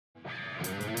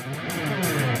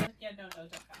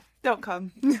Don't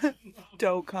come.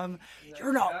 Don't come.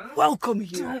 You're not welcome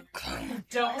here.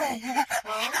 Don't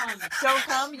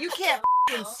come. You can't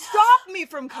stop me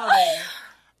from coming.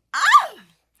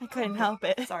 I couldn't help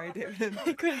it. Sorry, David.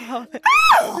 I couldn't help it.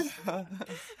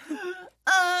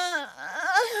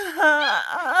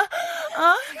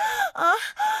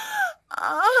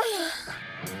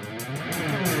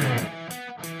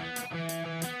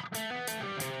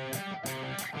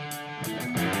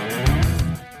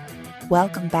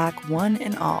 Welcome back, one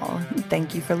and all.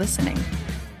 Thank you for listening.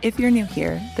 If you're new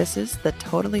here, this is the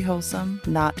Totally Wholesome,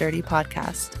 Not Dirty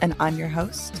podcast, and I'm your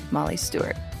host, Molly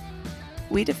Stewart.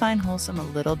 We define wholesome a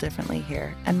little differently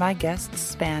here, and my guests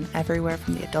span everywhere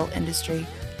from the adult industry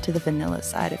to the vanilla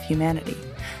side of humanity.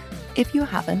 If you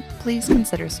haven't, please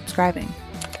consider subscribing.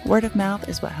 Word of mouth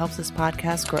is what helps this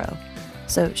podcast grow.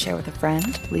 So share with a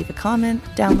friend, leave a comment,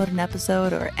 download an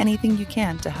episode, or anything you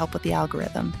can to help with the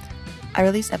algorithm. I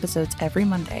release episodes every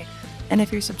Monday, and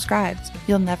if you're subscribed,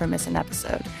 you'll never miss an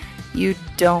episode. You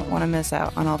don't want to miss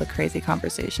out on all the crazy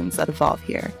conversations that evolve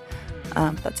here.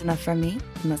 That's enough from me,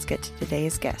 and let's get to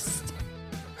today's guest.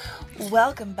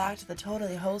 Welcome back to the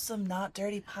Totally Wholesome, Not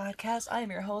Dirty podcast. I am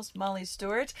your host, Molly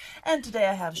Stewart, and today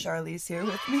I have Charlese here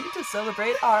with me to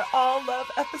celebrate our All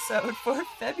Love episode for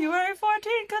February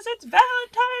 14th, because it's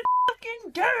Valentine's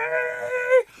fucking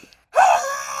Day!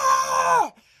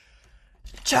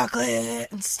 Chocolate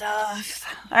and stuff.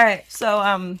 All right,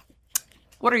 so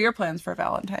what are your plans for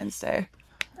Valentine's Day?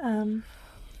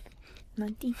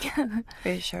 Nothing.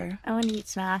 Are you sure? I want to eat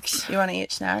snacks. You want to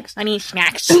eat snacks? I need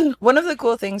snacks. One of the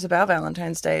cool things about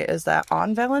Valentine's Day is that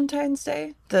on Valentine's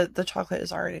Day, the chocolate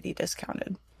is already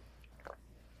discounted.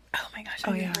 Oh my gosh,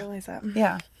 I didn't realize that.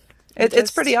 Yeah.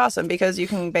 It's pretty awesome because you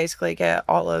can basically get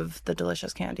all of the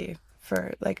delicious candy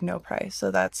for like no price.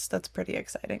 So that's pretty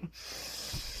exciting.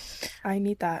 I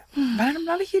need that. But I'm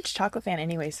not a huge chocolate fan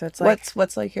anyway, so it's like...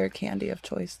 What's like your candy of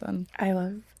choice then? I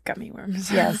love gummy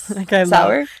worms. Yes. Like I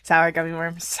Sour? Sour gummy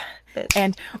worms. Bitch.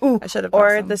 And, I should have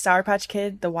or the Sour Patch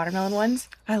Kid, the watermelon ones.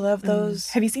 I love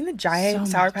those. Have you seen the giant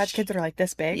Sour Patch Kids that are like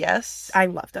this big? Yes. I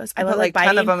love those. I put love like biting.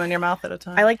 10 of them in your mouth at a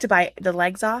time. I like to bite the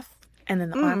legs off, and then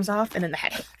the arms off, and then the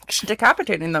head.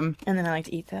 Decapitating them. And then I like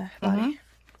to eat the body.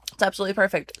 It's absolutely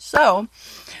perfect. So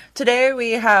today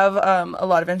we have a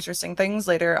lot of interesting things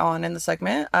later on in the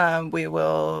segment.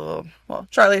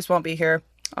 Charlese won't be here.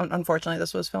 Unfortunately,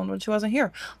 this was filmed when she wasn't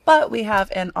here. But we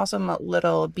have an awesome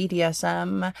little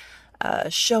BDSM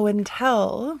show and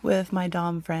tell with my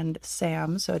dom friend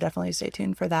Sam. So definitely stay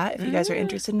tuned for that if you guys are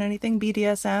interested in anything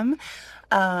BDSM.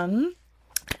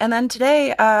 And then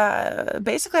today,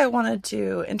 basically I wanted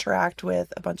to interact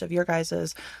with a bunch of your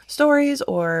guys' stories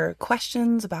or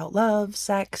questions about love,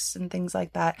 sex, and things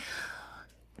like that.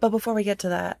 But before we get to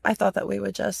that, I thought that we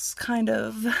would just kind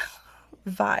of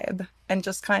vibe and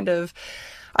just I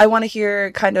want to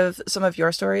hear kind of some of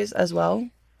your stories as well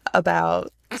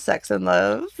about sex and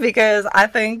love, because I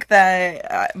think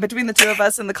that between the two of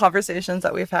us and the conversations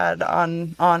that we've had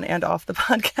on and off the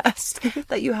podcast,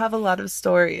 that you have a lot of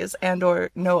stories and or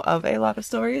know of a lot of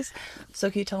stories. So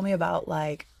can you tell me about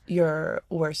like your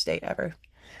worst date ever?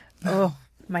 Oh,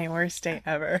 my worst date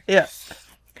ever. Yeah.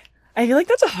 I feel like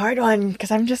that's a hard one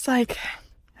because I'm just like,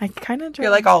 I kind of try.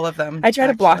 You're like all of them. I try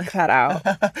to block that out.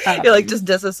 You're like just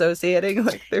disassociating.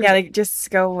 Like yeah, like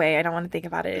just go away. I don't want to think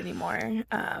about it anymore.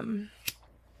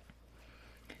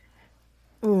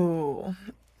 Did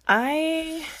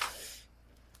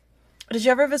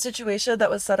you ever have a situation that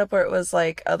was set up where it was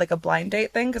like a blind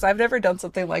date thing? Because I've never done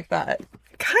something like that.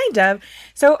 Kind of.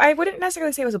 So I wouldn't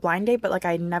necessarily say it was a blind date, but like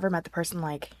I never met the person.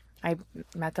 Like I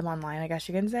met them online, I guess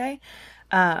you can say.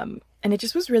 And it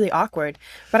just was really awkward.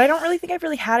 But I don't really think I've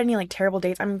really had any like terrible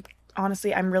dates. I'm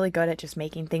really good at just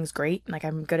making things great. Like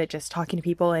I'm good at just talking to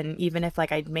people, and even if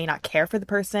like I may not care for the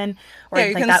person or you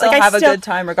anything can like that, still like have a good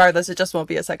time regardless. It just won't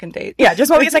be a second date. Yeah, just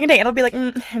won't be a second date. It'll be like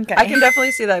okay. I can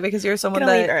definitely see that because you're someone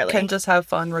Gonna leave that early. can just have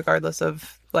fun regardless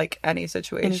of like any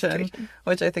situation,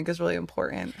 which I think is really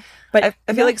important. But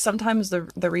I feel like sometimes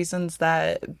the reasons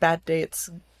that bad dates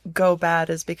go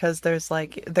bad is because there's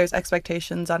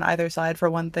expectations on either side for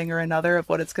one thing or another of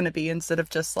what it's going to be, instead of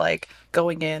just like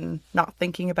going in not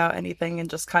thinking about anything and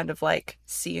just kind of like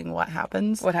seeing what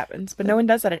happens. But no one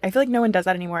does that. I feel like no one does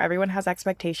that anymore. Everyone has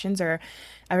expectations, or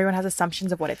everyone has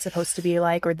assumptions of what it's supposed to be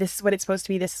like, or this is what it's supposed to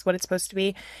be, this is what it's supposed to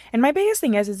be. And my biggest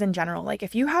thing is in general, like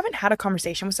if you haven't had a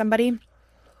conversation with somebody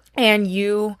and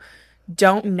you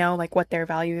don't know like what their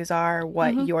values are,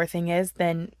 what your thing is,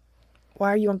 then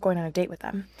why are you going on a date with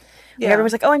them? Like,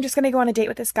 everyone's like, oh, I'm just going to go on a date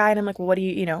with this guy. And I'm like, well, what do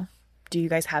you do you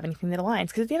guys have anything that aligns?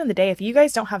 Because at the end of the day, if you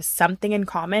guys don't have something in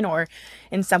common, or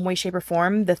in some way, shape, or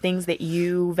form, the things that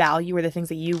you value or the things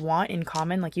that you want in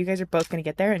common, like, you guys are both going to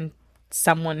get there, and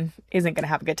someone isn't going to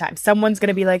have a good time. Someone's going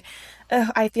to be like,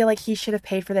 oh, I feel like he should have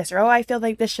paid for this, or, oh, I feel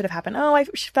like this should have happened. Oh, I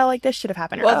felt like this should have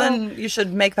happened. Or, well, then you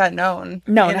should make that known.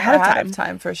 Ahead of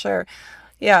time, for sure.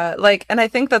 Yeah, like, and I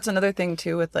think that's another thing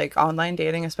too with like online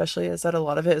dating, especially, is that a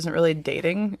lot of it isn't really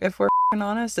dating, if we're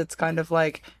honest. It's kind of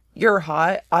like, you're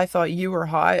hot, I thought you were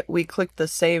hot, we clicked the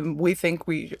same we think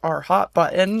we are hot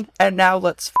button, and now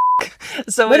let's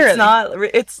so literally.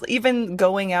 It's even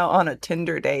going out on a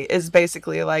Tinder date is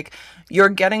basically like, you're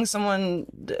getting someone,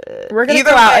 we're gonna go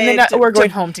out and then we're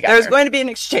going home together. There's going to be an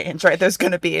exchange, right? There's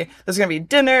gonna be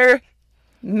dinner,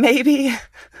 maybe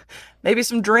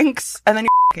some drinks, and then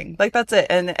you're like, that's it.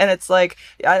 And it's like,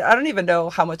 I don't even know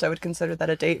how much I would consider that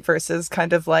a date versus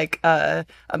kind of like a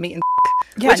meet and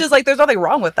which is like, there's nothing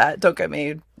wrong with that, don't get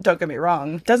me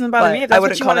wrong. Doesn't bother me. If that's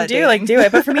what you want to do, like, do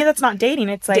it. But for me, that's not dating.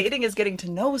 It's like, dating is getting to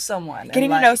know someone, to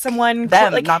know someone,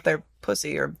 them, like, not their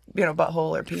pussy or, you know,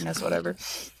 butthole or penis, whatever,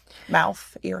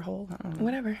 mouth, ear hole,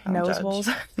 whatever, nose holes.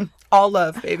 All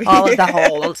love, baby. All of the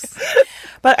holes.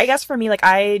 But I guess for me, like,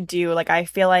 I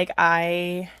feel like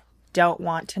I don't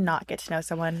want to not get to know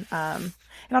someone.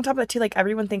 And on top of that too, like,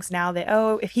 everyone thinks now that,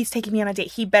 oh, if he's taking me on a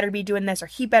date, he better be doing this, or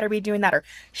he better be doing that, or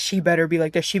she better be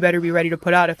like this, she better be ready to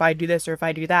put out if I do this or if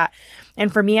I do that.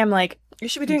 And for me, I'm like, you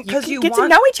should be doing, because you get to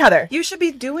know each other. You should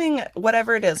be doing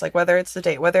whatever it is, like, whether it's the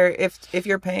date, whether if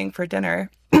you're paying for dinner,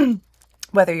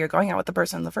 whether you're going out with the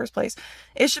person in the first place,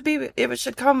 it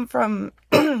should come from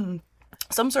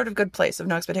some sort of good place of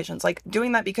no expectations, like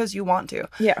doing that because you want to.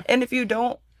 Yeah. And if you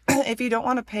don't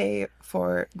want to pay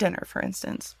for dinner, for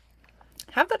instance,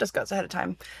 have that discussed ahead of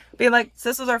time. Be like,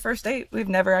 this is our first date. We've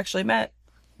never actually met.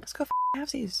 Let's go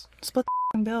halvesies. Split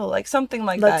the bill. Like, something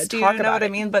like that. Do you know what I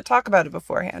mean? But talk about it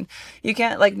beforehand. You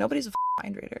can't, like, nobody's a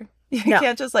mind reader. You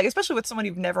can't just, like, especially with someone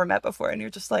you've never met before, and you're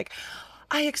just like,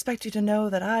 I expect you to know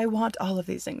that I want all of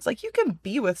these things. Like, you can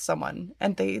be with someone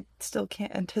and they still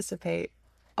can't anticipate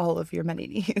all of your many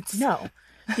needs. No.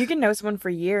 You can know someone for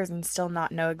years and still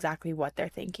not know exactly what they're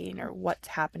thinking or what's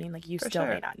happening. Like, you still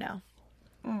may not know.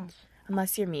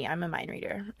 Unless you're me. I'm a mind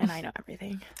reader and I know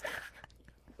everything.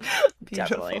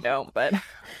 Definitely don't, but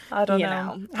I don't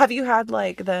know. Have you had,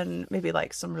 like, then maybe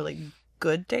like some really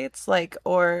good dates, like,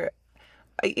 or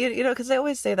you know, because they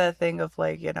always say that thing of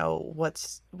like, you know,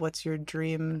 what's your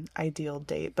dream ideal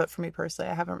date? But for me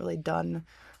personally, I haven't really done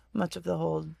much of the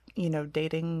whole, you know,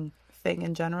 dating thing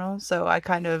in general. So I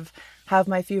kind of have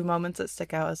my few moments that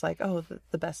stick out as like, oh,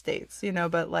 the best dates, you know,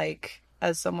 but like,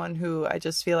 as someone who, I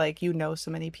just feel like, you know, so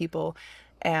many people,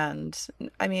 and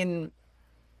I mean,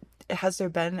 has there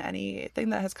been anything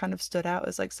that has kind of stood out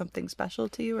as like something special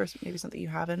to you, or maybe something you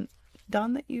haven't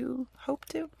done that you hope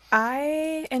to?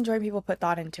 I enjoy people put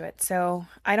thought into it. So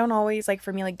I don't always, like,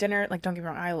 for me, like, dinner, like, don't get me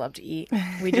wrong, I love to eat.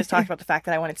 We just talked about the fact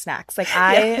that I wanted snacks. Like,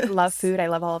 I love food. I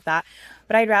love all of that.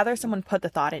 But I'd rather someone put the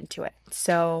thought into it.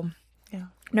 So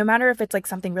no matter if it's like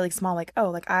something really small, like, oh,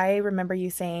 like, I remember you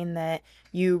saying that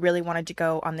you really wanted to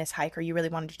go on this hike, or you really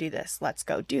wanted to do this. Let's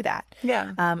go do that.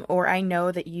 Yeah. Or I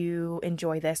know that you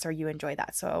enjoy this or you enjoy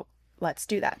that. So let's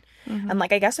do that. And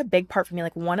like, I guess a big part for me,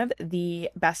 like, one of the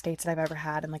best dates that I've ever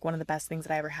had, and like one of the best things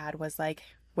that I ever had was like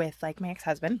with like my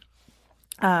ex-husband.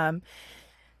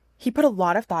 He put a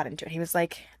lot of thought into it. He was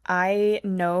like, I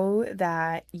know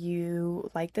that you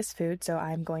like this food, so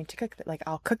I'm going to cook it. Like,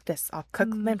 I'll cook this. I'll cook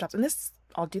lamb chops, and this,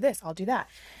 I'll do this. I'll do that.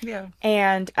 Yeah.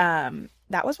 And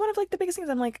that was one of like the biggest things.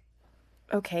 I'm like,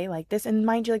 okay, like this, and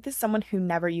mind you, like, this is someone who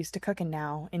never used to cook and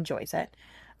now enjoys it.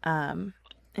 And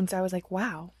so I was like,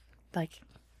 wow, like,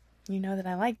 you know that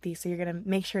I like these, so you're gonna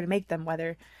make sure to make them,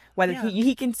 whether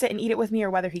he can sit and eat it with me or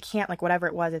whether he can't, like, whatever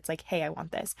it was, it's like, hey, I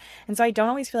want this. And so I don't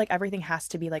always feel like everything has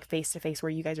to be like face to face where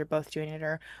you guys are both doing it,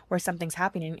 or where something's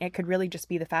happening. It could really just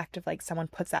be the fact of like someone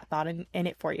puts that thought in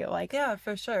it for you. Like, yeah,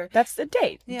 for sure. That's the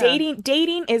date. Yeah.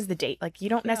 Dating is the date. Like, you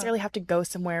don't necessarily have to go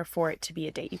somewhere for it to be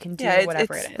a date. You can do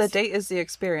whatever it is. The date is the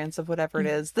experience of whatever it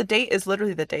is. The date is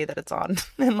literally the day that it's on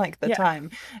and like the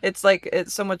time. It's like,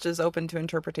 it's so much is open to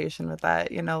interpretation with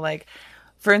that, you know, like,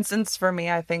 for instance, for me,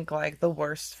 I think like the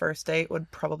worst first date would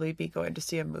probably be going to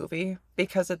see a movie,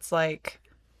 because it's like,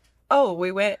 oh,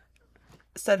 we went,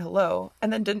 said hello,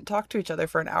 and then didn't talk to each other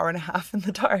for an hour and a half in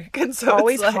the dark. And so it's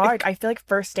always like, hard. I feel like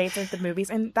first dates at the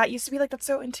movies, and that used to be like, that's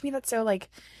so, and to me that's so like,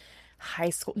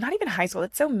 high school, not even high school.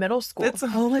 It's so middle school. It's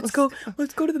let's go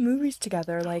to the movies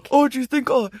together. Like, Oh, do you think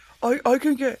I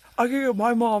can get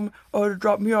my mom to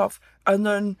drop me off, and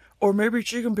then or maybe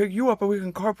she can pick you up and we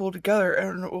can carpool together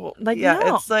and like, yeah,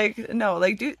 no. it's like, no,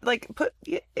 like, do like put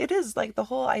it is like the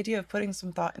whole idea of putting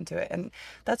some thought into it, and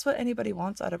that's what anybody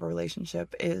wants out of a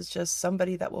relationship, is just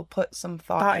somebody that will put some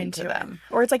thought into them.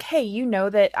 Or it's like, hey, you know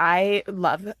that I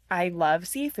love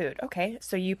seafood. Okay,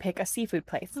 so you pick a seafood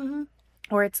place.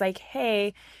 Or it's like,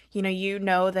 hey, you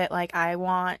know that like I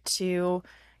want to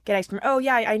get ice cream. Oh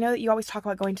yeah, I know that you always talk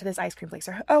about going to this ice cream place.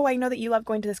 Or, oh, I know that you love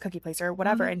going to this cookie place or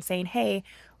whatever, and saying, hey,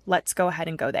 let's go ahead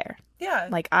and go there. Yeah.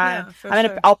 Like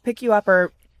sure. I'll pick you up,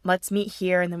 or let's meet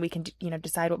here and then we can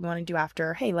decide what we want to do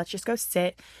after. Hey, let's just go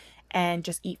sit and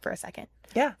just eat for a second.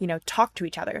 Yeah. Talk to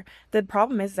each other. The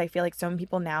problem is I feel like so many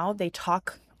people now, they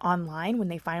talk online. When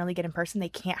they finally get in person, they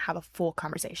can't have a full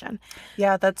conversation.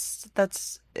 Yeah, that's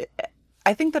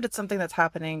I think that it's something that's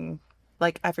happening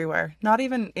like everywhere, not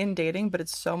even in dating, but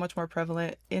it's so much more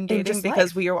prevalent in dating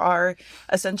because we are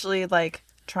essentially like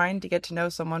trying to get to know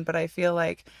someone. But I feel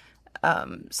like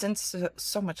since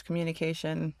so much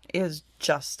communication is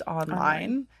just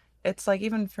online, it's like,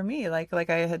 even for me, like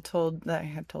I had told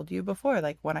you before,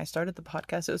 like when I started the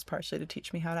podcast, it was partially to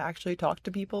teach me how to actually talk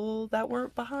to people that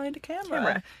weren't behind a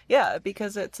camera. Yeah,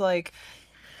 because it's like,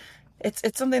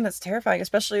 it's something that's terrifying,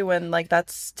 especially when like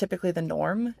that's typically the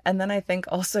norm. And then I think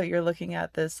also you're looking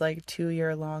at this like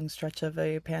 2-year long stretch of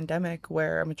a pandemic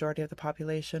where a majority of the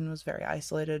population was very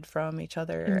isolated from each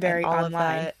other, very and all online. of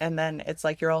that. And then it's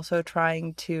like you're also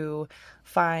trying to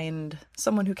find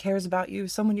someone who cares about you,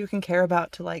 someone you can care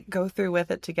about, to like go through with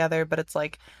it together. But it's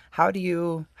like, how do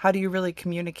you really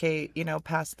communicate,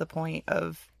 past the point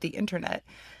of the internet?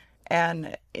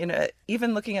 And,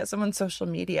 even looking at someone's social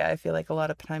media, I feel like a lot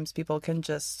of times people can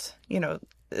just,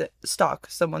 stalk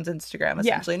someone's Instagram,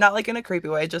 essentially. Not like in a creepy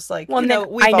way, just like, I know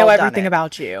everything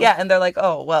about you. Yeah, and they're like,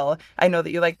 oh, well, I know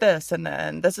that you like this, and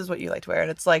then this is what you like to wear.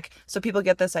 And it's like, so people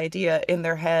get this idea in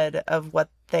their head of what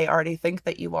they already think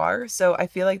that you are. So I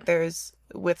feel like there's,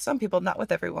 with some people, not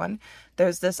with everyone,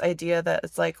 there's this idea that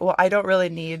it's like, well, I don't really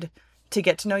need to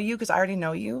get to know you because I already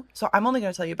know you. So I'm only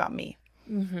going to tell you about me.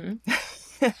 Mm-hmm.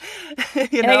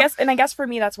 I guess for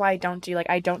me, that's why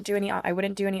I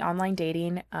wouldn't do any online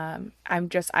dating.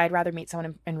 I'd rather meet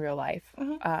someone in real life,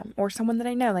 or someone that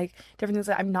I know, like different things.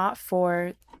 I'm not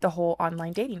for the whole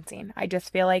online dating scene. I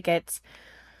just feel like it's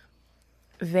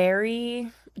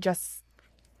very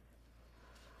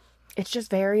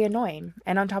very annoying.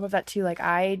 And on top of that too, like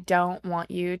I don't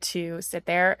want you to sit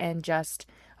there and just,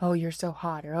 oh, you're so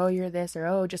hot, or oh, you're this, or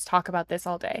oh, just talk about this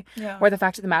all day. Yeah. Or the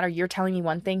fact of the matter, you're telling me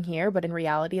one thing here, but in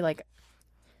reality, like,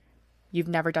 you've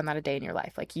never done that a day in your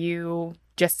life. Like, you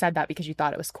just said that because you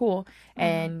thought it was cool,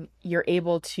 and you're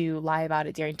able to lie about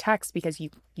it during text because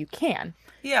you can.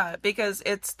 Yeah, because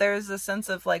there's a sense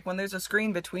of like, when there's a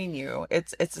screen between you,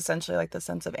 it's essentially like the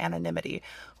sense of anonymity,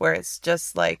 where it's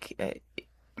just like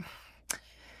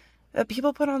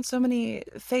people put on so many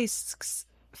faces,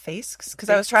 because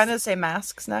I was trying to say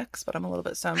masks next, but I'm a little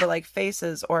bit stoned, but like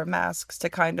faces or masks to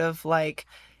kind of like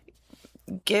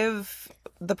give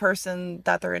the person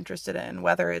that they're interested in,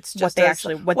 whether it's just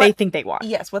what they think they want.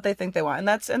 Yes, what they think they want. And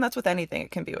that's with anything.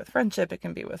 It can be with friendship, it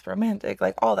can be with romantic,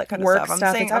 like all that kind of work stuff.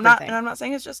 I'm not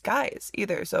saying it's just guys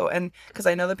either. So, and because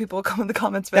I know that people will come in the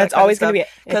comments for that's always going to be it.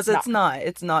 Because it's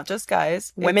not just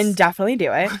guys. Women definitely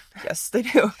do it. Yes, they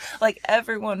do. Like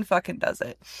everyone fucking does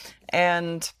it.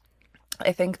 And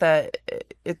I think that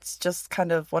it's just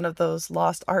kind of one of those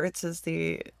lost arts, is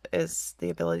the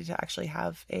ability to actually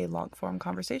have a long form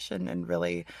conversation and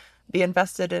really be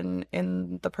invested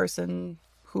in the person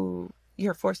who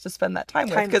you're forced to spend that time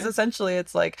with. Because essentially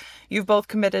it's like, you've both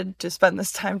committed to spend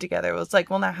this time together. It's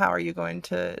like, well, now how are you going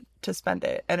to spend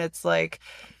it? And it's like,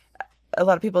 a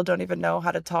lot of people don't even know how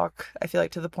to talk, I feel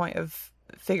like, to the point of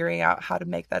figuring out how to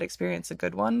make that experience a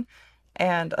good one.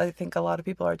 And I think a lot of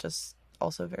people are just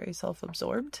also very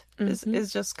self-absorbed,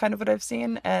 is just kind of what I've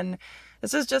seen. And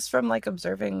this is just from like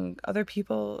observing other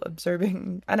people,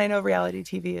 and I know reality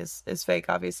TV is fake,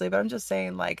 obviously, but I'm just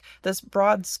saying, like, this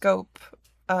broad scope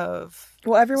of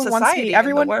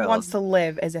everyone wants to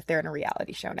live as if they're in a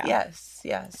reality show now. Yes.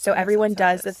 So everyone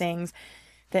does the things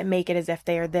that make it as if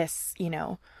they are this,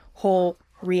 whole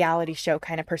reality show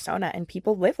kind of persona, and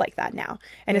people live like that now.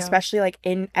 And especially like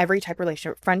in every type of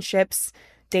relationship, friendships,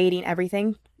 dating,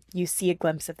 everything, you see a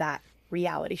glimpse of that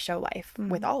reality show life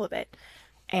with all of it.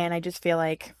 And I just feel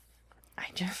like I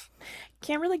just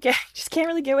can't really get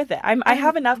with it. I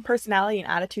have enough personality and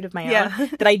attitude of my own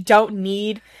that I don't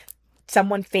need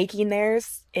someone faking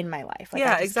theirs in my life. Like,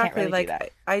 yeah, I just can't exactly. really do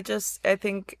Like that. I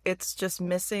think it's just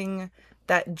missing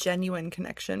that genuine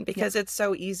connection because it's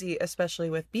so easy, especially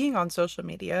with being on social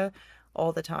media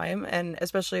all the time, and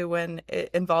especially when it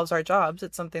involves our jobs.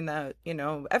 It's something that, you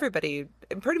know, everybody,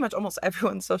 pretty much almost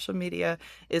everyone's social media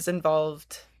is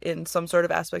involved in some sort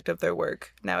of aspect of their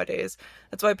work nowadays.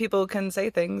 That's why people can say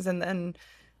things and then,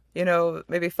 you know,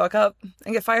 maybe fuck up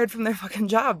and get fired from their fucking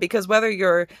job, because whether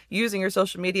you're using your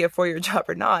social media for your job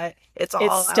or not, it's It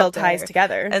all still out ties there.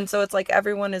 together. And so it's like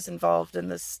everyone is involved in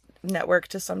this network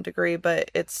to some degree,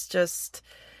 but it's just,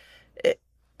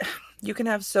 you can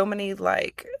have so many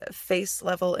like face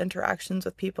level interactions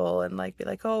with people and like be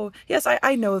like, oh yes,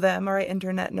 I know them, or I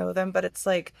internet know them, but it's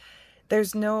like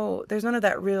there's none of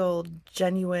that real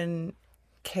genuine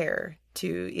care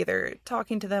to either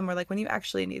talking to them, or like when you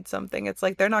actually need something, it's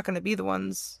like they're not going to be the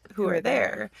ones who are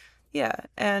there. Yeah.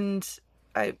 And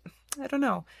I don't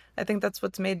know. I think that's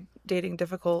what's made dating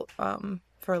difficult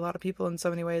for a lot of people in so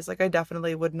many ways. Like I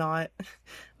definitely would not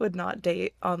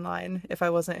date online if I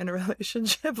wasn't in a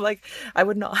relationship. Like I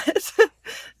would not.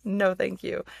 No, thank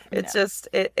you. It's just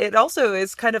it also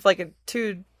is kind of like a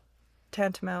too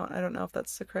tantamount. I don't know if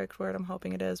that's the correct word. I'm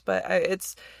hoping it is, but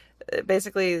it's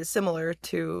basically similar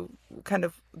to kind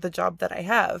of the job that I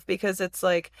have, because it's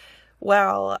like,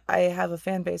 well, I have a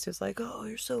fan base who's like, oh,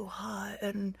 you're so hot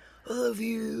and I love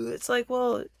you. It's like,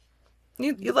 well,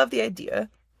 you love the idea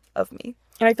of me.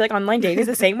 And I feel like online dating is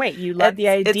the same way. You love the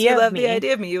idea you love of me. the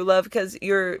idea of me. You love, because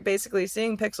you're basically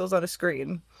seeing pixels on a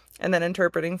screen and then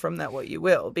interpreting from that what you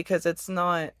will, because it's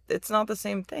not the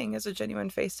same thing as a genuine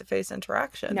face-to-face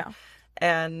interaction. No.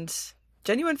 And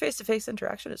genuine face-to-face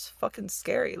interaction is fucking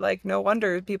scary. Like, no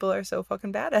wonder people are so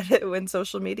fucking bad at it when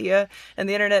social media and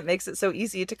the internet makes it so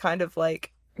easy to kind of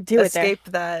like escape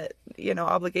that, you know,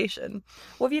 obligation.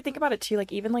 Well, if you think about it too,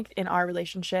 like even like in our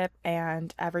relationship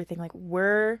and everything, like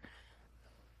we're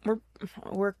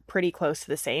pretty close to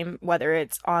the same, whether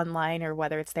it's online or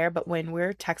whether it's there. But when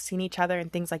we're texting each other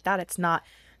and things like that, it's not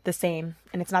the same,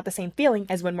 and it's not the same feeling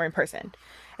as when we're in person.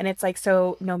 And it's like,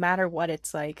 so no matter what,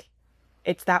 it's like,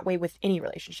 it's that way with any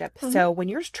relationship. Mm-hmm. So when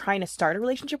you're trying to start a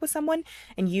relationship with someone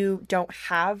and you don't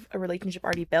have a relationship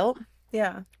already built,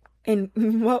 yeah, in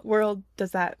what world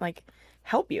does that like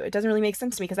help you? It doesn't really make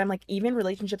sense to me, because I'm like, even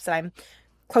relationships that I'm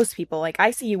close to people, like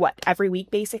I see you every week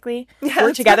basically. Yeah,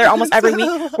 we're together almost every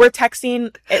week. We're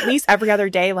texting at least every other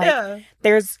day. Like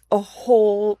there's a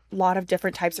whole lot of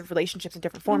different types of relationships in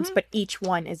different forms, but each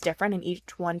one is different and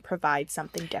each one provides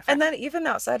something different. And then even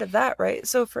outside of that, right?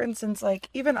 So for instance, like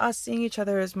even us seeing each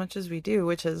other as much as we do,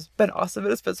 which has been awesome,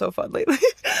 it's been so fun lately.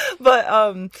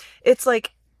 But it's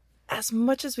like, as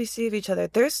much as we see of each other,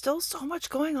 there's still so much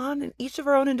going on in each of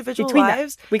our own individual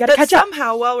lives. We got to catch up.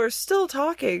 Somehow, while we're still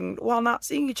talking, while not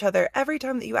seeing each other, every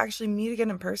time that you actually meet again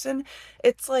in person,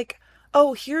 it's like,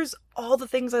 oh, here's all the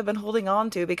things I've been holding on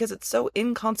to, because it's so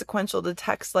inconsequential to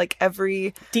text like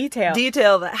every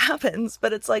detail that happens.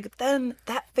 But it's like, then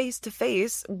that face to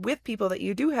face with people that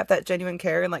you do have that genuine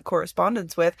care and like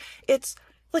correspondence with, it's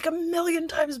like a million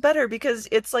times better, because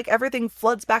it's like everything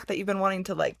floods back that you've been wanting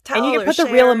to like tell, and you can put share.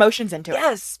 the real emotions into it.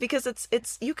 Yes, because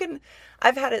it's you can.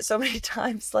 I've had it so many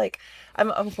times. Like I'm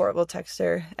a horrible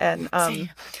texter, and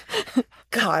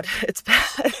God, it's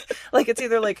bad. Like it's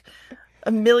either like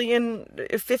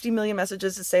 50 million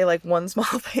messages to say like one small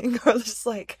thing, or just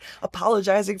like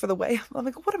apologizing for the way I'm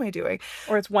like, what am I doing?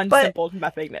 Or it's simple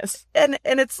nothingness. And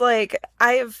it's like,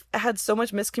 I've had so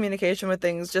much miscommunication with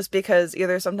things just because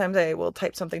either sometimes I will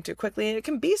type something too quickly, and it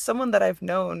can be someone that I've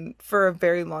known for a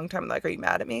very long time. Like, are you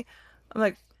mad at me? I'm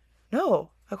like, no.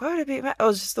 Like, why would I be mad? It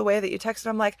was just the way that you texted.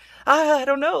 I'm like, I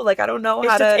don't know. Like, I don't know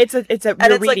how to. It's like,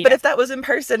 but if that was in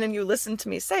person and you listened to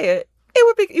me say it, it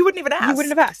would be, you wouldn't even ask. You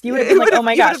wouldn't have asked. You would have been like, oh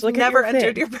my gosh, look at never your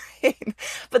entered your brain.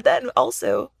 But then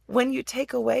also, when you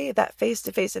take away that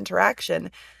face-to-face interaction,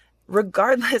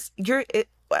 regardless,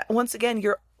 once again,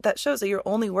 that shows that you're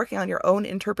only working on your own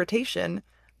interpretation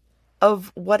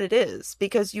of what it is,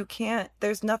 because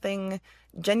there's nothing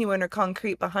genuine or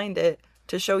concrete behind it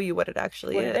to show you what it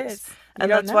actually is. And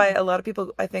that's why a lot of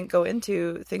people, I think, go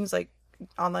into things like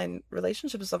online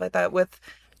relationships and stuff like that with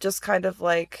just kind of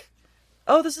like,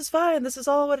 oh, this is fine, this is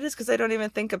all what it is, because they don't even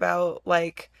think about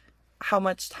like how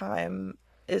much time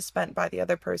is spent by the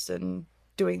other person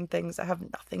doing things that have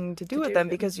nothing to do with them,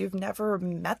 because you've never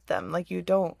met them. Like, you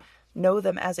don't know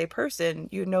them as a person,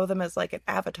 you know them as like an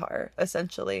avatar,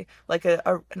 essentially, like an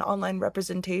online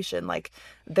representation, like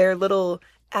their little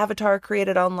avatar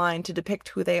created online to depict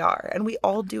who they are. And we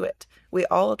all do it. We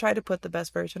all try to put the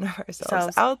best version of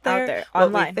ourselves out there what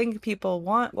online. we think people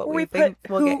want, what we think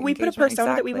put, will get we put a engagement.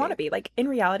 persona that we Exactly. want to be. Like, in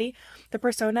reality, the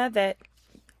persona that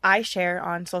I share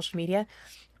on social media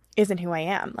isn't who I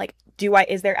am. Like,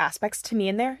 is there aspects to me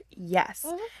in there? Yes.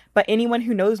 Mm-hmm. But anyone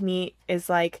who knows me is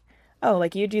like, oh,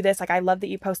 like, you do this. Like, I love that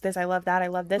you post this. I love that. I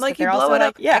love this. Like, but you they're blow also it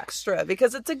up like, yeah. extra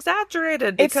because it's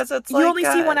exaggerated. Because it's like, you only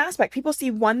see one aspect. People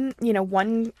see one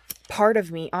part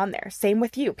of me on there. Same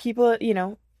with you. People,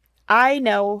 I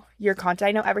know your content.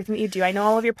 I know everything that you do. I know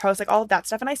all of your posts, like all of that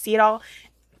stuff. And I see it all.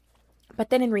 But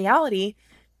then in reality,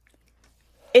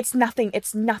 it's nothing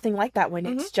like that when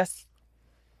it's just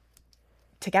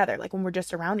together. Like, when we're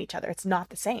just around each other, it's not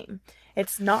the same.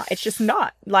 It's just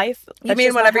not life. You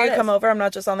mean whenever you come over, I'm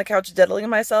not just on the couch diddling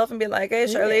myself and being like, hey,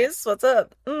 Charlese, what's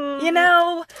up? In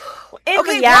okay,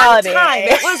 reality. One time.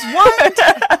 It was one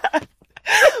time.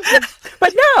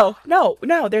 But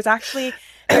no, there's actually,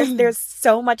 there's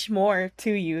so much more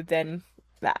to you than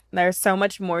that. There's so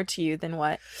much more to you than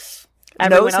what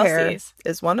everyone else hair sees.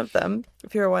 Is one of them,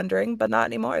 if you're wondering, but not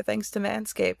anymore, thanks to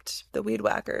Manscaped, the Weed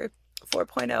Whacker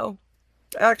 4.0.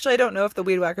 Actually, I don't know if the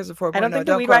Weed Whacker is a 4.0.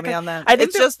 Don't quote me on that.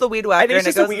 It's just the Weed Whacker, and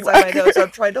it goes inside my nose, so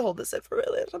I'm trying to hold this in for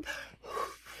really. I'm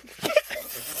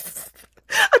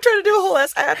trying to do a whole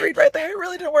ass ad read right there. It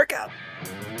really didn't work out.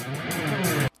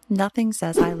 Nothing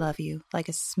says I love you like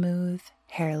a smooth,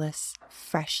 hairless,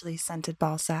 freshly scented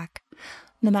ball sack.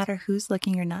 No matter who's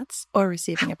licking your nuts or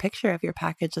receiving a picture of your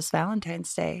package this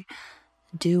Valentine's Day,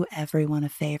 do everyone a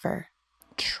favor.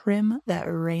 Trim that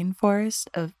rainforest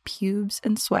of pubes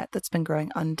and sweat that's been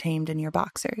growing untamed in your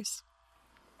boxers.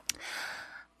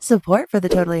 Support for the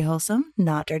Totally Wholesome,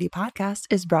 Not Dirty podcast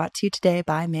is brought to you today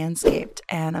by Manscaped,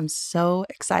 and I'm so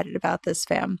excited about this,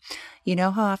 fam. You know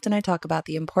how often I talk about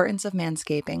the importance of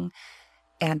manscaping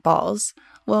and balls?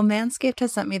 Well, Manscaped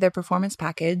has sent me their performance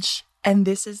package, and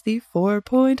this is the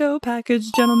 4.0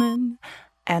 package, gentlemen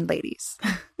and ladies.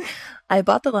 I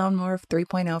bought the Lawnmower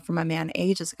 3.0 for my man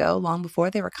ages ago, long before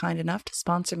they were kind enough to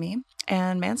sponsor me,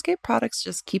 and Manscaped products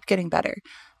just keep getting better.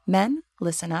 Men,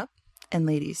 listen up, and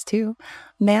ladies too.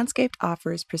 Manscaped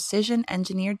offers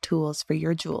precision-engineered tools for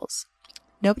your jewels.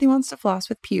 Nobody wants to floss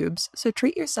with pubes, so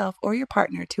treat yourself or your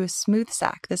partner to a smooth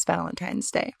sack this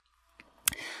Valentine's Day.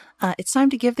 It's time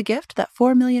to give the gift that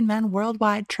 4 million men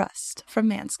worldwide trust from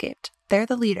Manscaped. They're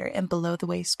the leader in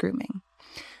below-the-waist grooming.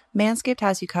 Manscaped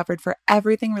has you covered for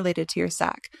everything related to your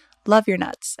sack. Love your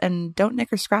nuts, and don't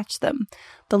nick or scratch them.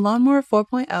 The Lawnmower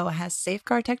 4.0 has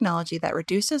Safeguard technology that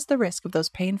reduces the risk of those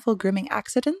painful grooming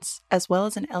accidents, as well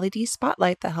as an LED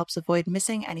spotlight that helps avoid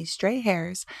missing any stray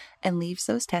hairs and leaves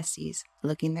those testes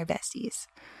looking their besties.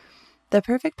 The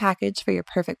perfect package for your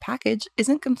perfect package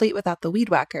isn't complete without the Weed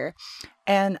Whacker,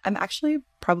 and I'm actually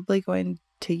probably going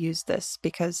to use this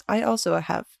because I also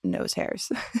have nose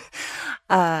hairs.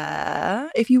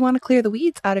 If you want to clear the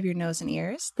weeds out of your nose and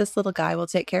ears, this little guy will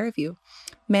take care of you.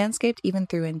 Manscaped even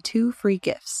threw in 2 free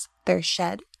gifts: their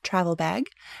Shed travel bag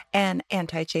and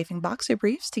anti-chafing boxer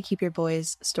briefs to keep your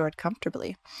boys stored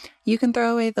comfortably. You can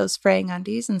throw away those fraying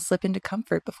undies and slip into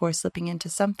comfort before slipping into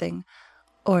something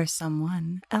or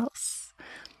someone else.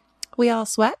 We all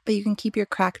sweat, but you can keep your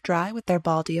crack dry with their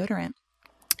ball deodorant.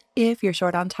 If you're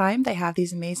short on time, they have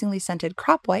these amazingly scented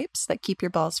crop wipes that keep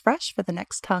your balls fresh for the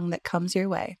next tongue that comes your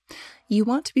way. You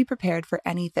want to be prepared for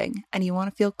anything, and you want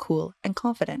to feel cool and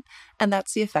confident, and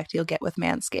that's the effect you'll get with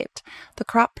Manscaped. The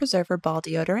Crop Preserver Ball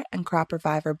Deodorant and Crop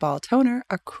Reviver Ball Toner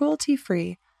are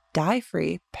cruelty-free,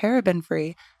 dye-free,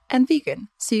 paraben-free, and vegan,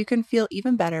 so you can feel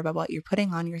even better about what you're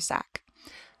putting on your sack.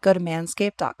 Go to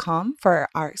manscaped.com for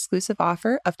our exclusive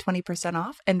offer of 20%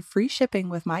 off and free shipping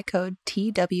with my code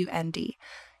TWND.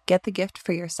 Get the gift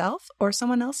for yourself or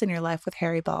someone else in your life with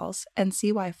hairy balls and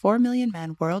see why 4 million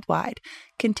men worldwide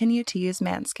continue to use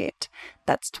Manscaped.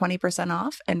 That's 20%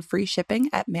 off and free shipping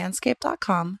at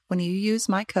manscaped.com when you use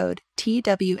my code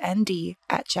TWND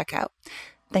at checkout.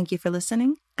 Thank you for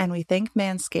listening, and we thank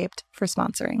Manscaped for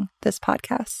sponsoring this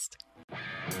podcast.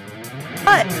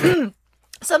 But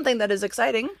something that is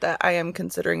exciting that I am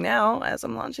considering now as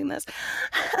I'm launching this,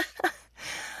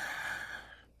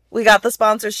 we got the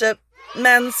sponsorship.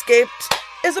 Manscaped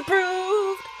is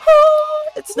approved.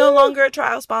 It's no longer a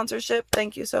trial sponsorship.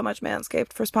 Thank you so much,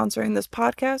 Manscaped, for sponsoring this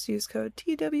podcast. Use code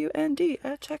TWND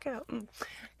at checkout.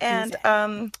 And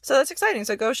so that's exciting.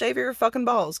 So go shave your fucking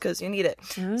balls because you need it.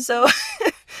 Mm-hmm. So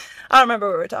I don't remember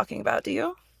what we were talking about. Do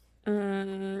you?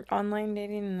 Online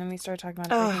dating, and then we started talking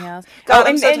about everything else. God,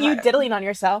 and you diddling on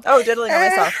yourself. Oh, diddling on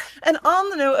myself. And on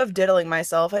the note of diddling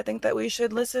myself, I think that we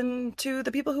should listen to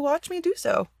the people who watch me do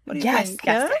so. What do you think?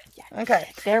 Yes.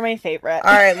 Okay. They're my favorite.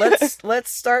 All right,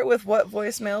 let's start with what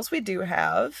voicemails we do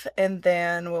have, and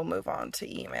then we'll move on to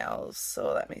emails.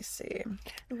 So let me see.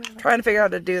 Trying to figure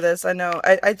out how to do this. I know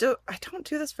I don't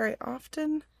do this very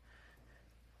often.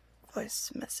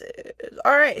 Voice message.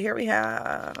 All right, here we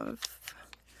have.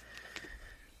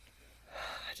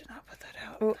 I did not put that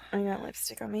out. Oh, I got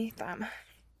lipstick on my thumb.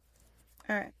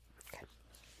 All right. Okay.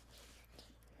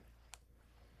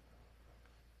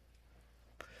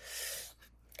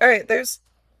 All right, there's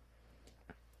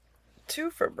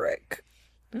 2 from Rick.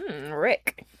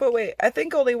 Rick. But wait, I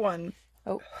think only one.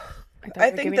 Oh. I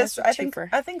think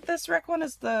this Rick one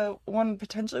is the one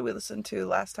potentially we listened to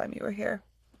last time you were here.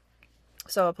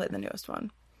 So I'll play the newest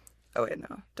one. Oh wait,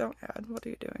 no. Don't add. What are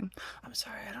you doing? I'm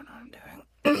sorry, I don't know what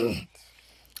I'm doing.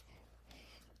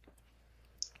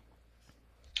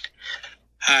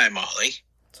 Hi, Molly.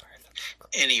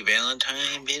 Any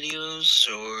Valentine videos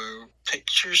or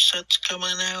picture sets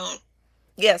coming out?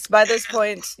 Yes, by this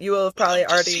point, you will have probably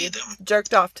Love to see already them.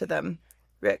 jerked off to them,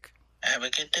 Rick. Have a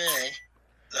good day.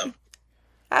 Love.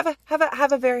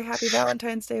 Have a very happy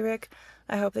Valentine's Day, Rick.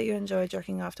 I hope that you enjoy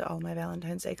jerking off to all my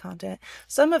Valentine's Day content.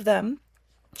 Some of them,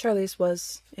 Charlese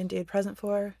was indeed present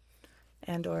for,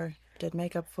 and or did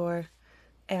makeup for,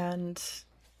 and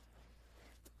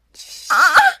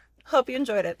hope you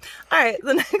enjoyed it. All right,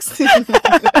 the next thing.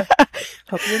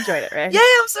 Hope you enjoyed it, Rick. Yeah,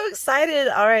 I'm so excited.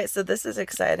 All right, so this is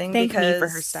exciting. Thank me for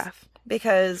her stuff.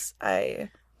 Because I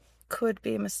could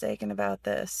be mistaken about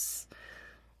this,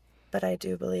 but I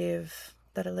do believe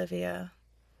that Olivia,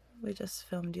 we just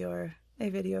filmed a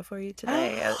video for you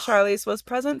today that Charlese was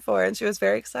present for, and she was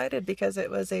very excited because it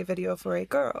was a video for a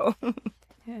girl.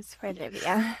 It's for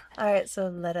Olivia. All right, so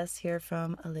let us hear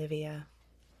from Olivia.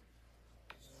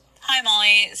 Hi,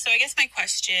 Molly. So I guess my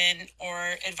question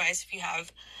or advice, if you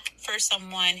have, for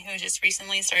someone who just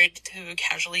recently started to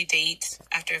casually date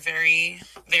after a very,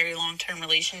 very long-term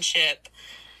relationship,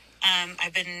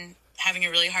 I've been having a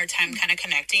really hard time kind of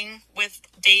connecting with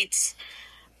dates.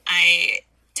 I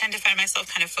tend to find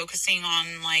myself kind of focusing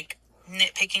on like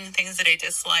nitpicking things that I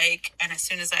dislike, and as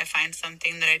soon as I find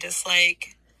something that I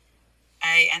dislike,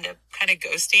 I end up kind of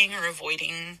ghosting or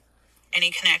avoiding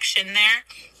any connection there.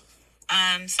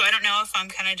 So I don't know if I'm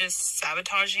kind of just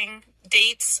sabotaging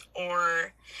dates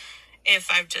or if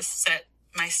I've just set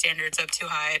my standards up too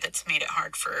high that's made it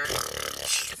hard to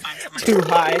find someone Too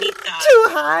high. meet that. Too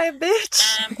high,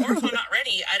 bitch. Or if I'm not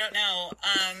ready. I don't know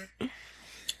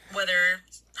whether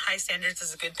high standards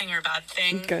is a good thing or a bad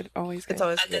thing Good. Always good. It's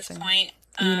always a at good this thing. point.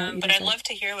 You know what you But I'd deserve. love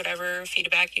to hear whatever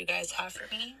feedback you guys have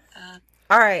for me.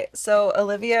 All right, so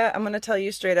Olivia, I'm going to tell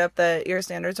you straight up that your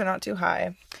standards are not too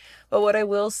high. But what I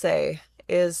will say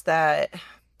is that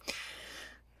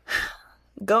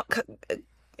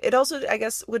it also, I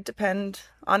guess, would depend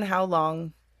on how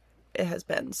long it has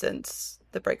been since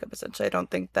the breakup, essentially. I don't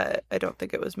think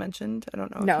it was mentioned. I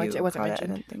don't know No, if you it wasn't caught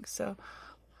mentioned. I didn't think so.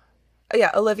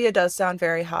 Yeah, Olivia does sound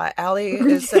very hot. Allie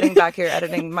is sitting back here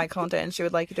editing my content, and she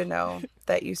would like you to know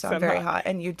that you sound very hot.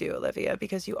 And you do, Olivia,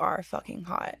 because you are fucking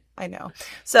hot. I know.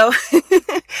 So,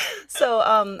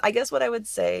 I guess what I would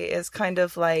say is kind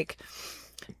of like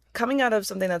coming out of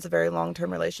something that's a very long-term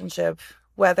relationship,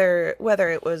 whether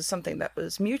it was something that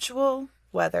was mutual,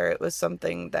 whether it was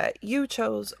something that you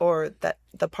chose or that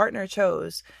the partner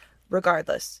chose,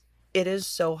 regardless, it is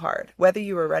so hard. Whether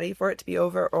you were ready for it to be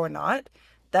over or not,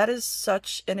 that is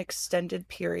such an extended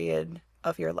period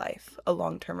of your life, a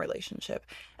long-term relationship.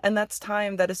 And that's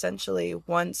time that essentially,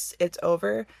 once it's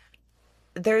over,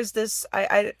 there's this,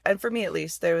 and for me at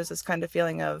least, there was this kind of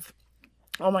feeling of,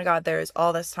 oh my God, there is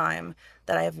all this time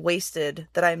that I have wasted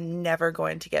that I'm never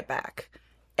going to get back.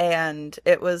 And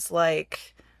it was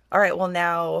like, all right, well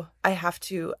now I have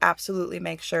to absolutely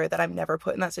make sure that I'm never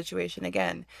put in that situation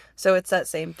again. So it's that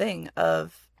same thing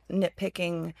of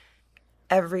nitpicking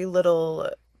every little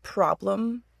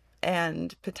problem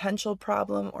and potential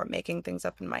problem or making things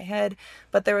up in my head.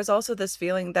 But there was also this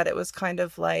feeling that it was kind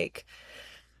of like,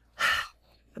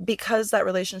 because that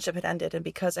relationship had ended and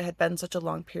because it had been such a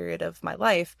long period of my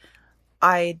life,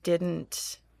 I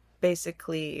didn't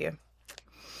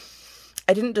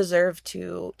deserve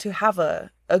to have a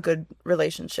good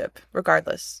relationship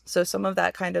regardless. So some of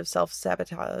that kind of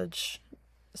sabotage.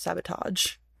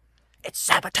 It's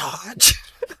sabotage.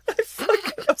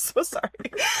 I'm so sorry.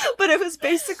 But it was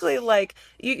basically like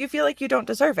you feel like you don't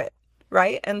deserve it,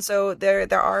 right? And so there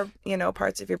are,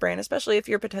 parts of your brain, especially if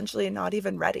you're potentially not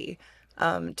even ready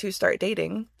to start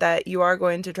dating, that you are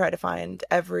going to try to find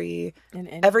every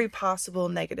possible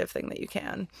negative thing that you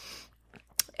can.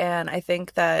 And I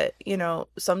think that,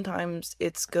 sometimes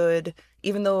it's good,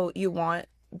 even though you want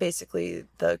basically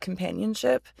the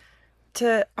companionship,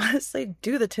 to honestly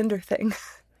do the Tinder thing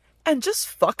and just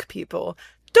fuck people.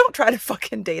 Don't try to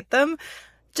fucking date them.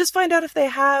 Just find out if they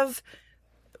have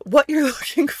what you're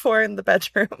looking for in the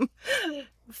bedroom.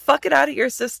 Fuck it out of your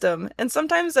system. And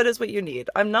sometimes that is what you need.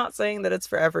 I'm not saying that it's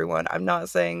for everyone. I'm not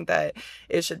saying that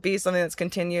it should be something that's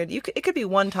continued. It could be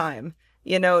one time,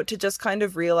 you know, to just kind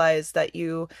of realize that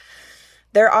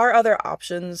there are other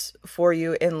options for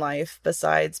you in life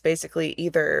besides basically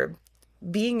either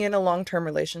being in a long-term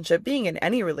relationship, being in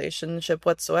any relationship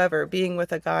whatsoever, being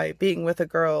with a guy, being with a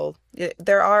girl.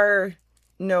 There are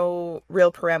no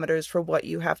real parameters for what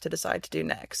you have to decide to do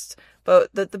next.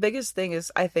 But the biggest thing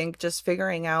is, I think, just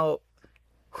figuring out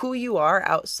who you are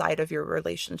outside of your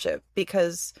relationship.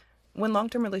 Because when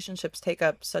long-term relationships take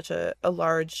up such a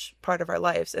large part of our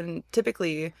lives and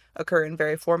typically occur in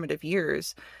very formative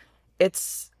years,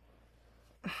 it's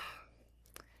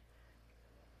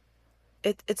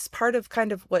part of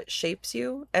kind of what shapes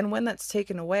you. And when that's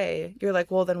taken away, you're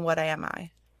like, well, then what am I?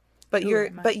 But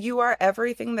you are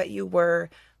everything that you were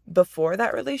before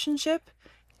that relationship,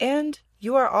 and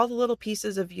you are all the little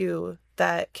pieces of you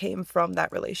that came from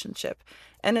that relationship.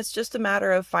 And it's just a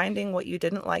matter of finding what you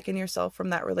didn't like in yourself from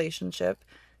that relationship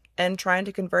and trying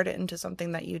to convert it into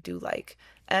something that you do like.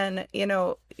 And, you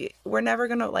know, we're never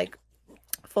going to like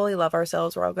fully love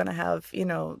ourselves. We're all going to have, you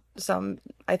know, some,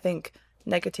 I think,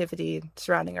 negativity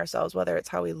surrounding ourselves, whether it's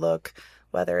how we look,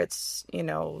 whether it's, you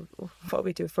know, what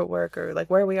we do for work or like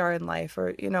where we are in life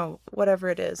or, you know, whatever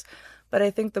it is. But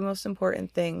I think the most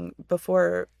important thing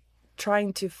before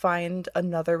trying to find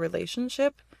another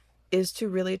relationship is to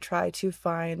really try to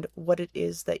find what it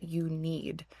is that you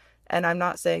need. And I'm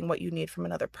not saying what you need from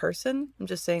another person. I'm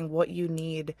just saying what you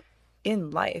need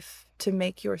in life to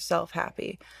make yourself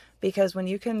happy. Because when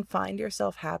you can find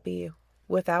yourself happy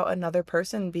without another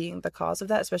person being the cause of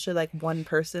that, especially like one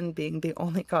person being the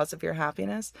only cause of your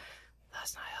happiness,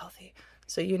 that's not healthy.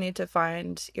 So you need to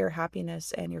find your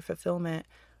happiness and your fulfillment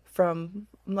from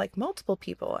like multiple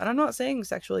people. And I'm not saying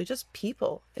sexually, just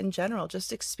people in general,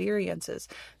 just experiences.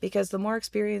 Because the more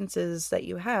experiences that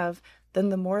you have, then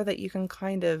the more that you can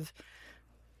kind of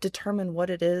determine what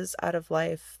it is out of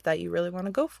life that you really want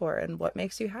to go for and what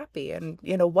makes you happy and,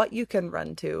 you know, what you can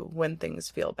run to when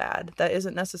things feel bad. That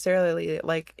isn't necessarily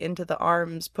like into the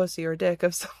arms, pussy, or dick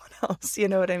of someone else. You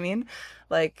know what I mean?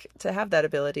 Like to have that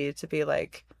ability to be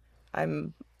like,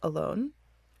 I'm alone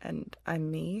and I'm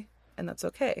me and that's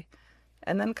okay.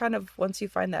 And then kind of once you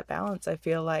find that balance, I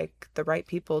feel like the right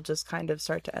people just kind of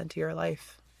start to enter your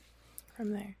life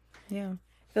from there. Yeah.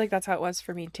 I feel like that's how it was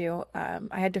for me too. I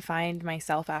had to find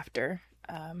myself after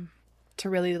to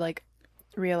really like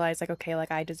realize like, okay,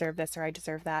 like I deserve this or I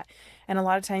deserve that. And a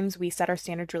lot of times we set our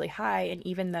standards really high, and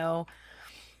even though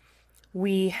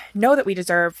we know that we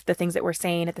deserve the things that we're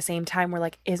saying, at the same time we're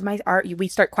like, we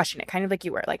start questioning it, kind of like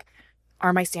you were like,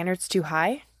 are my standards too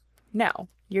high? No,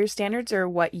 your standards are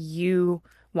what you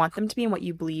want them to be and what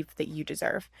you believe that you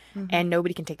deserve. Mm-hmm. And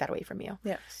nobody can take that away from you.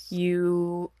 Yes.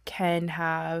 You can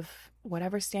have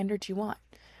whatever standards you want.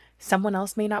 Someone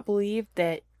else may not believe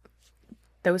that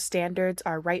those standards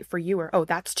are right for you, or, oh,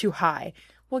 that's too high.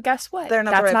 Well, guess what? They're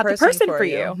not that's the right not person the person for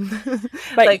you.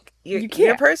 But like you can't.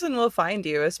 Your person will find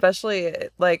you, especially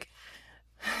like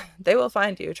they will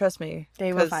find you. Trust me.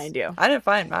 They will find you. I didn't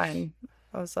find mine.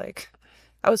 I was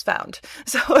found.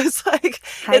 So it's like,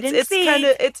 it's kind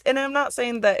of, and I'm not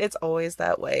saying that it's always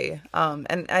that way.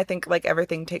 And I think like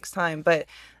everything takes time, but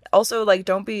also like,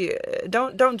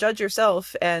 don't judge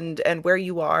yourself and where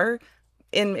you are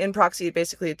in proxy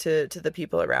basically to the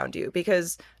people around you,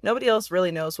 because nobody else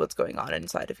really knows what's going on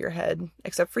inside of your head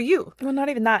except for you. Well, not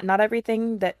even that. Not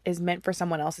everything that is meant for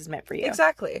someone else is meant for you.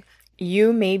 Exactly.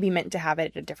 You may be meant to have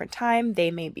it at a different time.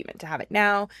 They may be meant to have it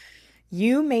now.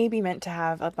 You may be meant to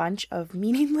have a bunch of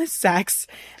meaningless sex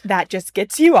that just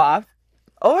gets you off.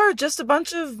 Or just a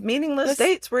bunch of meaningless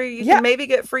dates where you can maybe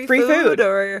get free food.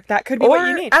 Or that could be what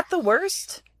you need. At the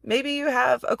worst, maybe you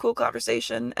have a cool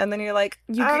conversation and then you're like,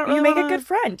 you make a good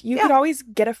friend. You could always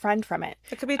get a friend from it.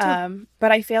 It could be too.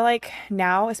 But I feel like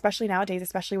now, especially nowadays,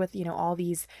 especially with, you know, all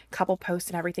these couple posts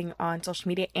and everything on social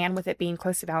media, and with it being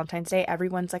close to Valentine's Day,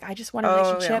 everyone's like, I just want a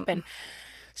relationship. And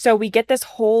so we get this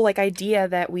whole like idea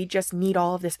that we just need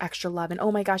all of this extra love, and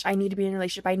oh my gosh, I need to be in a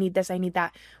relationship. I need this. I need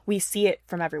that. We see it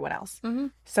from everyone else. Mm-hmm.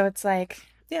 So it's like,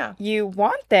 you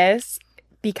want this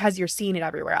because you're seeing it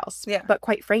everywhere else. Yeah. But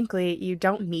quite frankly, you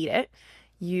don't need it.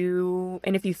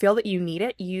 And if you feel that you need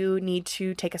it, you need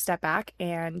to take a step back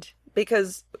and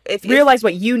realize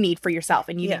what you need for yourself,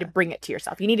 and you need to bring it to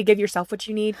yourself. You need to give yourself what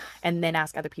you need and then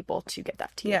ask other people to give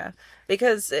that to you. Yeah.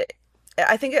 Because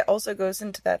I think it also goes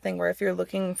into that thing where if you're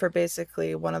looking for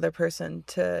basically one other person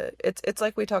to, it's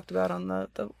like we talked about on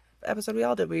the episode we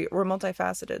all did. We're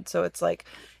multifaceted. So it's like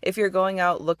if you're going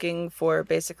out looking for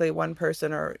basically one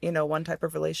person or, you know, one type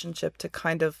of relationship to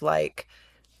kind of like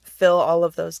fill all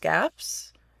of those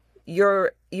gaps,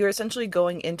 you're essentially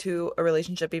going into a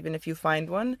relationship, even if you find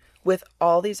one, with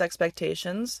all these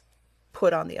expectations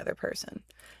put on the other person.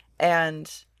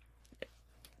 And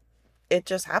it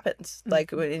just happens.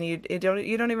 Like, and you don't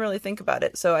even really think about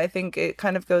it. So I think it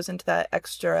kind of goes into that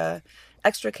extra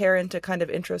care into kind of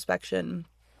introspection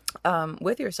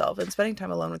with yourself and spending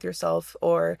time alone with yourself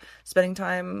or spending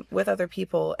time with other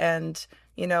people. And,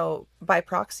 you know, by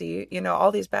proxy, you know,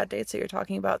 all these bad dates that you're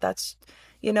talking about, that's,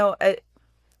 you know,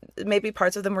 maybe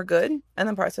parts of them were good and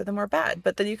then parts of them were bad.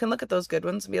 But then you can look at those good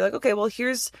ones and be like, okay, well,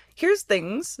 here's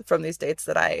things from these dates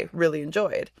that I really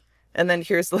enjoyed. And then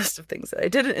here's the list of things that I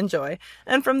didn't enjoy.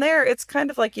 And from there, it's kind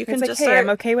of like you can just start. Hey, I'm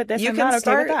okay with this. I'm not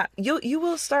okay with that. You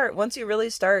will start, once you really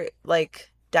start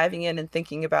like diving in and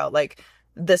thinking about like,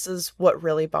 this is what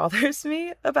really bothers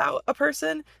me about a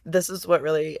person. This is what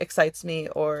really excites me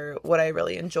or what I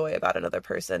really enjoy about another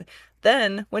person.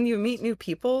 Then when you meet new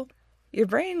people, your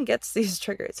brain gets these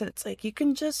triggers and it's like you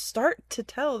can just start to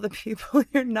tell the people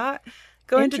you're not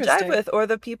going to jive with, or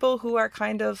the people who are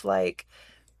kind of like,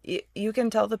 you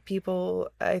can tell the people,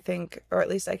 I think, or at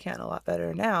least I can a lot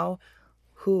better now,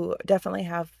 who definitely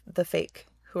have the fake,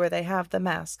 who they have the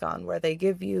mask on, where they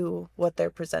give you what they're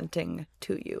presenting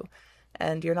to you.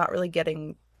 And you're not really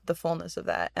getting the fullness of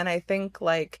that. And I think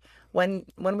like when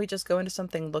we just go into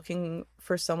something looking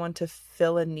for someone to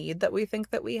fill a need that we think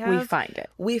that we have,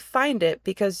 we find it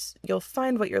because you'll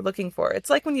find what you're looking for. It's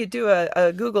like when you do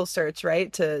a Google search,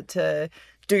 right? To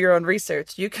do your own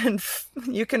research, you can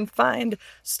find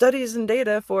studies and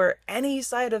data for any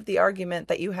side of the argument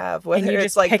that you have, whether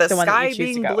it's like the sky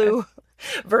being blue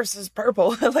versus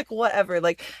purple, like whatever,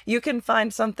 like you can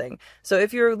find something. So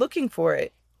if you're looking for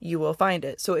it, you will find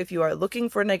it. So if you are looking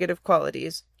for negative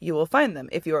qualities, you will find them.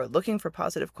 If you are looking for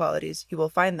positive qualities, you will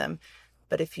find them.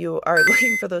 But if you are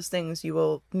looking for those things, you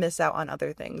will miss out on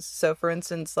other things. So for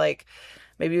instance, like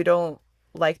maybe you don't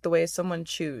like the way someone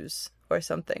chews or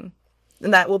something.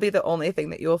 And that will be the only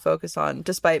thing that you will focus on,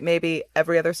 despite maybe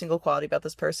every other single quality about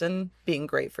this person being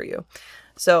great for you.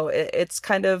 So it's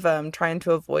kind of trying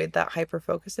to avoid that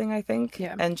hyper-focusing, I think,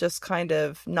 and just kind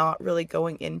of not really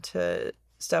going into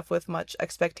stuff with much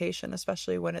expectation,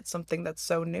 especially when it's something that's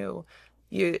so new.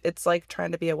 It's like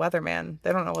trying to be a weatherman.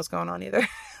 They don't know what's going on either.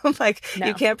 Like, no.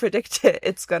 You can't predict it.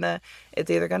 It's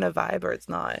either gonna vibe or it's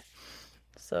not.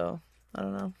 So, I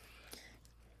don't know.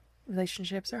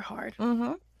 Relationships are hard.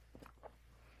 Mm-hmm.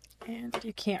 And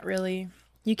you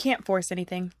can't force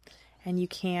anything, and you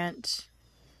can't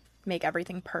make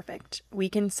everything perfect. We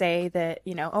can say that,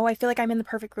 you know, oh, I feel like I'm in the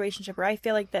perfect relationship, or I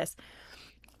feel like this.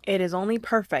 It is only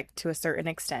perfect to a certain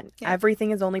extent. Yeah.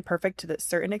 Everything is only perfect to a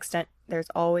certain extent.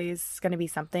 There's always going to be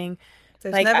something.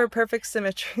 There's like, never perfect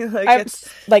symmetry.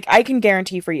 I can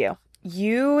guarantee for you,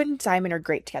 you and Simon are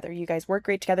great together. You guys work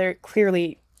great together.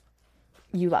 Clearly,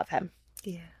 you love him.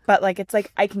 Yeah. But like, it's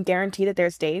like, I can guarantee that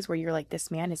there's days where you're like,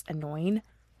 this man is annoying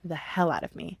the hell out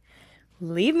of me.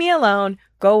 Leave me alone.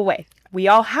 Go away. We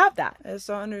all have that. I just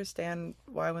don't understand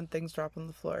why when things drop on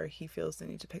the floor, he feels the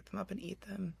need to pick them up and eat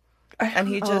them. And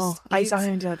he just I saw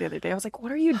him do that the other day. I was like,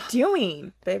 what are you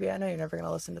doing? Baby, I know you're never going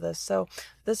to listen to this. So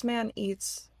this man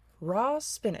eats raw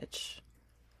spinach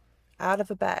out of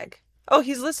a bag. Oh,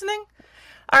 he's listening?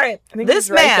 All right. This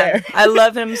man, there. I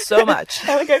love him so much.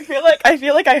 I feel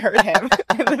like I heard him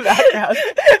in the background.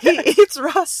 He eats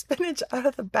raw spinach out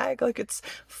of the bag like it's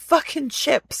fucking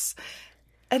chips.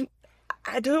 And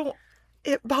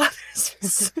it bothers me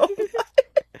so much.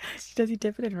 Does he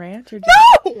dip it in ranch or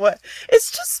No!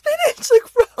 It's just spinach, like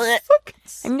raw fucking.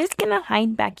 I'm just gonna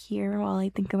hide back here while I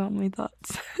think about my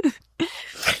thoughts.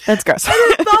 That's gross.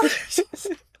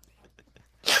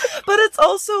 But it's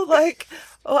also like,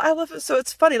 oh, I love it. So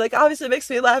it's funny. Like, obviously it makes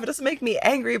me laugh. It doesn't make me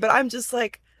angry, but I'm just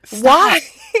like, why?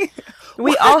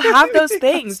 We all have those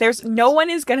things. There's no one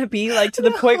is going to be like to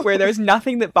the point where there's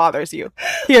nothing that bothers you.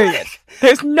 Period.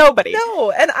 There's nobody.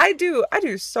 No. And I do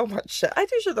so much shit. I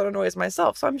do shit that annoys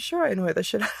myself. So I'm sure I annoy the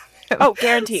shit out of him. Oh,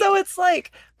 guaranteed. So it's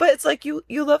like, but it's like you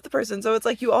love the person. So it's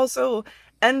like you also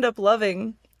end up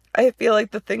loving, I feel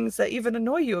like, the things that even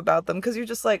annoy you about them, because you're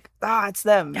just like, it's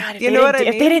them. God, you know what I mean?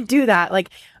 If they didn't do that, like,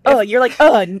 you're like,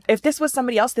 if this was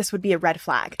somebody else, this would be a red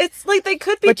flag. It's like they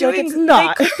could be doing, it's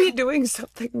not. They could be doing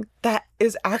something that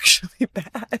is actually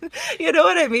bad. You know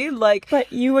what I mean? Like,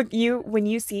 but you when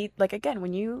you see, like, again,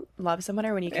 when you love someone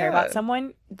or when you care about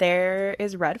someone, there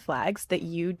is red flags that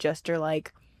you just are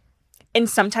like, And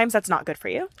sometimes that's not good for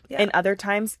you. Yeah. And other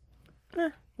times,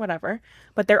 whatever.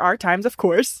 But there are times, of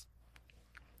course,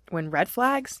 when red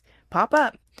flags pop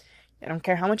up. I don't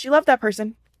care how much you love that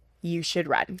person. You should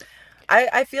run.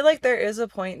 I feel like there is a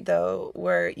point, though,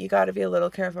 where you got to be a little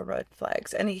careful of red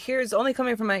flags. And here's only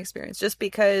coming from my experience, just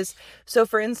because. So,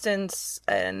 for instance,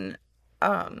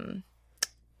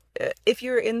 if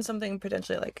you're in something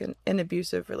potentially like an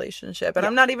abusive relationship, and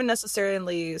I'm not even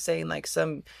necessarily saying like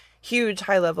some huge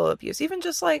high level abuse, even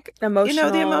just like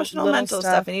Emotional, the emotional little mental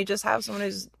stuff, and you just have someone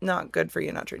who's not good for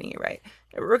you, not treating you right,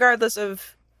 regardless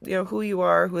of who you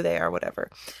are, who they are, whatever.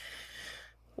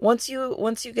 Once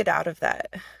you get out of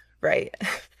that, right,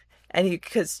 and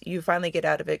because you finally get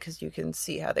out of it because you can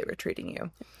see how they were treating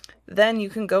you, then you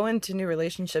can go into new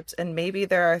relationships, and maybe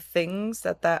there are things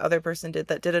that other person did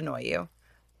that did annoy you,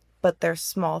 but they're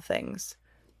small things.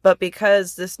 But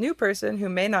because this new person who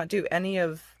may not do any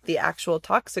of the actual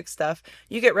toxic stuff,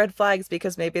 you get red flags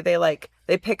because maybe they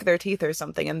pick their teeth or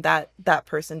something, and that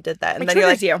person did that, and then you're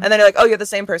like, and then you're like, oh, you're the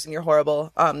same person, you're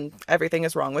horrible, everything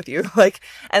is wrong with you,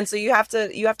 and so you have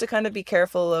to kind of be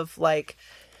careful of like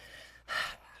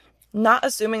not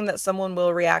assuming that someone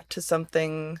will react to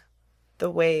something the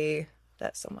way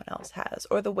that someone else has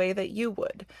or the way that you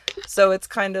would. So it's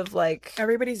kind of like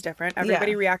everybody's different.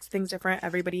 Everybody reacts to things different.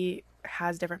 Everybody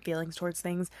has different feelings towards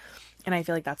things. And I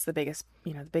feel like that's the biggest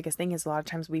thing is a lot of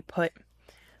times we put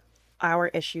our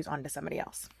issues onto somebody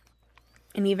else.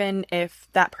 And even if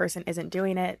that person isn't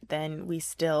doing it, then we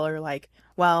still are like,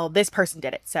 well, this person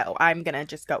did it, so I'm going to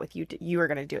just go with you. You are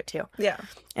going to do it too. Yeah.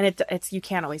 And it's you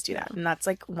can't always do that. And that's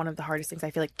like one of the hardest things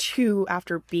I feel like too,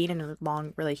 after being in a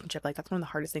long relationship, like that's one of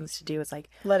the hardest things to do is like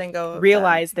letting go of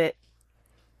realize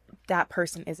that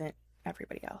person isn't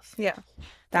everybody else. Yeah.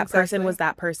 That person was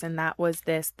that person. That was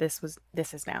this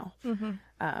is now. Mm-hmm.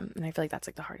 And I feel like that's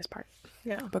like the hardest part.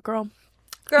 Yeah. But girl,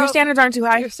 your standards aren't too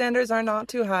high. Your standards are not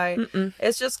too high. Mm-mm.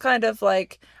 It's just kind of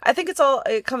like, I think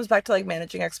it comes back to like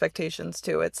managing expectations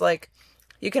too. It's like,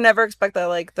 you can never expect that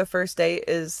like the first date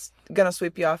is going to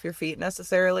sweep you off your feet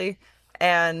necessarily.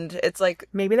 And it's like,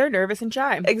 maybe they're nervous and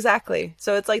shy. Exactly.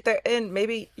 So it's like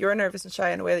maybe you're nervous and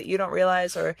shy in a way that you don't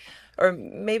realize, or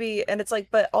maybe, and it's like,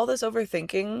 but all this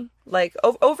overthinking, like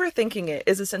overthinking it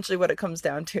is essentially what it comes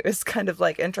down to. It's kind of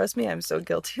like, and trust me, I'm so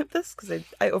guilty of this because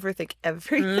I overthink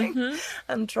everything. Mm-hmm.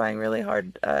 I'm trying really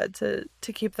hard to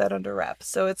keep that under wraps.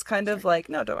 So it's kind of like,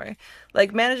 no, don't worry.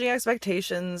 Like managing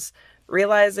expectations,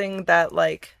 realizing that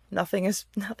like nothing is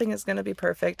going to be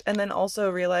perfect, and then also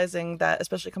realizing that,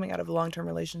 especially coming out of a long-term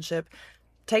relationship,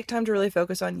 take time to really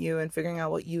focus on you and figuring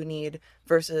out what you need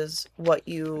versus what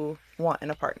you want in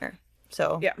a partner.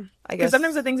 So yeah, I guess because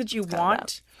sometimes the things that you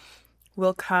want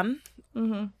will come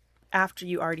after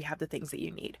you already have the things that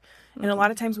you need. Mm-hmm. And a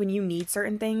lot of times when you need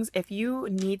certain things, if you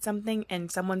need something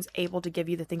and someone's able to give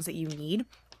you the things that you need,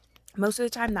 most of the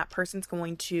time that person's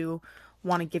going to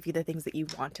want to give you the things that you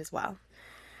want as well.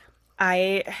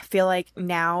 I feel like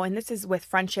now, and this is with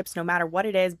friendships, no matter what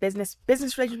it is, business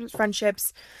relationships,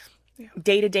 friendships,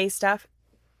 day-to-day stuff,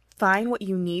 find what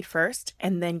you need first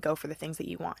and then go for the things that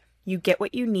you want. You get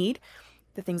what you need.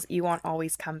 The things that you want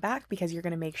always come back because you're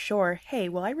going to make sure, hey,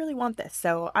 well, I really want this,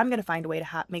 so I'm going to find a way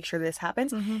to make sure this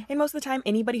happens. Mm-hmm. And most of the time,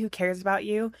 anybody who cares about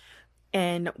you,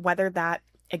 and whether that,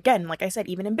 again, like I said,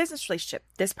 even in business relationship,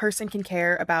 this person can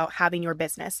care about having your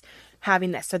business,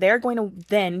 having this. So they're going to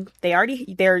then,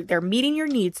 they're meeting your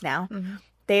needs now. Mm-hmm.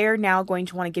 They're now going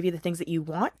to want to give you the things that you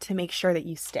want to make sure that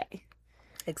you stay.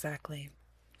 Exactly.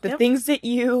 The things that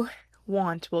you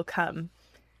want will come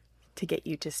to get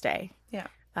you to stay. Yeah.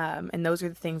 And those are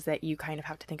the things that you kind of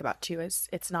have to think about too, is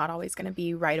it's not always going to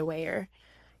be right away, or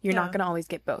you're not going to always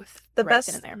get both the right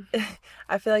best then and there.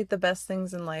 I feel like the best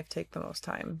things in life take the most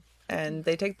time, and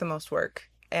they take the most work.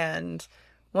 And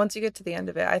once you get to the end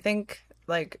of it, I think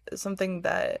like something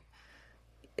that,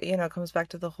 comes back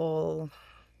to the whole,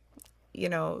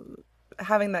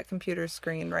 having that computer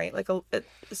screen, right? Like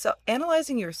so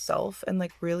analyzing yourself and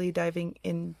like really diving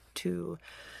into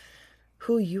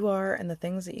who you are and the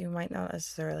things that you might not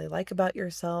necessarily like about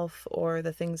yourself, or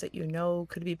the things that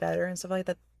could be better and stuff like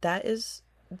that.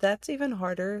 That's even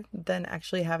harder than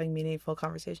actually having meaningful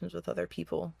conversations with other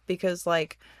people, because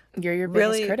like you're your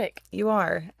biggest really, critic. You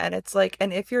are. And it's like,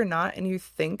 and if you're not, and you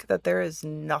think that there is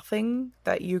nothing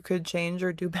that you could change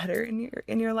or do better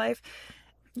in your life,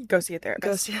 go see a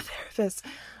therapist.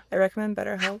 I recommend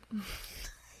BetterHelp.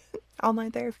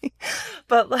 Online therapy.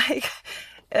 But like,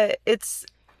 it's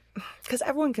because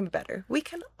everyone can be better. We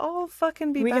can all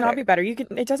fucking be We better. can all be better.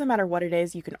 It doesn't matter what it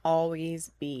is. You can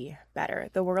always be better.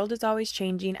 The world is always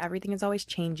changing. Everything is always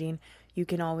changing. You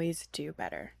can always do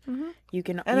better. You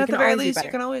can, And you at can the very always be least, you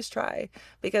better. can always try.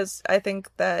 Because I think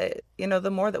that,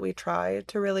 the more that we try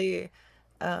to really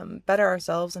better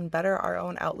ourselves and better our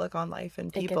own outlook on life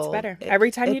and It people. gets better.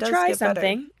 Every time it you does try get better.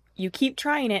 something, you keep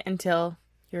trying it until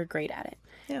you're great at it.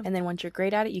 Yeah. And then once you're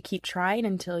great at it, you keep trying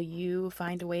until you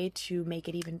find a way to make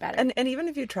it even better. And even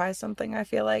if you try something, I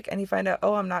feel like, and you find out,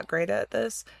 oh, I'm not great at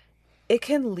this, it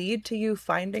can lead to you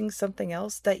finding something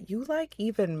else that you like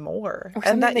even more. Or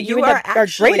And something that you end are up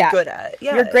actually great at. good at.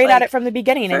 Yeah, You're great at like, it from the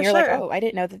beginning, for and you're like, sure. oh, I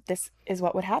didn't know that this is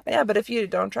what would happen. Yeah, but if you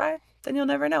don't try, then you'll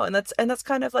never know. And that's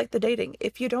kind of like the dating.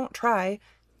 If you don't try,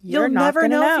 You're you'll not never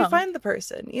gonna know if know. you find the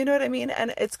person. You know what I mean?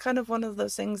 And it's kind of one of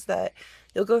those things that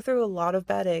you'll go through a lot of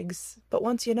bad eggs, but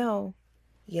once you know,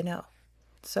 you know.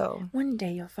 So One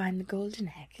day you'll find the golden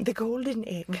egg. the golden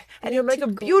egg, and you'll make a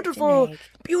golden beautiful, egg.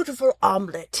 beautiful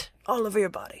omelet all over your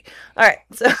body. All right,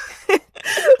 so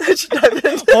let's dive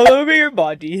into- All over your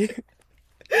body.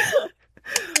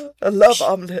 I love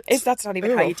omelets. That's not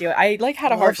even how you do it. I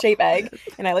had a Love heart-shaped egg,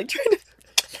 and I tried to,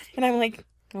 and I'm like,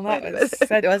 well,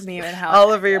 that wasn't even how.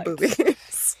 all it over your worked.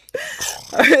 boobies.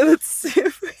 All right, let's see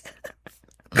if we...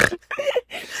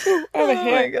 Oh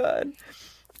my my god.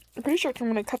 I'm pretty sure I'm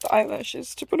gonna cut the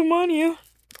eyelashes to put them on you.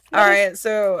 All right,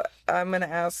 so I'm going to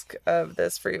ask of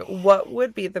this for you. What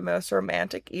would be the most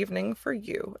romantic evening for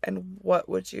you? And what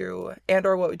would you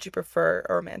prefer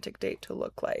a romantic date to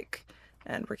look like?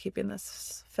 And we're keeping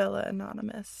this fella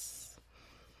anonymous.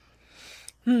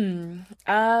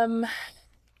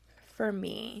 For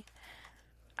me,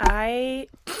 I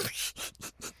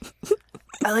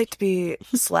like to be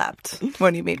slapped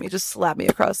when you meet me. Just slap me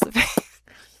across the face.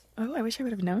 Oh, I wish I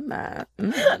would have known that.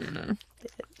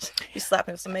 You slap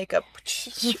me with some makeup.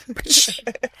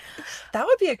 That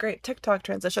would be a great TikTok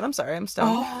transition. I'm sorry, I'm stoned.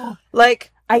 Oh.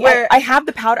 Like, I have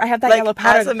the powder. I have that like, yellow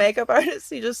powder. as a makeup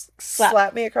artist, you just Slap.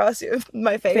 slap me across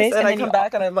my face, and and I then come you-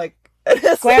 back and I'm like,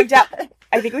 Going down.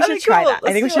 I think we That'd should be try cool. that. I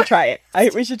Let's think we do should it. try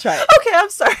it. We should try it. Okay, I'm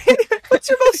sorry. What's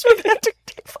your most romantic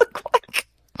date look like?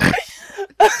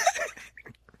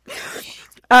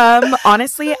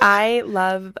 Honestly, I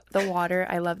love the water.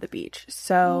 I love the beach.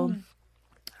 So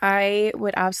I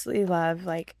would absolutely love,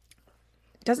 like,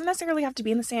 it doesn't necessarily have to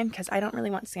be in the sand because I don't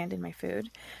really want sand in my food.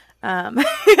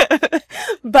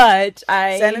 But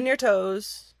Sand in your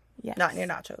toes, yes. not in your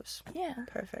nachos. Yeah.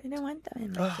 Perfect. I don't want them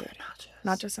in my food. Nachos.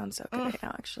 Nachos sounds so good right now,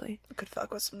 actually. Could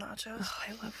fuck with some nachos. Oh,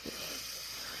 I love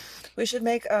food. We should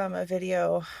make a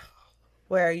video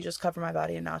where you just cover my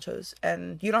body in nachos,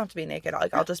 and you don't have to be naked.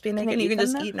 Like, I'll just be naked. I You eat can them,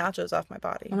 just though? eat nachos off my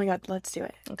body. Oh my god, let's do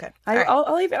it. Okay. I All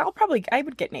right. I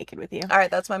would get naked with you. All right,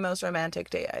 that's my most romantic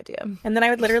date idea. And then I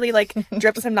would literally like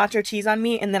drip some nacho cheese on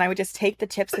me, and then I would just take the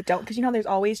chips that don't, because you know there's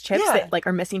always chips Yeah. that like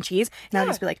are missing cheese, and I would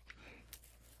Yeah. just be like,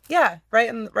 Yeah,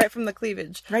 right from the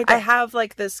cleavage. Right I there. have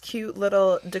like this cute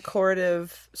little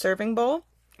decorative serving bowl.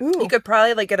 ooh, You could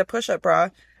probably like get a push-up bra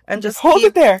and just hold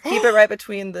it there. Keep it right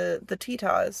between the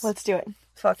Tito's. let's do it.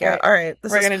 Fuck yeah! Alright. All right,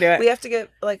 We're gonna do it. We have to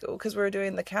get like, because we're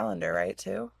doing the calendar, right?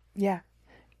 Too. Yeah.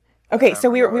 Okay,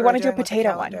 so we what we we're want to do a doing with the potato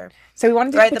one. calendar. So we want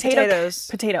to do Right, the potato, potatoes.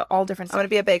 potato, all different I'm gonna stuff.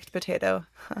 be a baked potato.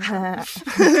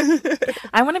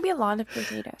 I want to be a lot of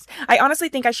potatoes. I honestly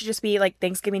think I should just be like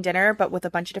Thanksgiving dinner, but with a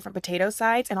bunch of different potato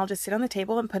sides, and I'll just sit on the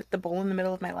table and put the bowl in the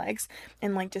middle of my legs,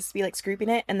 and like just be like scooping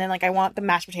it, and then like I want the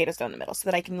mashed potatoes down the middle so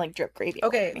that I can like drip gravy. all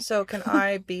over Okay, me. so can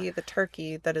I be the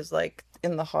turkey that is like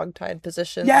in the hog-tied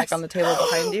position, Yes. like on the table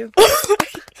behind you?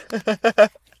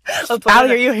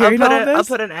 Allie, are you hearing all I'll this?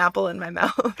 put an apple in my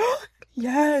mouth.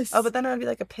 Yes. Oh, but then it would be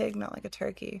like a pig, not like a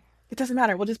turkey. It doesn't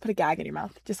matter. We'll just put a gag in your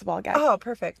mouth, just a ball gag. Oh,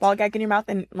 perfect. Ball gag in your mouth,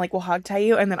 and like we'll hog tie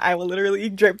you, and then I will literally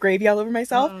drip gravy all over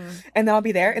myself, and then I'll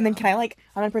be there, and then I'm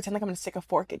gonna pretend like I'm gonna stick a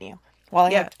fork in you while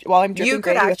I'm dripping You could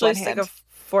gravy actually with one stick hand. a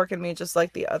fork in me, just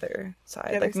like the other side,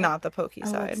 The other like side? not the pokey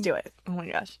Oh, side. let's do it. Oh my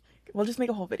gosh, we'll just make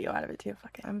a whole video out of it too.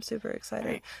 Fuck it. I'm super excited.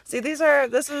 Right. See, these are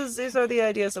the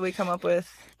ideas that we come up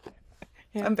with.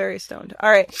 Yeah. I'm very stoned. All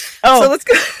right. Oh. So let's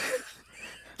go.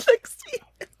 Next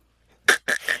week.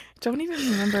 Don't even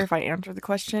remember if I answered the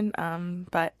question.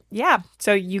 But yeah.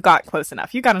 So you got close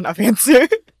enough. You got enough answer.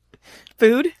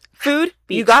 Food. You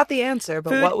Beach. got the answer, but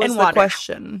Food what was and the water.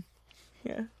 question?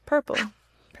 Yeah. Purple.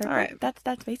 Perfect. All right.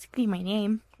 That's basically my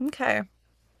name. Okay.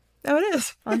 Oh, it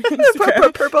is. On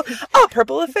Instagram. purple. Oh,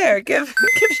 Purple Affair. Give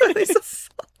Charlese a song.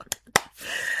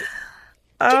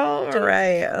 All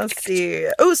right. Let's see.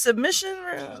 Oh, submission.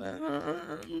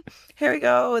 Here we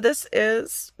go. Let's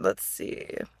see.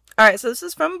 All right. So this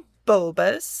is from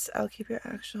Bulbous. I'll keep your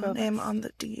actual Bulbous. name on the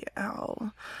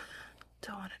DL.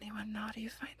 Don't want anyone naughty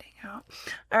finding out.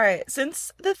 All right.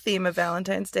 Since the theme of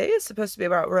Valentine's Day is supposed to be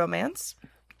about romance,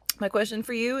 my question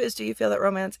for you is, do you feel that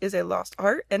romance is a lost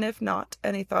art? And if not,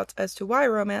 any thoughts as to why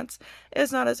romance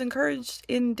is not as encouraged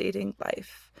in dating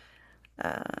life?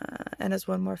 And as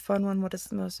one more fun one, what is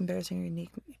the most embarrassing or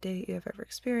unique date you have ever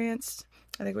experienced?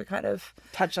 I think we kind of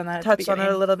touched on it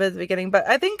a little bit at the beginning, but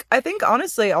I think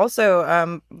honestly also,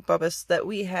 Bubba's, that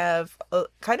we have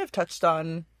kind of touched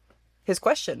on his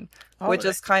question, which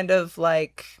is kind of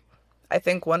like, I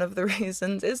think one of the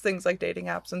reasons is things like dating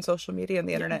apps and social media and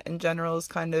the internet in general is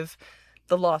kind of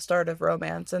the lost art of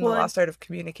romance and the lost art of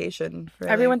communication.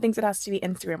 Really. Everyone thinks it has to be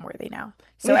Instagram worthy now.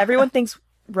 So everyone thinks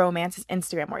romance is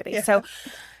Instagram worthy. Yeah. So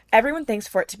everyone thinks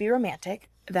for it to be romantic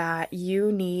that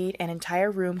you need an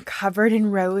entire room covered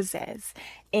in roses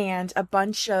and a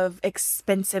bunch of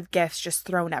expensive gifts just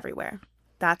thrown everywhere.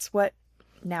 That's what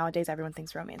nowadays everyone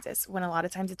thinks romance is, when a lot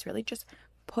of times it's really just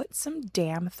put some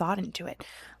damn thought into it.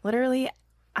 Literally,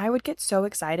 I would get so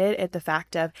excited at the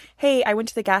fact of, hey, I went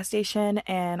to the gas station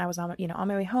and I was on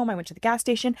my way home. I went to the gas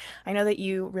station. I know that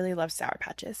you really love Sour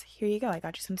Patches. Here you go. I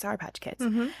got you some Sour Patch Kids.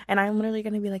 Mm-hmm. And I'm literally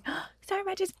going to be like, oh, Sour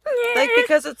Patches. Like,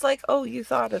 because it's like, oh, you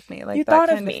thought of me. Like, you that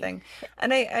kind of thing.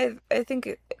 And I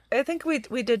think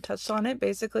we did touch on it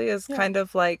basically as kind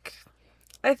of like,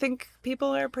 I think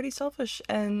people are pretty selfish.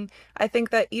 And I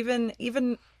think that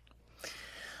even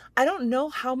I don't know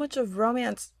how much of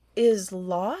romance is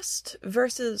lost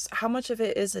versus how much of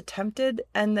it is attempted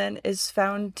and then is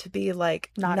found to be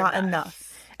like not enough.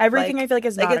 Everything I feel like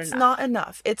is not enough. It's not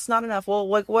enough. It's not enough. Well,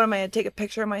 like, what am I going to take a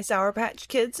picture of my Sour Patch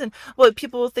Kids? And well,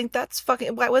 people will think that's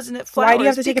fucking, why wasn't it flowers? Why do you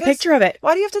have to take a picture of it?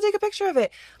 Why do you have to take a picture of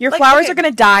it? Your flowers are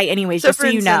going to die anyways, just so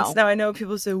you know. Now I know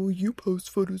people say, well, you post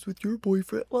photos with your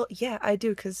boyfriend. Well, yeah, I do,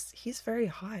 because he's very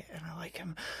hot and I like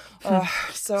him.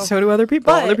 So do other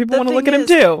people. Other people want to look at him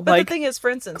too. But the thing is, for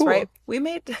instance, cool. Right? We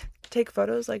may take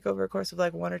photos like over a course of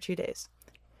like 1 or 2 days.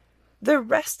 The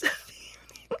rest of the evening,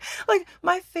 like,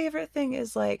 my favorite thing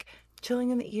is like chilling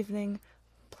in the evening,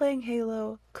 playing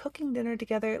Halo, cooking dinner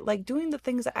together, like doing the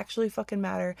things that actually fucking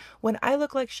matter. When I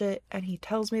look like shit and he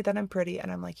tells me that I'm pretty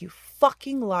and I'm like, you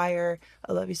fucking liar,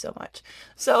 I love you so much.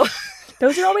 So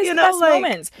those are always the best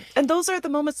moments. And those are the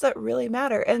moments that really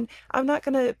matter. And I'm not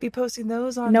going to be posting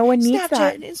those on no one needs Snapchat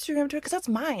that. And Instagram, because that's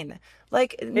mine.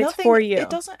 Like, it's nothing, for you. It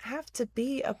doesn't have to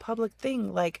be a public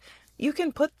thing. Like, you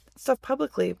can put stuff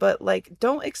publicly, but like,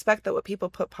 don't expect that what people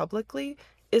put publicly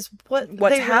is what's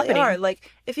they happening. Really are.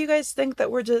 Like, if you guys think that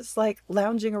we're just like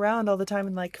lounging around all the time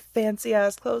in like fancy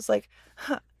ass clothes, like,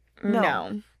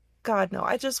 no. God, no.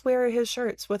 I just wear his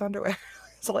shirts with underwear.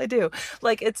 That's all I do.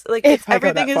 Like, it's like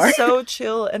everything is so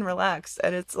chill and relaxed,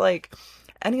 and it's like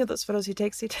any of those photos he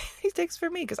takes for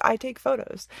me, because I take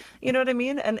photos. You know what I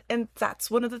mean? And that's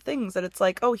one of the things that it's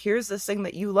like, oh, here's this thing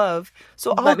that you love,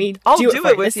 so I'll do it with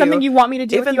you. It's something you want me to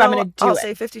do with you, I'm going to do it. I'll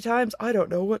say 50 times, I don't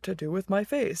know what to do with my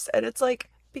face, and it's like,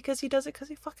 because he does it because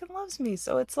he fucking loves me.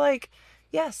 So it's like,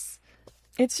 yes,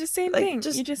 it's the same thing.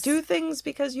 You just do things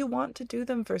because you want to do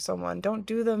them for someone. Don't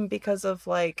do them because of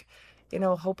like,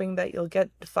 hoping that you'll get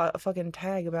a fucking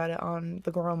tag about it on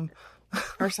the Grum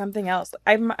or something else.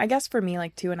 I guess for me,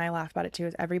 like, too, and I laugh about it too,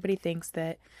 is everybody thinks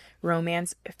that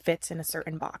romance fits in a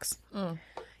certain box.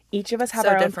 Each of us have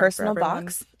our own personal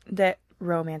box that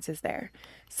romance is there.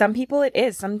 Some people it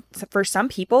is. For some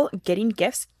people, getting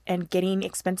gifts and getting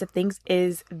expensive things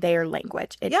is their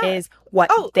language. It is what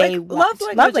they want.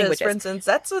 Love languages, for instance,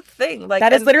 that's a thing. Like,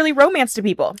 that is literally romance to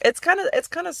people. It's kind of.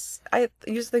 I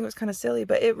used to think it was kind of silly,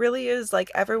 but it really is.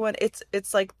 Like, everyone,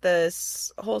 it's like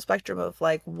this whole spectrum of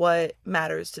like what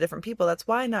matters to different people. That's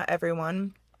why not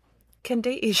everyone can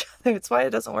date each other. It's why it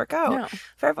doesn't work out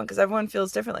for everyone, because everyone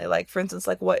feels differently. Like, for instance,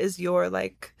 like, what is your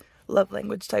like love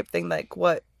language type thing? Like,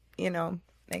 what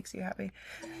makes you happy?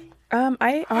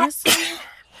 I honestly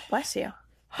bless you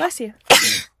again,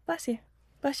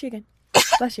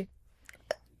 bless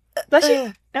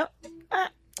you. No,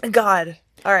 God.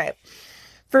 All right.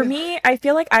 For me, I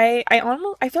feel like I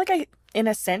in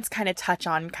a sense kind of touch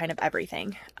on kind of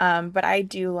everything. But I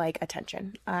do like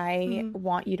attention. I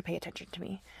want you to pay attention to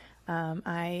me.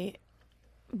 I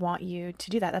want you to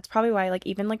do that. That's probably why, like,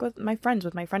 even like with my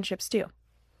friendships too.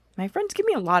 My friends give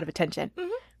me a lot of attention.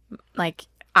 Like,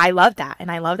 I love that,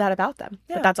 and I love that about them.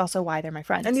 Yeah. But that's also why they're my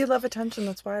friends. And you love attention.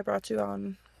 That's why I brought you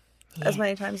on as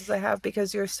many times as I have,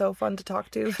 because you're so fun to talk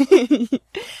to.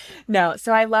 No,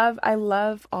 so I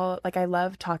love all, like, I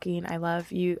love talking. I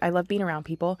love you. I love being around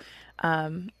people.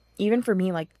 Even for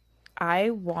me, like, I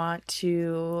want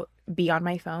to be on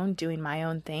my phone doing my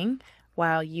own thing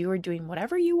while you are doing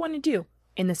whatever you want to do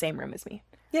in the same room as me.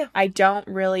 Yeah. I don't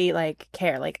really like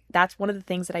care. Like that's one of the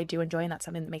things that I do enjoy, and that's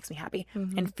something that makes me happy.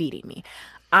 And feeding me.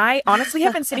 I honestly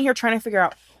have been sitting here trying to figure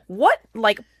out what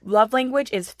like love language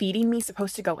is feeding me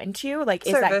supposed to go into. Like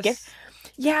is that gift?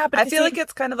 Yeah, but I feel like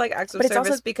it's kind of like acts of but it's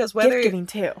service also because whether gift giving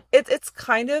too. it's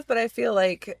kind of, but I feel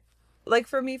like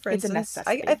for me, for It's a instance,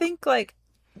 necessity.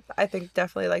 I think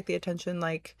definitely like the attention,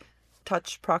 like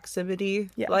touch proximity,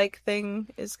 like thing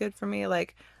is good for me.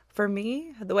 Like for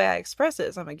me, the way I express it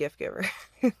is I'm a gift giver.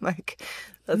 Like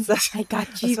that's I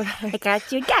got you. I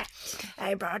got you. Got.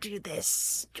 I brought you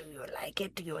this. Do you like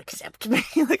it? Do you accept me?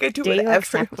 Like I do Do you whatever.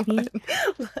 accept me?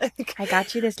 Like I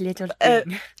got you this little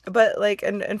thing. but like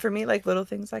and for me, like little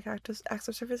things like acts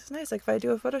of service is nice. Like if I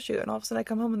do a photo shoot and all of a sudden I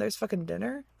come home and there's fucking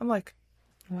dinner, I'm like,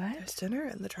 What? there's dinner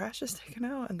and the trash is taken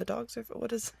out and the dogs are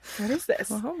what is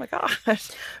this? oh my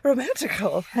gosh,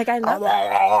 romantical. Like I love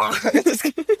that. Just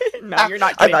kidding. No, you're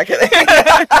not I'm kidding.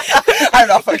 not kidding. I'm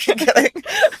not fucking kidding.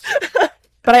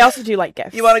 But I also do like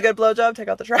gifts. You want a good blowjob? Take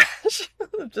out the trash.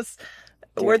 Just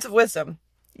words of wisdom.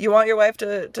 You want your wife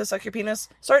to suck your penis?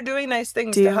 Start doing nice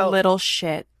things do to help. little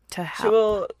shit to She help.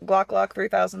 will Glock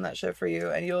 3000 that shit for you,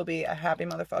 and you'll be a happy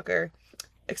motherfucker.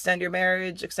 Extend your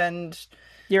marriage. Extend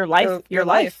Your life. Your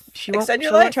life. She won't. Extend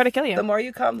your She won't life. try to kill you. The more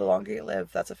you come, the longer you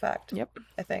live. That's a fact. Yep.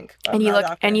 I think. And you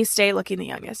look, and you stay looking the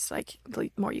youngest. Like the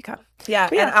more you come. Yeah,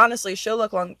 But yeah. and honestly, she'll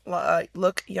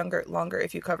look younger longer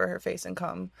if you cover her face and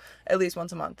come at least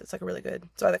once a month. It's like a really good.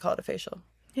 That's why they call it a facial.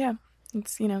 Yeah.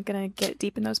 It's gonna get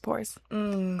deep in those pores,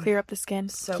 clear up the skin,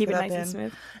 Soak keep it it up nice and in.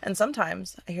 smooth. And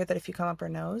sometimes I hear that if you come up her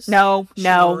nose. No,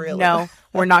 Really?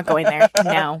 we're not going there.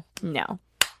 No,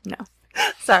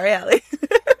 Sorry, Allie.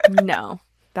 no,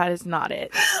 that is not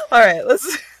it. All right,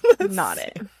 let's Not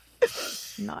it.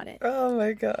 Not it. Oh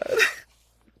my god.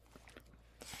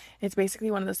 It's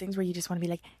basically one of those things where you just want to be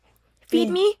like, feed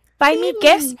me, buy me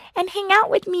gifts, and hang out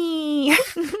with me.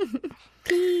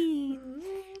 Please.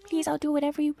 Please, I'll do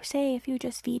whatever you say if you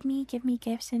just feed me, give me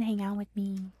gifts, and hang out with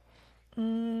me.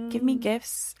 Give me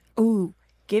gifts. Ooh,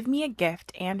 give me a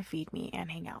gift and feed me and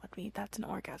hang out with me. That's an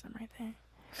orgasm right there.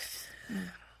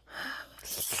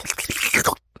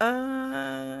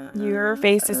 Your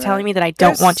face is telling me that I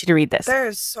don't want you to read this.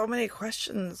 There's so many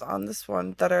questions on this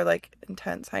one that are like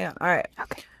intense. Hang on. All right.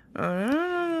 Okay.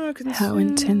 How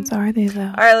intense are they,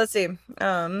 though? All right, let's see.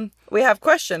 We have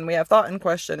question, we have thought and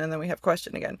question, and then we have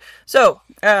question again. So,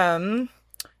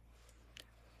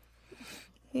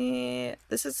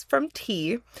 this is from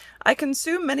T. I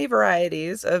consume many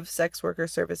varieties of sex worker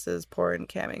services, porn,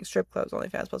 camming, strip clubs,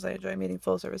 OnlyFans, plus I enjoy meeting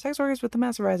full-service sex workers. With the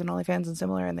massive rise in OnlyFans and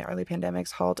similar in the early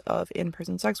pandemic's halt of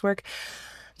in-person sex work,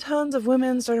 tons of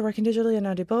women started working digitally and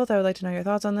now do both. I would like to know your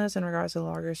thoughts on this in regards to the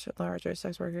larger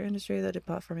sex worker industry, the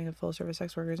deplatforming of full-service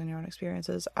sex workers, and your own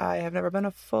experiences. I have never been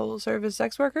a full-service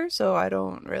sex worker, so I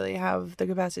don't really have the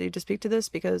capacity to speak to this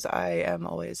because I am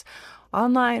always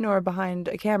online or behind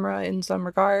a camera in some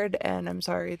regard, and I'm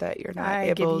sorry that you're not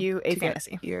able give you a to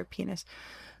fantasy. get your penis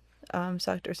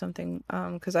sucked or something,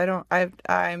 because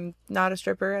I'm not a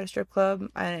stripper at a strip club.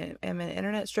 I am an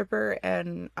internet stripper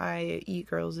and I eat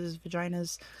girls'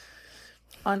 vaginas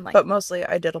Online. but mostly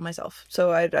I diddle myself,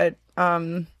 so I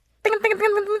don't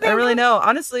really know,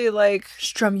 honestly. Like,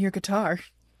 Strum your guitar.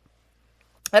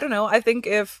 I don't know. I think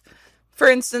if, for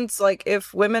instance, like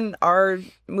if women are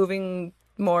moving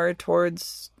more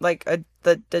towards like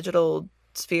the digital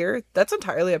sphere, that's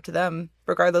entirely up to them,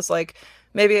 regardless. Like,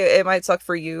 maybe it might suck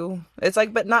for you. It's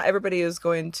like, but not everybody is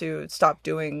going to stop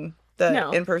doing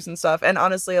the in-person stuff. And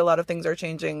honestly, a lot of things are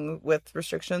changing with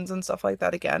restrictions and stuff like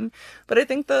that again. But I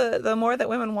think the more that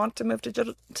women want to move to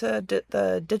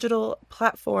the digital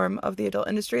platform of the adult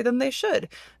industry, then they should.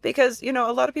 Because, you know,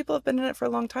 a lot of people have been in it for a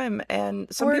long time, and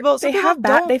some people they've had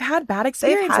bad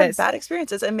experiences. They've had bad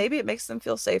experiences, and maybe it makes them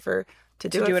feel safer to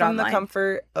do it from the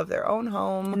comfort of their own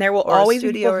home. And there will always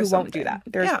be people who won't do that.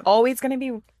 There's always going to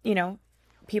be, you know,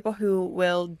 people who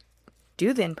will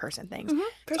do the in-person things.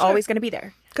 It's always going to be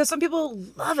there. Because some people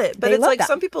love it, but it's like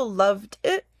some people loved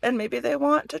it, and maybe they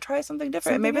want to try something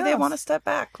different. Maybe they want to step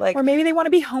back, like, or maybe they want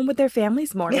to be home with their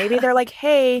families more. Maybe they're like,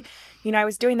 hey, you know, I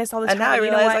was doing this all the time, and now I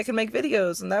realize I can make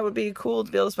videos, and that would be cool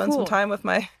to be able to spend some time with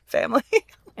my family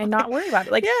and not worry about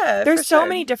it. Like, there's so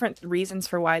many different reasons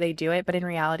for why they do it, but in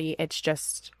reality, it's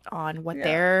just on what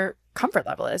their comfort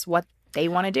level is, what they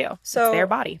want to do. So it's their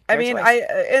body. Their choice.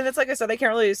 And it's like I said, I can't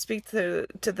really speak to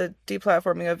the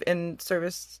deplatforming of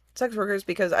in-service sex workers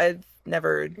because I've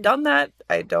never done that.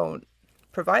 I don't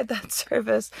provide that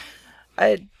service.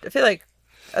 I feel like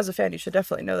as a fan, you should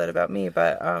definitely know that about me.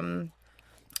 But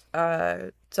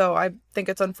so I think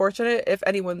it's unfortunate if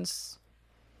anyone's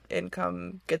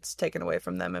income gets taken away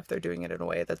from them if they're doing it in a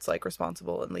way that's like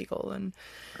responsible and legal and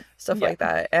stuff like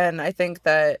that. And I think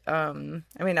that I'm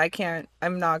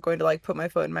not going to like put my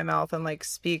foot in my mouth and like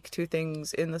speak to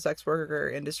things in the sex worker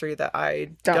industry that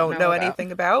I don't know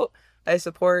anything about. I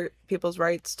support people's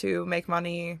rights to make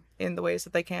money in the ways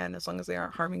that they can, as long as they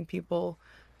aren't harming people.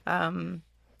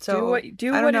 So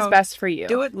do what is best for you.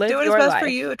 Do what is best for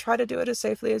you. Try to do it as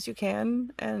safely as you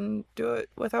can, and do it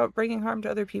without bringing harm to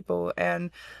other people.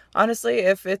 And honestly,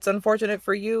 if it's unfortunate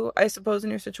for you, I suppose in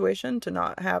your situation, to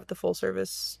not have the full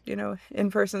service,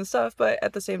 in-person stuff, but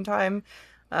at the same time,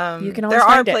 you can always there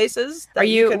are find it. places. That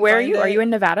Where are you? Are you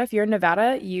in Nevada? If you're in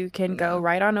Nevada, you can go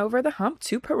right on over the hump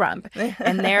to Pahrump,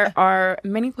 and there are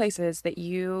many places that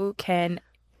you can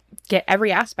get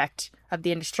every aspect of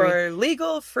the industry for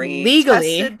legally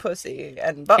tested pussy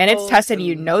and buttholes, and it's tested. And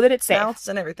you know that it's safe, mouths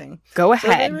and everything. Go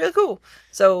ahead. So really cool.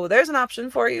 So there's an option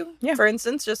for you. Yeah. For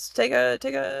instance, just take a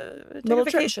little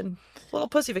vacation, little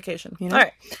pussy vacation. All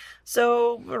right.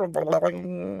 So.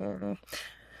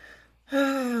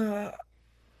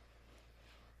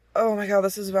 Oh my god,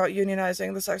 this is about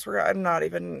unionizing the sex worker. I'm not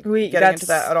even getting into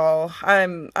that at all.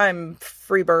 I'm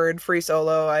free bird, free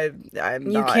solo. I'm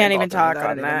you not can't even talk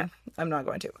on that. I'm not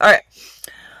going to. All right.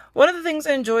 One of the things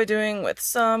I enjoy doing with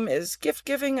some is gift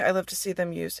giving. I love to see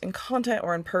them used in content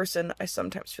or in person. I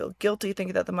sometimes feel guilty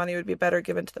thinking that the money would be better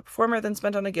given to the performer than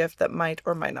spent on a gift that might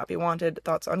or might not be wanted.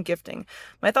 Thoughts on gifting.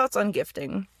 My thoughts on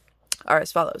gifting are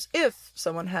as follows. If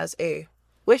someone has a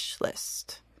wish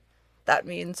list, that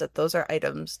means that those are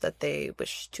items that they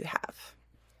wish to have.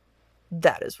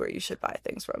 That is where you should buy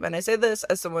things from. And I say this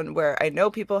as someone where I know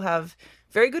people have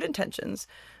very good intentions,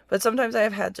 but sometimes I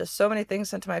have had just so many things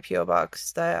sent to my P.O.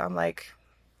 box that I'm like,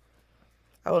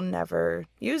 I will never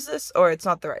use this, or it's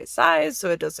not the right size, so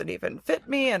it doesn't even fit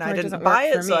me, and I didn't buy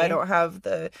it, so I don't have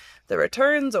the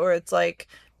returns, or it's like,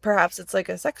 perhaps it's like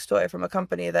a sex toy from a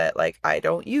company that like I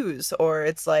don't use, or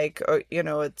it's like, or,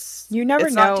 it's you never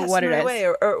know what it is, way,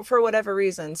 or for whatever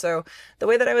reason. So the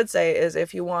way that I would say is,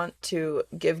 if you want to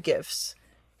give gifts,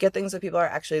 get things that people are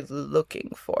actually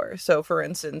looking for. So for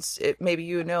instance,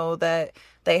 maybe that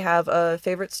they have a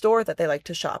favorite store that they like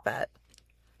to shop at.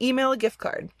 Email a gift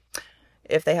card.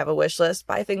 If they have a wish list,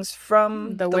 buy things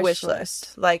from the wish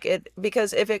list.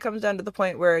 Because if it comes down to the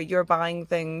point where you're buying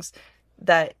things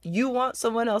that you want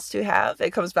someone else to have,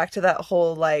 it comes back to that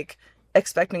whole like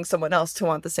expecting someone else to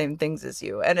want the same things as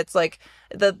you. And it's like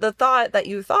the thought that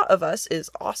you thought of us is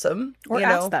awesome, or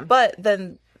ask them.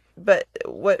 But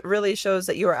what really shows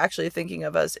that you are actually thinking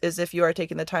of us is if you are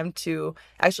taking the time to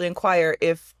actually inquire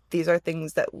if these are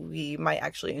things that we might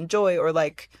actually enjoy or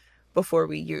like before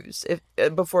we use,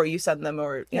 before you send them,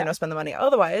 or spend the money.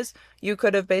 Otherwise, you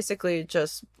could have basically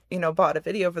just bought a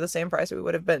video for the same price. We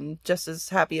would have been just as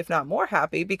happy, if not more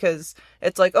happy, because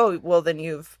it's like, oh, well, then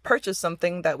you've purchased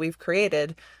something that we've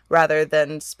created rather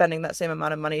than spending that same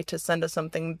amount of money to send us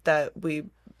something that we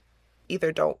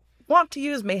either don't want to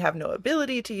use, may have no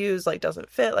ability to use, like doesn't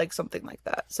fit, like something like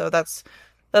that. So that's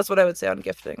what I would say on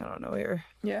gifting. I don't know here.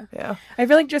 Yeah. Yeah. I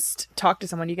feel like just talk to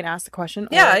someone. You can ask the question or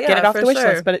get it off the wish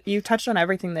list. But you touched on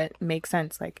everything that makes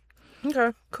sense. Like,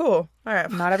 okay, cool. All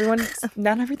right. Not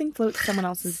everything floats someone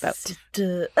else's boat.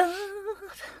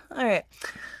 All right.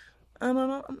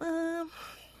 I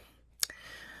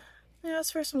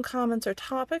asked for some comments or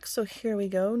topics, so here we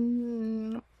go.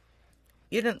 You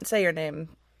didn't say your name.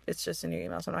 It's just in your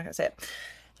email, so I'm not going to say it.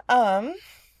 All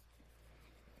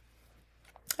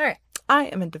right. I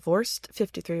am a divorced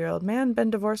 53-year-old man, been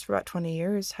divorced for about 20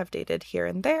 years, have dated here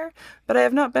and there, but I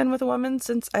have not been with a woman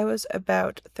since I was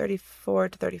about 34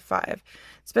 to 35.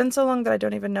 It's been so long that I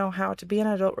don't even know how to be in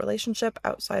an adult relationship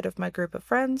outside of my group of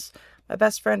friends. My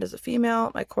best friend is a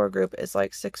female. My core group is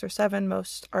like 6 or 7.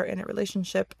 Most are in a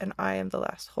relationship, and I am the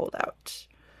last holdout.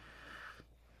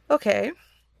 Okay.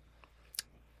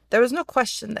 There was no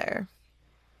question there.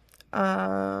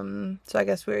 So I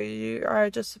guess we are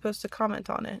just supposed to comment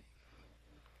on it.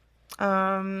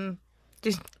 Do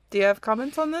you have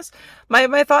comments on this?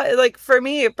 My thought, like, for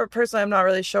me personally, I'm not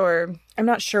really sure. I'm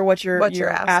not sure what you're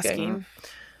asking.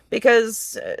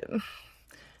 Because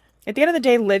at the end of the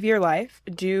day, live your life.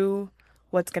 Do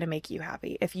what's going to make you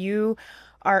happy. If you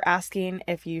are asking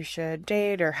if you should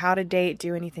date or how to date,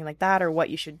 do anything like that, or what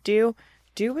you should do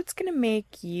what's going to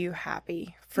make you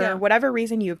happy. For whatever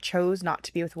reason you have chose not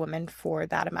to be with a woman for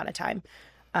that amount of time.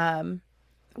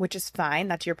 Which is fine.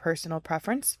 That's your personal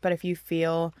preference. But if you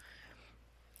feel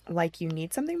like you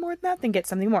need something more than that, then get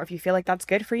something more. If you feel like that's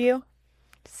good for you,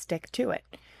 stick to it.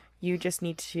 You just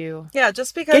need to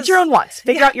just because get your own wants.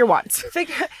 Figure out your wants.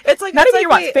 It's like not even your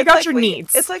wants. Figure out your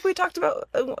needs. It's like we talked about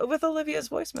with Olivia's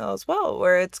voicemail as well,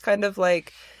 where it's kind of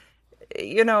like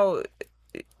you know,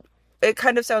 it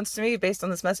kind of sounds to me, based on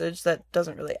this message that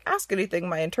doesn't really ask anything,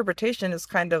 my interpretation is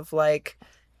kind of like,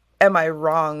 am I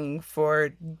wrong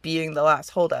for being the last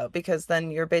holdout? Because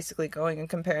then you're basically going and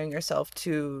comparing yourself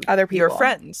to Other your people.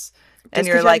 friends. And Just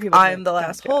you're 'cause other like, people I'm don't the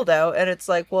last do it. holdout. And it's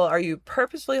like, well, are you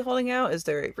purposefully holding out? Is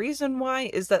there a reason why?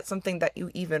 Is that something that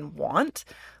you even want?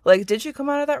 Like, did you come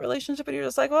out of that relationship and you're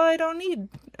just like, well,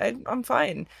 I'm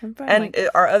fine. I'm fine, And like-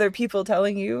 are other people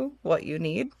telling you what you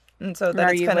need? And so then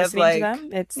Are it's you kind of listening like, to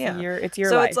them? It's yeah. your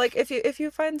so life. it's like, if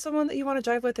you find someone that you want to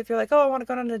drive with, if you're like, oh, I want to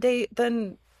go on a date,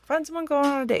 then find someone going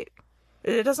on a date.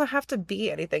 It doesn't have to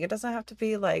be anything. It doesn't have to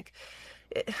be like,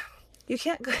 you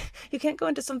can't go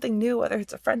into something new, whether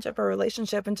it's a friendship or a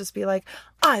relationship, and just be like,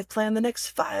 I've planned the next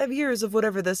 5 years of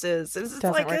whatever this is. It's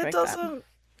Doesn't like, work it like doesn't.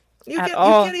 that. You At can't,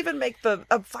 all. you can't even make a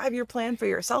 5-year plan for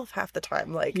yourself half the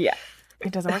time. Like, Yeah.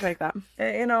 It doesn't work like that.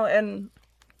 you know, and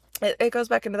it goes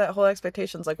back into that whole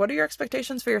expectations. Like, what are your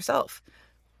expectations for yourself?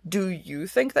 Do you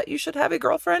think that you should have a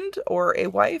girlfriend or a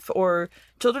wife or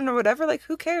children or whatever? Like,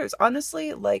 who cares?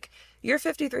 Honestly, like, you're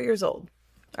 53 years old,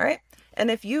 all right? And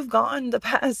if you've gone the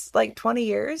past, like, 20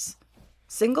 years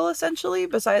single, essentially,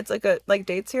 besides, like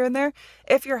dates here and there,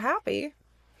 if you're happy,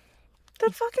 then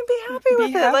fucking be happy Be with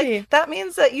it. happy. Like, that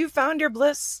means that you found your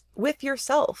bliss with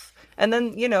yourself. And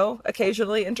then, you know,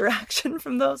 occasionally interaction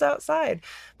from those outside.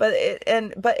 But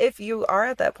if you are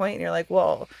at that point and you're like,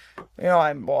 well, you know,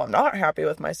 I'm not happy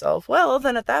with myself. Well,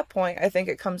 then at that point, I think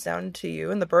it comes down to you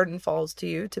and the burden falls to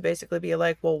you to basically be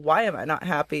like, well, why am I not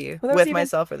happy Well, that was with even-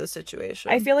 myself or the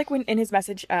situation? I feel like when in his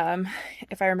message,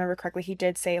 if I remember correctly, he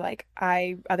did say like,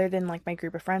 other than like my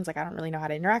group of friends, like I don't really know how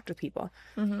to interact with people.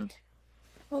 Mm-hmm.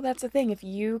 Well, that's the thing. If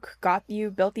you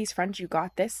built these friends, you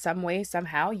got this some way,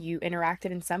 somehow, you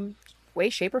interacted in some way,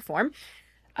 shape, or form.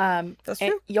 That's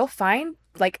And true. you'll find,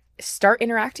 like, start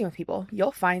interacting with people.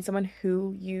 You'll find someone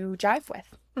who you jive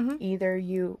with. Mhm. Either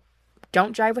you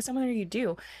don't jive with someone or you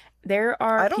do. There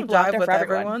are I don't people out jive there with for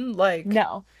everyone. everyone. Like,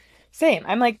 No. Same.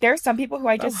 I'm like, there's some people who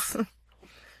I just,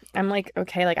 I'm like,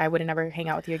 okay, like, I wouldn't ever hang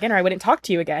out with you again, or I wouldn't talk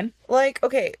to you again. like,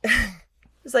 okay,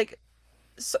 it's like,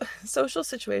 social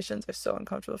situations are so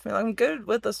uncomfortable for me. Like, I'm good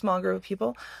with a small group of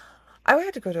people. I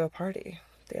had to go to a party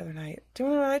the other night. Do you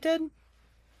know what I did?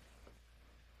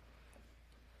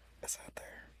 I sat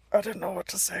there. I didn't know what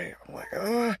to say. I'm like,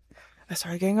 ugh. I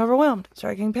started getting overwhelmed.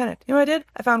 Started getting panicked. You know what I did?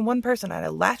 I found one person and I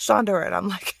latched onto her and I'm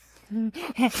like, My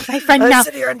friend let's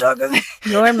sit here and talk with me.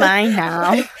 You're mine now.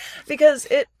 Right? Because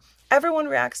everyone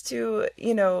reacts to,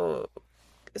 you know,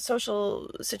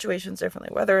 social situations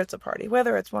differently, whether it's a party,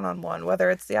 whether it's one-on-one, whether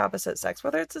it's the opposite sex,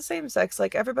 whether it's the same sex.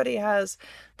 Like, everybody has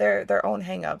their own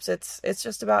hang-ups. It's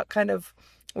just about kind of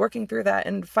working through that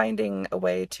and finding a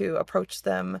way to approach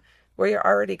them where you're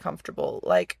already comfortable.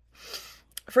 Like,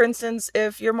 for instance,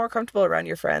 if you're more comfortable around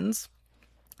your friends,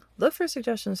 look for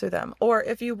suggestions through them. Or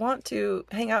if you want to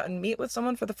hang out and meet with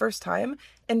someone for the first time,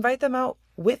 invite them out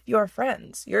with your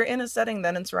friends. You're in a setting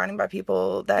then and surrounded by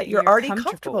people that you're already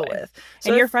comfortable with.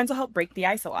 And your friends will help break the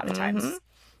ice a lot of times. Mhm.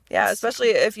 Yeah, especially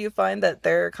if you find that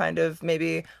they're kind of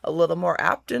maybe a little more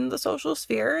apt in the social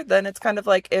sphere, then it's kind of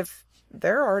like, if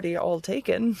they're already all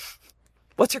taken,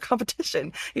 what's your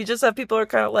competition? You just have people who are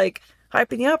kind of like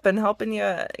hyping you up and helping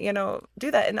you, you know, do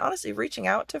that. And honestly, reaching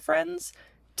out to friends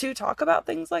to talk about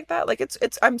things like that. Like, it's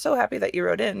I'm so happy that you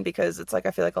wrote in, because it's like,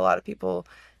 I feel like a lot of people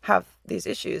have these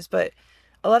issues, but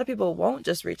a lot of people won't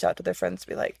just reach out to their friends to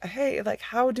be like, hey, like,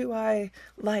 how do I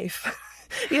life?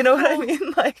 You know what I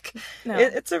mean? Like, No.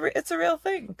 it's a real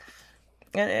thing.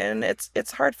 And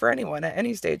it's hard for anyone at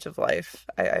any stage of life,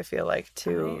 I feel like, I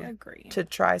to agree.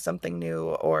 try something new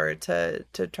or to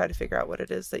try to figure out what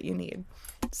it is that you need.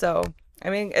 So, I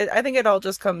mean, I think it all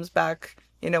just comes back,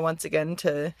 you know, once again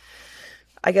to,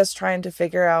 I guess, trying to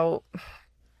figure out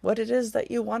what it is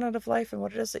that you want out of life and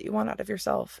what it is that you want out of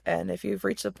yourself. And if you've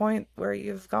reached a point where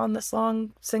you've gone this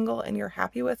long single and you're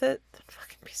happy with it, then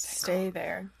fucking be single. Stay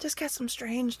there. Just get some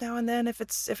strange now and then if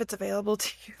it's available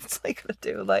to you. It's like, gonna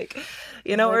do, like,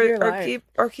 you know, Live your or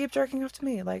life. keep jerking off to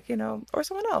me, like, you know, or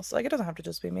someone else. Like, it doesn't have to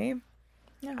just be me.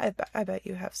 Yeah. I bet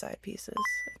you have side pieces.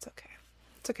 It's okay.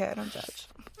 It's okay. I don't judge.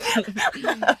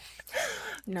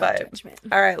 No But- judgment.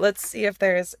 All right, let's see if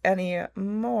there's any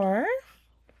more.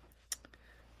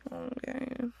 Okay,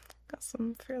 got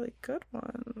some fairly good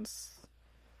ones.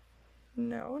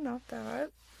 No, not that.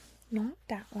 Not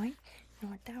that one.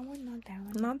 Not that one. Not that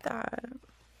one. Not that.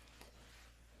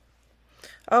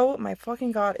 Oh my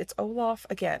fucking god, it's Olaf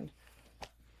again.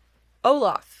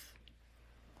 Olaf.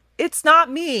 It's not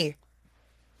me.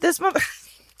 This mother...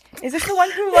 Is this the one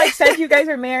who like said you guys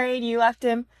are married? You left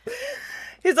him.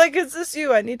 He's like, is this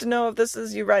you? I need to know if this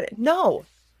is you writing. No,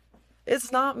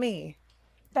 it's not me.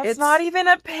 That's not even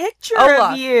a picture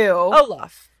Olaf. of you.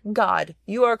 Olaf, God,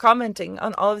 you are commenting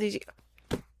on all of these.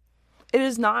 It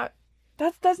is not.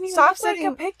 That doesn't even Stop look like a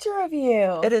sending- picture of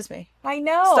you. It is me. I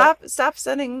know. Stop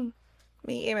sending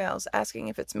me emails asking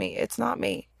if it's me. It's not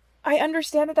me. I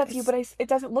understand that that's you, but it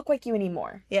doesn't look like you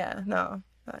anymore. Yeah, no.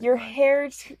 Your hair,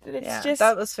 it's just...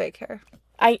 that was fake hair.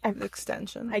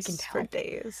 Extensions. I can tell. For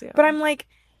days, yeah. But I'm like,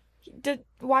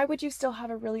 why would you still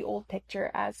have a really old picture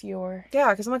as your...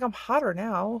 Yeah, because I'm hotter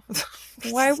now.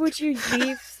 Why would you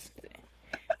leave...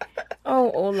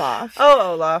 Oh, Olaf.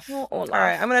 Oh, Olaf. Oh, Olaf. All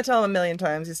right, I'm going to tell him a million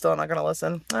times. He's still not going to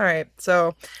listen. All right,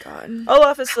 so God.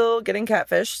 Olaf is still getting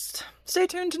catfished. Stay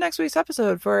tuned to next week's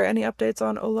episode for any updates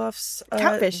on Olaf's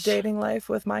catfish dating life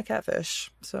with my catfish.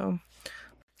 So,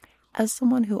 as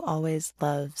someone who always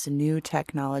loves new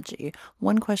technology,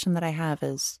 one question that I have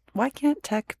is, why can't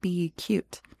tech be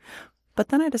cute? But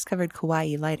then I discovered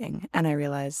kawaii lighting, and I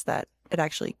realized that it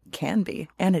actually can be,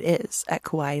 and it is, at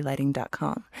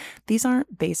kawaiilighting.com. These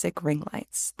aren't basic ring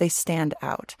lights. They stand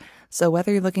out. So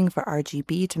whether you're looking for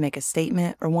RGB to make a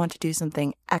statement or want to do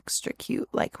something extra cute,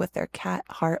 like with their cat,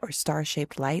 heart, or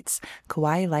star-shaped lights,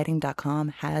 kawaiilighting.com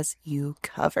has you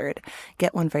covered.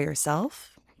 Get one for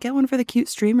yourself. Get one for the cute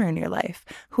streamer in your life.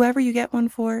 Whoever you get one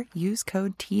for, use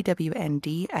code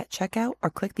TWND at checkout or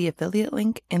click the affiliate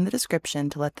link in the description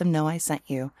to let them know I sent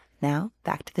you. Now,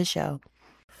 back to the show.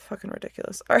 Fucking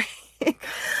ridiculous. All right.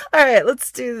 All right, let's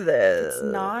do this. It's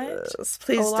not.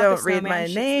 Please Olaf don't the read Snowman, my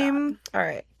she's name. All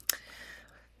right.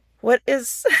 What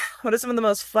is some of the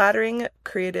most flattering,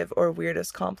 creative, or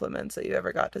weirdest compliments that you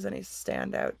ever got? Does any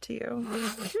stand out to you?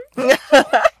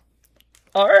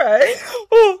 All right.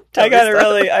 Oh, I got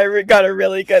a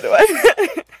really good one.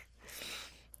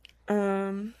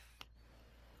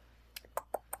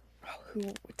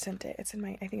 Who sent it? I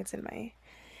think it's in my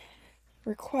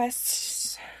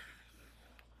requests.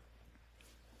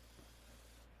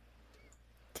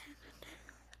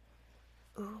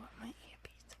 Ooh, my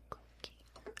earpiece are cookie.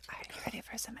 Are you ready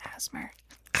for some asthma?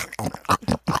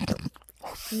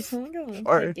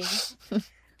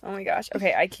 Oh my gosh.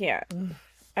 Okay, I can't.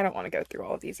 I don't want to go through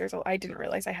all of these. I didn't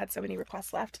realize I had so many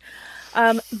requests left.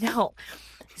 No.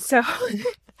 So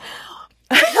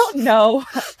I don't know.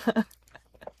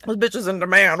 This bitch is in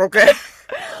demand, okay?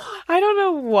 I don't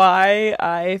know why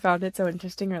I found it so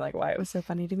interesting or like why it was so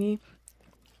funny to me.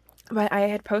 But I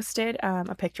had posted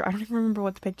a picture. I don't even remember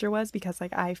what the picture was because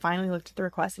like I finally looked at the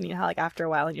request and you know how like after a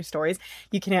while in your stories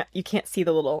you can't see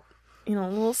the little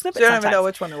little snippet. So you don't even know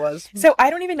which one it was. So I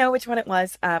don't even know which one it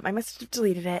was. I must have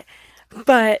deleted it.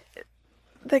 But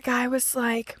the guy was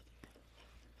like,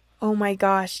 "Oh my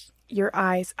gosh, your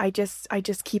eyes. I just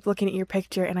keep looking at your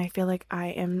picture and I feel like I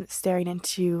am staring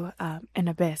into an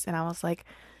abyss." And I was like,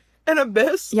 an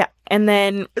abyss? Yeah. And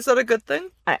then is that a good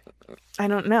thing? I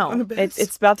don't know. An abyss.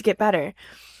 It's about to get better.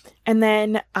 And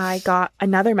then I got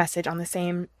another message on the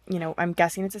same, I'm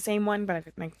guessing it's the same one, but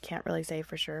I can't really say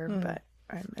for sure, but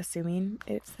I'm assuming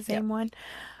it's the same one.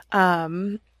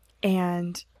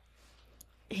 And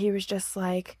he was just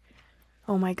like,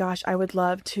 "Oh my gosh, I would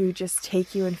love to just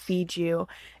take you and feed you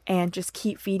and just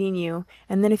keep feeding you.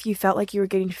 And then if you felt like you were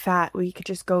getting fat, we could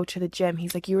just go to the gym."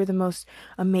 He's like, "You were the most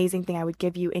amazing thing. I would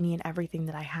give you any and everything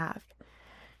that I have."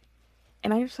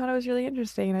 And I just thought it was really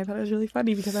interesting. And I thought it was really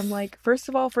funny because I'm like, first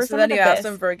of all, so then you asked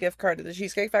him for a gift card to the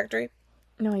Cheesecake Factory?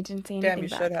 No, I didn't say anything. Damn, you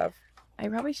should have. I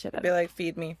probably should have. Be like,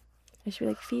 feed me. I should be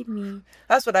like, feed me.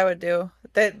 That's what I would do.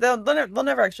 They'll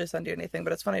never actually send you anything,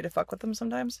 but it's funny to fuck with them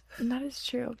sometimes. And that is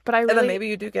true. But and then maybe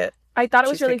you do get. I thought it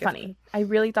was really funny. I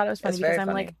really thought it was funny because I'm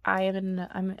funny.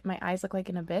 like, my eyes look like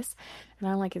an abyss, and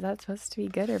I'm like, is that supposed to be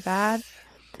good or bad?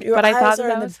 Your but eyes I thought are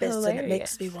that an was abyss, hilarious. and it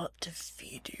makes me want to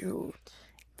feed you,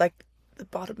 like the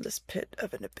bottomless pit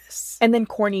of an abyss. And then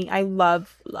corny. I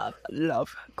love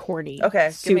corny. Okay,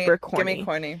 super corny. Give me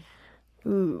corny.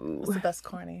 Ooh, what's the best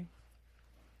corny?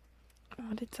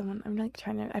 What did someone? I'm like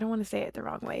trying to. I don't want to say it the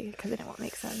wrong way because it won't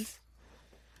make sense.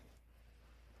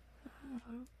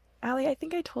 Allie, I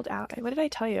think I told Allie. What did I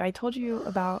tell you? I told you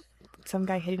about some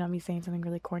guy hitting on me saying something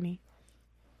really corny.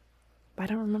 But I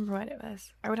don't remember what it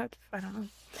was. I don't know.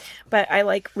 But I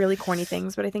like really corny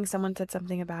things. But I think someone said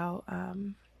something about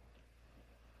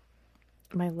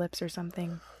my lips or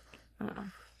something. I don't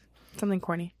know. Something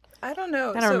corny. I don't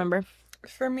know. I don't remember.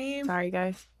 For me, sorry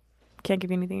guys. Can't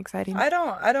give you anything exciting. I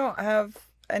don't have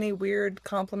any weird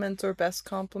compliments or best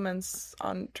compliments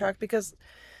on track because,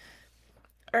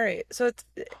 all right, so it's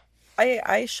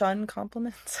I shun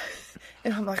compliments,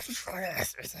 and I'm like,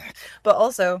 but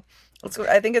also,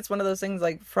 I think it's one of those things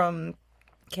like from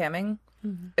camming.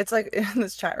 Mm-hmm. It's like in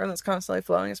this chat room that's constantly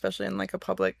flowing, especially in like a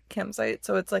public campsite.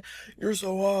 So it's like, "You're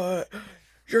so hot,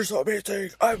 you're so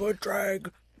amazing, I would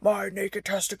drag my naked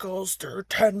testicles through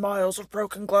 10 miles of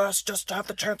broken glass just to have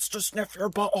the chance to sniff your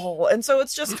butthole. And so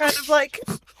it's just kind of like,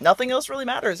 nothing else really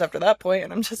matters after that point.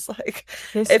 And I'm just like,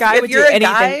 This guy would do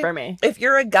anything for me. If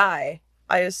you're a guy,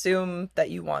 I assume that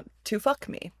you want to fuck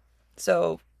me.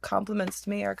 So compliments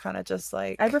to me are kind of just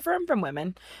like... I prefer them from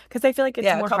women because I feel like it's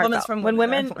more compliments heartfelt. from when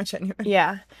women are more genuine.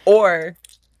 Yeah. Or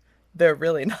they're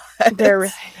really not. They're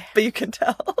really... But you can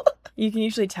tell. You can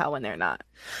usually tell when they're not.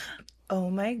 Oh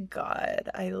my god,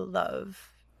 I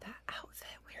love that outfit.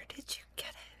 Where did you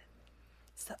get it?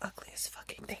 It's the ugliest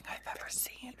fucking thing I've ever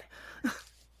seen.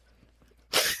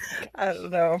 I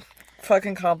don't know.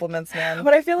 Fucking compliments, man.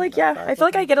 But I feel like, yeah, I feel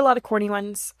like I get a lot of corny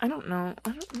ones. I don't know.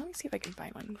 Let me see if I can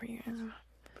find one for you. I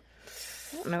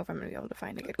don't know if I'm going to be able to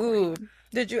find a good corny. Ooh,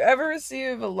 did you ever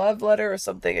receive a love letter or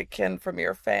something akin from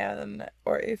your fan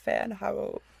or a fan?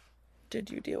 How did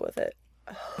you deal with it?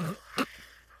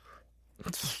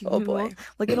 Oh boy.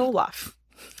 Look at Olaf.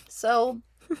 So,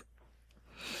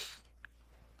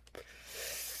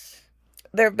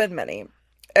 there have been many.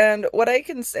 And what I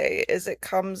can say is it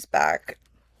comes back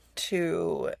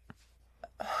to...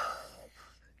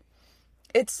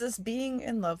 It's this being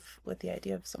in love with the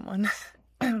idea of someone.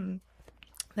 No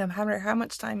matter how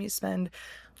much time you spend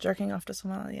jerking off to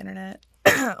someone on the internet,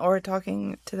 or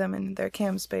talking to them in their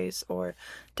cam space, or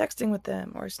texting with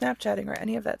them, or Snapchatting, or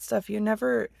any of that stuff, you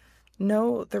never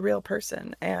know the real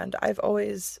person. And I've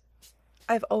always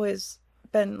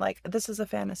been like, this is a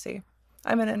fantasy.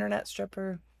 I'm an internet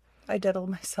stripper. I diddle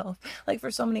myself. Like,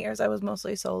 for so many years I was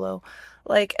mostly solo.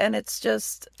 Like, and it's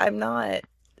just, I'm not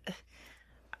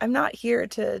here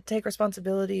to take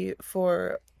responsibility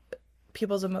for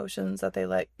people's emotions that they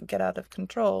let get out of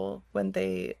control when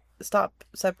they stop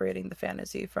separating the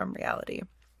fantasy from reality.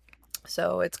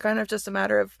 So it's kind of just a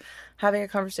matter of having a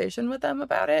conversation with them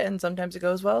about it, and sometimes it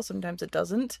goes well, sometimes it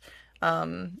doesn't.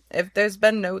 If there's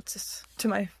been notes to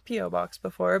my P.O. box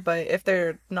before, but if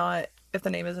the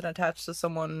name isn't attached to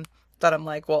someone that I'm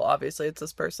like, well, obviously it's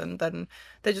this person, then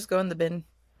they just go in the bin.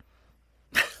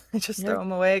 I just throw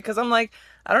them away, because I'm like,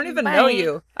 I don't even know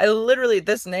you.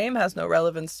 This name has no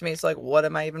relevance to me, so like, what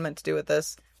am I even meant to do with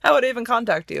this? How would I even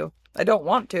contact you? I don't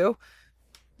want to.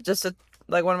 Just to,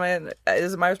 like,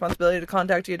 is it my responsibility to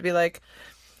contact you to be like,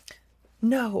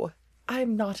 no,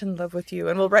 I'm not in love with you,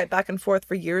 and we'll write back and forth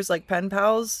for years like pen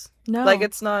pals? No. Like,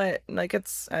 it's not, like,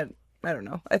 it's, I don't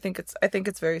know. I think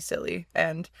it's very silly.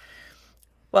 And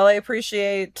while I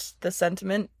appreciate the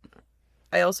sentiment,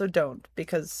 I also don't,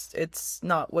 because it's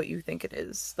not what you think it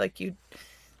is. Like,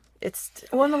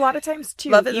 well, and a lot of times too,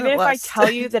 even if I tell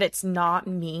you that it's not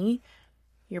me,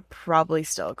 you're probably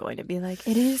still going to be like,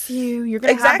 it is you. You're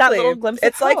going to have that little glimpse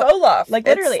it's of hope. Like Olaf. Like,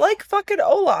 literally. It's like fucking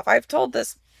Olaf. I've told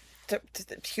this to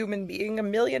the human being a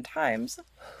million times.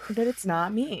 That it's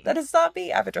not me. That it's not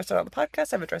me. I've addressed it on the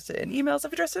podcast. I've addressed it in emails.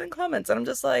 I've addressed it in comments. And I'm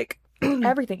just like...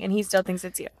 everything. And he still thinks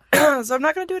it's you. So I'm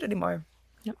not going to do it anymore.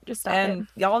 Nope, just stop and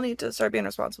y'all need to start being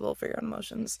responsible for your own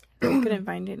emotions. Couldn't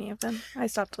find any of them. I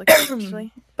stopped looking,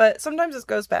 actually. But sometimes it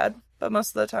goes bad. But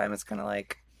most of the time it's kind of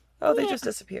like, oh, they just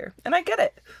disappear. And I get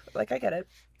it. Like, I get it.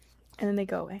 And then they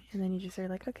go away. And then you just are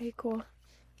like, okay, cool.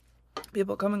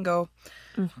 People come and go.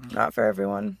 Mm-hmm. Not for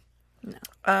everyone. No.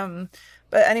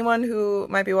 But anyone who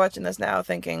might be watching this now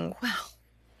thinking, well,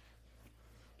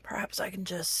 perhaps I can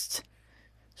just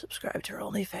subscribe to her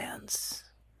OnlyFans,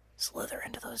 slither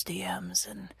into those DMs,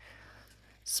 and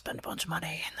spend a bunch of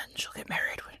money, and then she'll get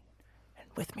married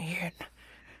with me, and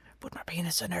put my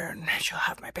penis in her, and she'll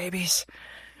have my babies.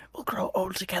 We'll grow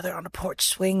old together on a porch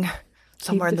swing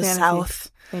somewhere in the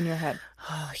south. In your head.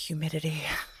 Oh, humidity.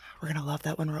 We're gonna love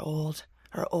that when we're old.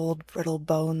 Our old, brittle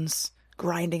bones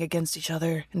grinding against each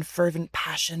other in fervent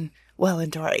passion well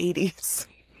into our 80s.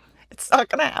 It's not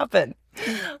gonna happen.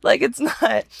 Like, it's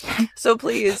not. So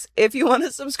please, if you want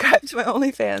to subscribe to my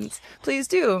OnlyFans, please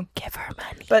do. Give her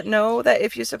money. But know that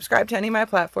if you subscribe to any of my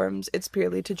platforms, it's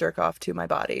purely to jerk off to my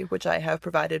body, which I have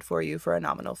provided for you for a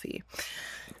nominal fee.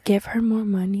 Give her more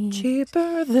money.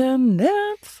 Cheaper than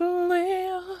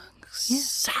Netflix.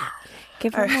 Yeah.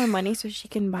 Give her more money so she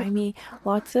can buy me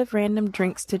lots of random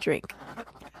drinks to drink.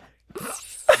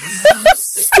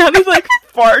 Sounded like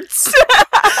farts.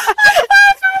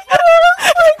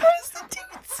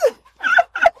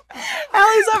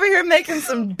 Allie's over here making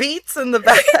some beats in the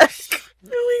back.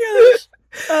 Oh my gosh.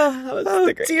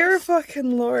 Oh dear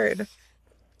fucking Lord.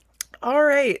 All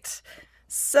right.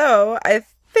 So I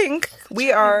think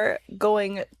we are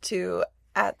going to,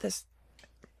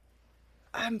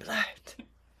 I'm blind.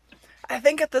 I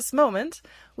think at this moment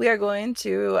we are going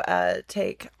to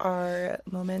take our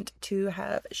moment to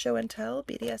have show and tell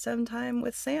BDSM time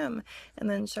with Sam. And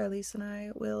then Charlese and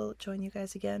I will join you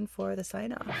guys again for the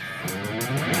sign off.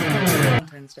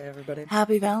 Valentine's Day, everybody.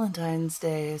 Happy Valentine's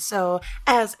Day. So,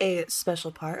 as a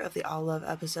special part of the All Love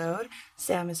episode,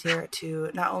 Sam is here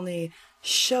to not only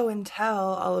show and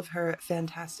tell all of her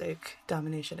fantastic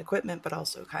domination equipment, but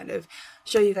also kind of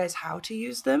show you guys how to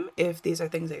use them if these are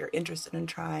things that you're interested in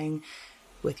trying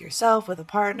with yourself, with a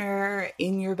partner,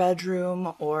 in your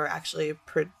bedroom, or actually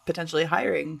potentially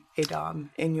hiring a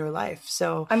dom in your life.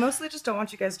 So I mostly just don't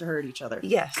want you guys to hurt each other.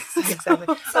 yes,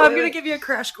 exactly. So I'm going to give you a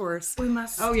crash course. We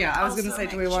must. Oh yeah, I was going to say,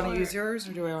 do we want to sure. use yours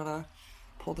or do we want to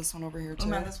pull this one over here too?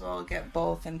 We might as well get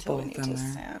both until we Both need in to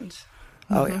there. stand.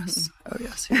 Oh yes. Oh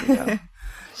yes. Here we go.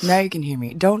 Now you can hear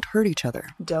me. Don't hurt each other.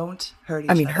 Don't hurt each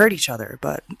other. hurt each other,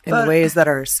 but in But- the ways that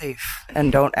are safe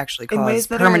and don't actually In ways cause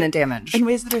that permanent damage. in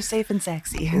ways that are safe and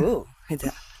sexy. Ooh.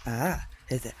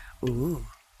 Ooh.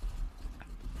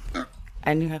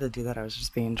 I knew how to do that. I was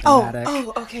just being dramatic.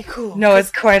 Okay, cool. No,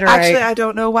 it's quite alright. Actually, I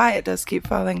don't know why it does keep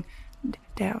falling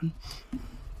down.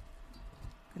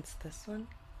 It's this one.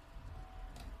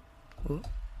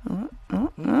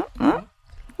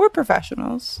 We're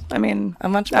professionals. I mean,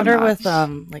 I'm much I'm better not.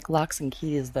 with like locks and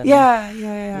keys than yeah.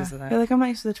 Use of that. You're like, I'm not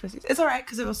used to the twisties. It's all right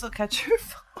because it will still catch your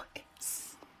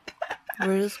voice.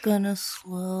 We're just gonna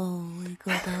slowly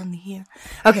go down here.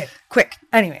 Okay, quick.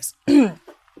 Anyways,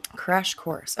 crash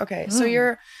course. Okay, so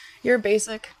your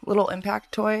basic little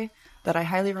impact toy that I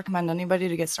highly recommend anybody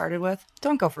to get started with.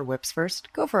 Don't go for whips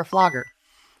first. Go for a flogger.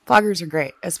 Floggers are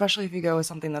great, especially if you go with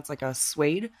something that's like a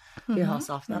suede. See how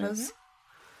soft that is?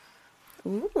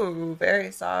 Ooh,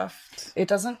 very soft. It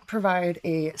doesn't provide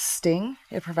a sting.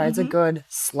 It provides a good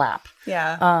slap.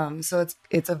 Yeah. So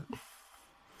it's a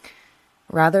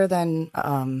rather than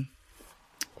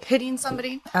hitting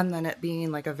somebody and then it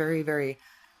being like a very, very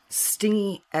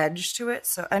stingy edge to it.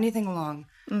 So anything along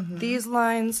these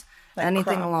lines, Like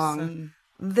anything crops along and-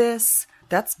 this,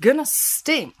 that's gonna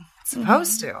sting. It's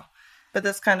supposed to. But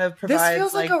this kind of This provides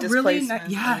feels like a really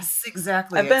displacement. yes,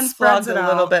 exactly. I've It been spreads flogged it a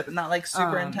little out. bit, but not like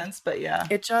super intense. But yeah.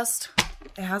 It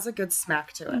has a good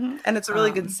smack to it. And it's a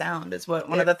really good sound is what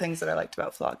one of the things that I liked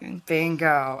about flogging.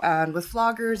 Bingo. And with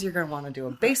floggers, you're going to want to do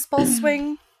a baseball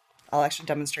swing. I'll actually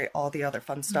demonstrate all the other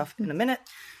fun stuff in a minute.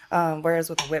 Whereas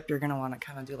with a whip, you're going to want to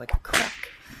kind of do like a crack.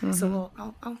 So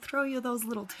I'll throw you those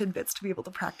little tidbits to be able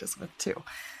to practice with too.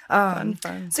 Fun.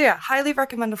 So yeah, highly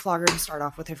recommend a flogger to start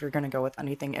off with if you're going to go with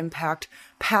anything impact.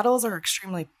 Paddles are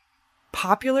extremely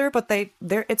popular, but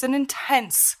it's an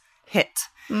intense hit.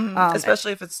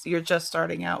 Especially if you're just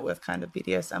starting out with kind of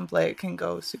BDSM play, it can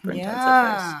go super intense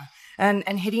at first.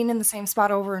 And hitting in the same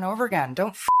spot over and over again.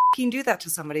 Don't fucking do that to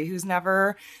somebody who's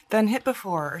never been hit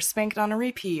before or spanked on a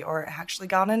repeat or actually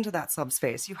got into that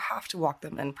subspace. You have to walk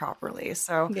them in properly.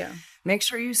 So Yeah. make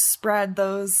sure you spread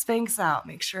those spanks out.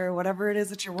 Make sure whatever it is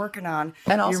that you're working on,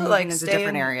 And you're also moving like into stay different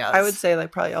in, areas. I would say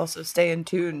like probably also stay in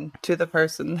tune to the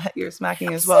person that you're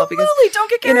smacking as well. Because Absolutely. Don't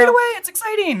get you carried know, away. It's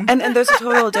exciting. and there's a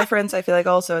total difference. I feel like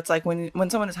also it's like when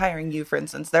someone is hiring you, for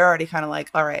instance, they're already kind of like,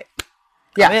 all right,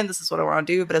 I'm in, this is what I want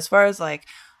to do. But as far as like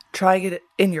trying it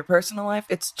in your personal life,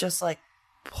 it's just like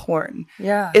porn.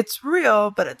 Yeah. It's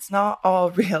real, but it's not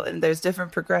all real, and there's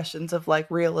different progressions of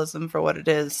like realism for what it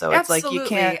is. So it's like you Absolutely.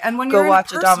 can't And when you're go in a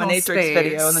watch a personal dominatrix space-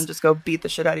 video and then just go beat the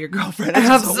shit out of your girlfriend. It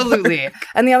just won't Absolutely. work.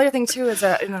 And the other thing too is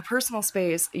that in a personal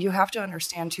space, you have to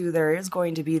understand too, there is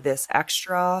going to be this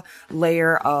extra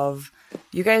layer of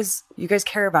you guys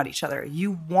care about each other.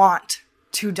 You want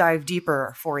to dive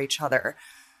deeper for each other.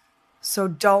 So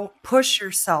don't push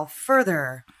yourself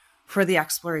further for the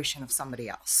exploration of somebody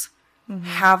else.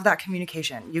 Have that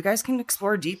communication. You guys can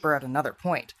explore deeper at another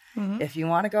point. If you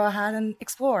want to go ahead and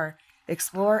explore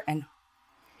and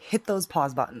hit those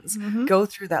pause buttons. Go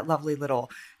through that lovely little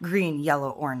green, yellow,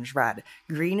 orange, red.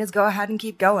 Green is go ahead and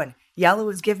keep going. Yellow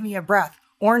is give me a breath.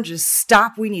 Orange is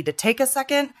stop. We need to take a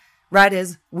second. Red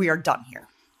is we are done here.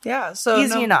 Yeah, so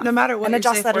Easy enough. no matter what And your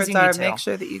adjust safe that as words you are, need to. make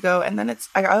sure that you go. And then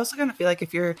I also kind of feel like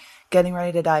if you're getting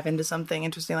ready to dive into something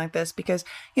interesting like this, because,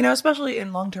 you know, especially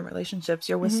in long-term relationships,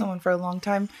 you're with someone for a long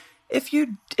time. If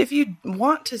you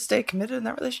want to stay committed in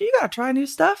that relationship, you gotta try new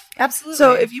stuff. Absolutely.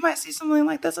 So if you might see something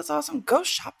like this, that's awesome. Go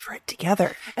shop for it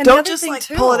together. And the Don't other just thing, like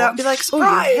too- pull it out and be like, Oh, you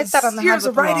surprise! hit that on the head Here's a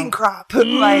with the writing wrong- crop.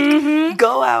 Like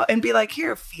go out and be like,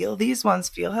 here, feel these ones.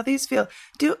 Feel how these feel.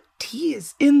 Do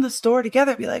teas in the store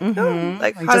together. Be like, oh,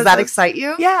 like how does that this- excite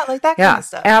you? Yeah, like that kind of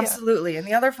stuff. Yeah. Absolutely. And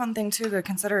the other fun thing too to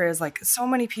consider is like so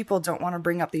many people don't want to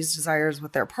bring up these desires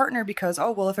with their partner because,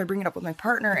 oh, well, if I bring it up with my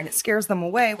partner and it scares them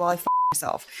away, well, I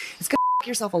myself. It's going to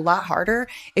yourself a lot harder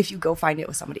if you go find it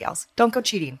with somebody else. Don't go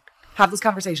cheating. Have those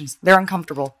conversations. They're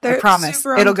uncomfortable. I They're promise.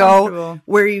 super It'll go uncomfortable.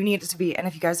 where you need it to be. And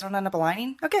if you guys don't end up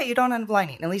aligning, okay, you don't end up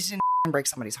aligning. At least you didn't break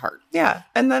somebody's heart. Yeah.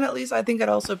 And then at least I think it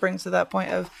also brings to that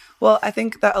point of, well, I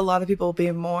think that a lot of people will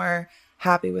be more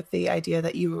happy with the idea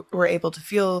that you were able to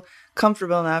feel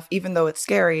comfortable enough, even though it's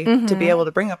scary, to be able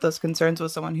to bring up those concerns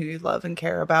with someone who you love and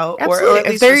care about. Absolutely. Or at If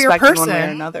least they're your respect one way or person,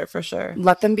 another, for sure.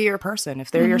 Let them be your person.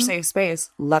 If they're your safe space,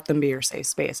 let them be your safe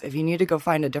space. If you need to go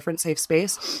find a different safe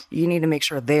space, you need to make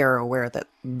sure they're aware that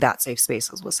that safe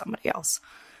space is with somebody else.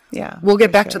 Yeah. We'll get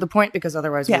for back sure. to the point because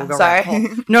otherwise Yeah, we'll go sorry. right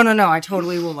home. No. I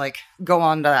totally will go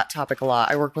on to that topic a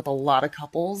lot. I work with a lot of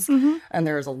couples and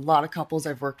there's a lot of couples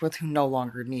I've worked with who no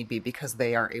longer need me because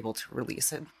they are able to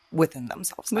release it within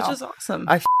themselves Which now. is awesome.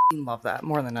 I love that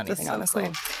more than anything, so honestly.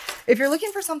 cool. If you're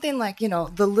looking for something like,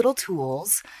 the little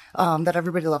tools that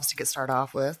everybody loves to get started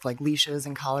off with, like leashes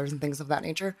and collars and things of that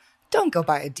nature, don't go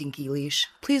buy a dinky leash.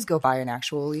 Please go buy an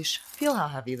actual leash. Feel how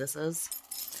heavy this is.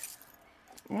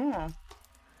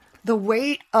 The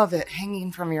weight of it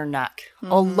hanging from your neck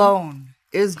alone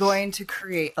is going to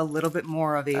create a little bit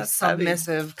more of a That's heavy.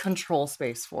 submissive control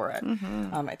space for it.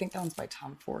 I think that one's by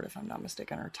Tom Ford, if I'm not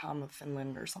mistaken, or Tom of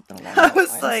Finland or something along I those was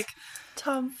lines. like,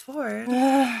 Tom Ford.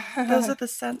 Those are the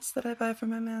scents that I buy for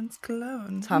my man's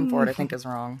cologne. Tom Ford, I think, is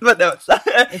wrong. But no, it's not.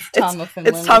 It's Tom of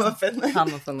Finland. It's Tom of Finland.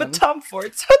 Tom of Finland. But Tom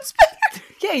Ford sounds better.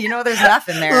 Yeah, there's an F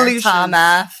in there. Leashes. Tom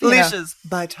F. Leashes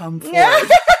by Tom Ford.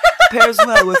 Pairs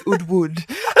well with Oud Wood.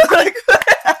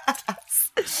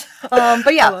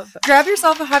 But yeah, love that. grab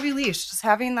yourself a heavy leash. Just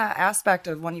having that aspect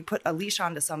of when you put a leash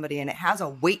onto somebody and it has a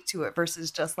weight to it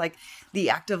versus just like the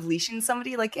act of leashing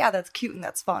somebody, yeah, that's cute and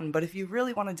that's fun. But if you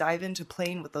really want to dive into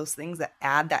playing with those things that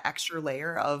add that extra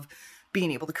layer of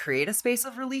being able to create a space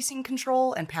of releasing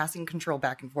control and passing control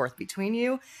back and forth between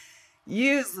you,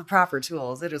 use the proper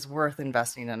tools. It is worth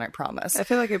investing in, I promise. I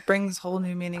feel like it brings whole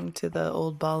new meaning to the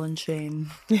old ball and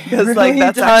chain. Because really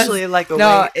that's does. actually like a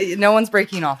weight. No one's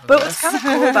breaking off of But this. what's kind of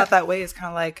cool about that way is kind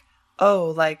of like,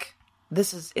 oh, like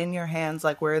this is in your hands.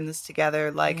 Like we're in this together.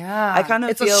 Like Yeah. I kind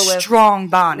of it's feel a with strong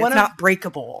bond. one It's of- not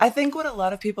breakable. I think what a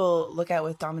lot of people look at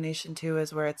with domination too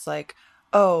is where it's like,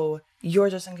 oh, you're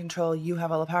just in control, you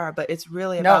have all the power, but it's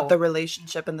really about the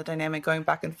relationship and the dynamic going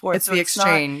back and forth. It's the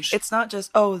exchange. It's not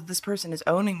just, oh, this person is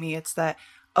owning me. It's that,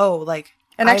 oh, like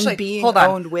And actually, I'm being hold on.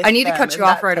 owned with I need to them cut you and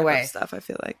off that right type of away. Stuff, I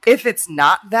feel like. If it's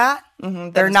not that,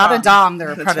 Then they're it's not a wrong. dom, they're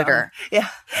a It's predator. wrong. Yeah.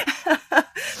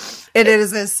 It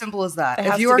is as simple as that. It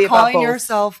If has you to are be about calling both.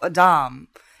 yourself a dom,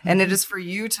 and it is for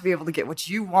you to be able to get what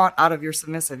you want out of your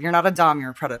submissive, you're not a dom,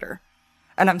 you're a predator.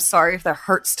 And I'm sorry if that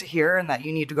hurts to hear and that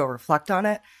you need to go reflect on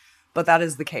it, but that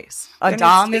is the case. A There needs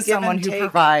dom to be is give someone and who take.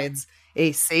 provides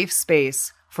a safe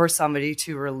space for somebody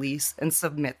to release and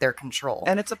submit their control.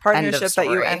 And it's a End of partnership that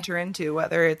you story. enter into,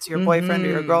 whether it's your boyfriend or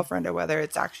your girlfriend or whether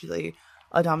it's actually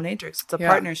a dominatrix. It's a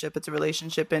partnership. It's a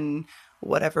relationship in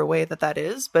whatever way that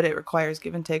is, but it requires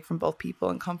give and take from both people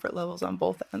and comfort levels on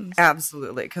both ends.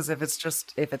 Absolutely, because if it's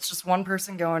just one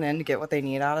person going in to get what they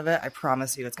need out of it, I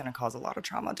promise you it's going to cause a lot of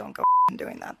trauma. Don't go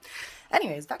doing that.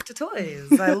 Anyways, back to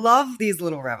toys. I love these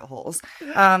little rabbit holes.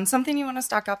 Something you want to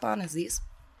stock up on is these.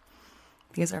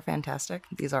 These are fantastic.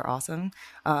 These are awesome.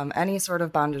 Any sort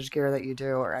of bondage gear that you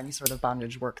do or any sort of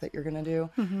bondage work that you're going to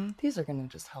do, these are going to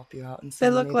just help you out in so They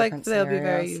many look like different they'll be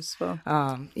very scenarios. useful.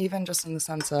 Even just in the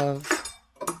sense of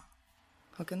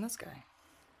hooking this guy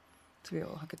to be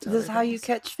able to hook it to Is this other how you things.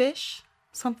 catch fish?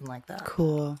 Something like that.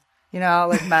 Cool. You know,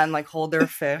 like men hold their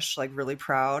fish really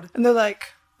proud. And they're like,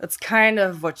 It's kind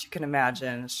of what you can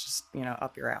imagine. It's just,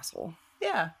 up your asshole.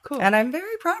 yeah, cool. And I'm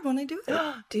very proud when I do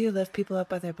it. Do you lift people up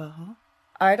by their butthole?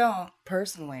 I don't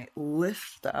personally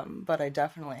lift them, but I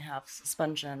definitely have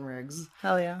suspension rigs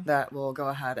Hell yeah. that will go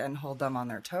ahead and hold them on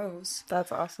their toes.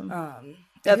 That's awesome.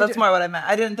 Yeah, That's more what I meant.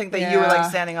 I didn't think that you were Yeah.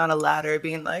 standing on a ladder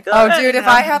being like, Oh, right, dude, if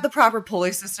now." I had the proper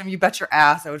pulley system, you bet your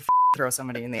ass I would throw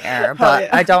somebody in the air. But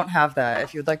yeah. I don't have that.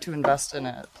 If you'd like to invest in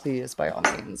it, please, by all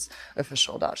means,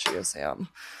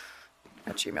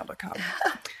 official.shiosam@gmail.com.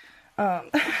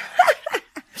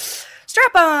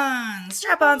 Strap-ons!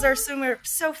 Strap-ons are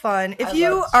so fun. If you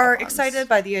love are strap-ons. excited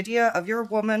by the idea of your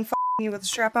woman f***ing you with a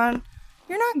strap-on,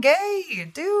 you're not gay,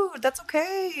 dude. That's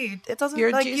okay. It doesn't Your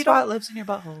you G-spot don't. lives in your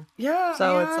butthole. Yeah.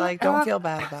 So it's man. like, don't feel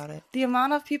bad about it. The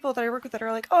amount of people that I work with that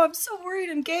are like, "Oh, I'm so worried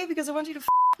I'm gay because I want you to f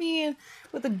me and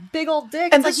with a big old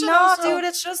dick." And It's this like, should no, also- dude.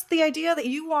 It's just the idea that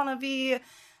you want to be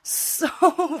so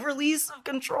release of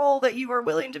control that you are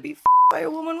willing to be f by a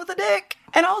woman with a dick.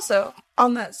 And also,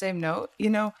 on that same note,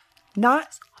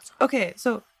 not okay.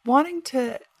 So wanting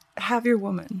to have your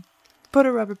woman put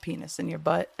a rubber penis in your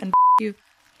butt and you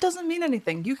doesn't mean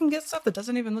anything. You can get stuff that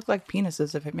doesn't even look like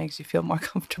penises if it makes you feel more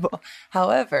comfortable.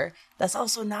 However, that's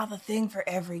also not the thing for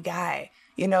every guy.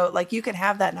 You know, like you can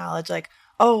have that knowledge like,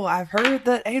 oh, I've heard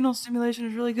that anal stimulation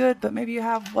is really good, but maybe you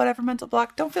have whatever mental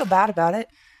block. Don't feel bad about it.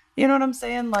 You know what I'm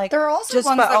saying? Like, there are also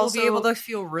ones that will be able to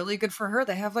feel really good for her.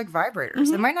 They have like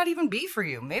vibrators. It might not even be for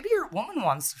you. Maybe your woman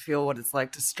wants to feel what it's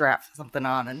like to strap something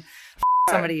on and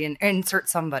somebody and insert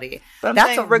somebody. But I'm That's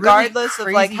saying, a really regardless of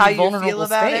like how you vulnerable feel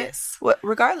about space. it,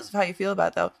 regardless of how you feel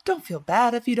about it, though, don't feel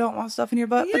bad if you don't want stuff in your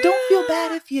butt, but don't feel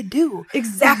bad if you do.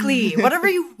 Exactly. Whatever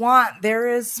you want, there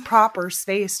is proper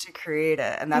space to create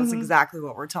it, and that's exactly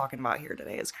what we're talking about here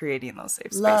today: is creating those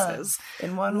safe spaces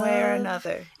in one way or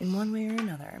another. In one way or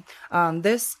another.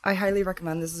 This I highly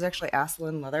recommend. This is actually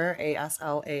Aslan Leather,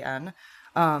 ASLAN.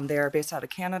 They are based out of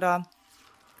Canada.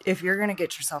 If you're gonna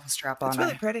get yourself a strap on, It's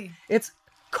really pretty. It's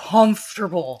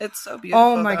comfortable. It's so beautiful.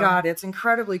 Oh my though. god, it's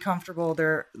incredibly comfortable.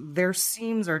 Their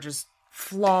seams are just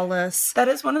flawless. That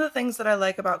is one of the things that I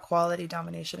like about quality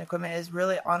domination equipment is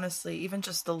really honestly even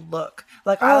just the look.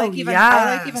 Like I like even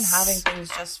having things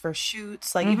just for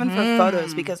shoots, like even for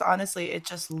photos, because honestly it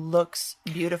just looks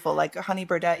beautiful. Like Honey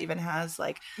Burdette even has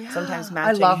like sometimes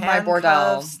matching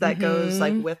handcuffs that goes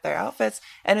like with their outfits,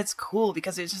 and it's cool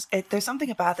because it's just there's something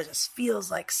about it that just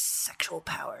feels like sexual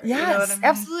power. Yes, you know what I mean?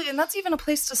 absolutely, and that's even a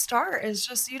place to start. Is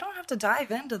just you don't have to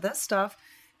dive into this stuff.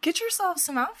 Get yourself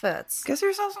some outfits. Get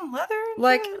yourself some leather.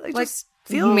 Like just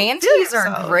manties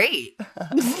are great.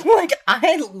 Like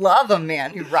I love a man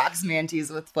who rocks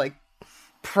manties with like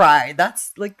pride.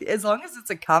 That's like as long as it's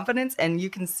a confidence and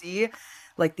you can see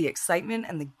like the excitement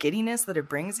and the giddiness that it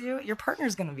brings you, your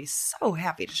partner's gonna be so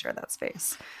happy to share that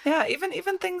space. Yeah,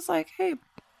 even things like, hey,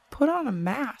 put on a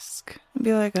mask and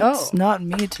be like, that's not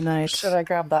me tonight. Should I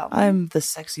grab that one? I'm the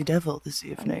sexy devil this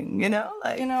evening, you know?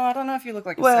 Like, I don't know if you look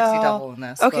like a sexy devil in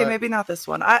this. Okay, but... maybe not this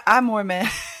one. I'm more man.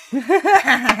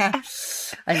 I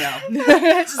know.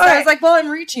 I was like, well, I'm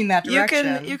reaching that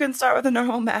direction. You can start with a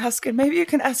normal mask and maybe you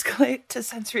can escalate to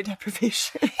sensory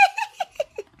deprivation.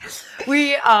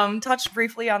 We touched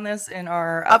briefly on this in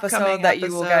our episode that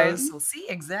you guys will see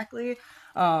exactly.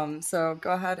 So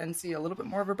go ahead and see a little bit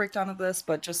more of a breakdown of this,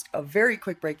 but just a very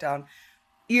quick breakdown.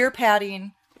 Ear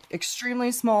padding,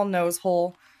 extremely small nose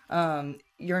hole.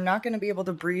 You're not going to be able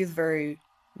to breathe very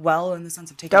well in the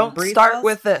sense of taking a breath. Don't start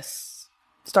with this.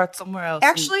 Start somewhere else.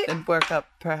 Actually, and work up,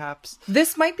 perhaps.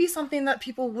 This might be something that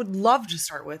people would love to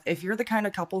start with if you're the kind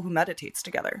of couple who meditates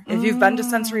together. If you've been to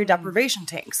sensory deprivation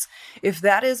tanks, if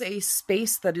that is a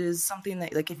space that is something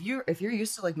that, like, if you're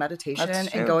used to like meditation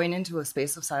and going into a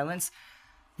space of silence,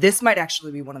 this might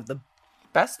actually be one of the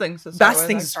best things to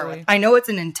start with. I know it's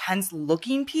an intense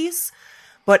looking piece,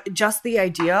 but just the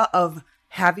idea of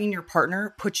having your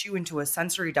partner put you into a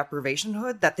sensory deprivation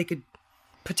hood that they could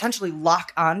potentially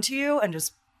lock onto you and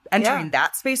just entering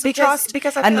that space of trust.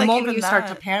 Because I and feel the like moment you start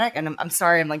to panic, and I'm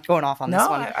sorry, I'm like going off on this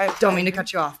one. I don't mean to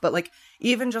cut you off, but like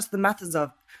even just the methods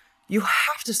of you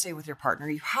have to stay with your partner,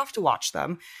 you have to watch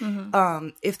them.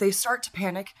 If they start to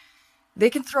panic, they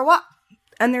can throw up,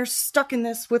 and they're stuck in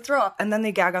this with throw up, and then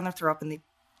they gag on their throw up and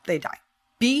they die.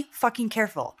 Be fucking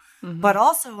careful, but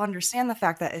also understand the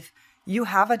fact that if you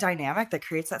have a dynamic that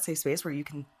creates that safe space where you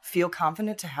can feel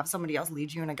confident to have somebody else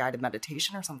lead you in a guided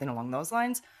meditation or something along those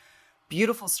lines.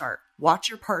 Beautiful start. Watch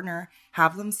your partner,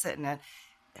 have them sit in it,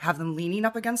 have them leaning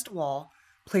up against a wall,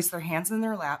 place their hands in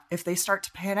their lap. If they start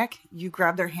to panic, you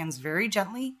grab their hands very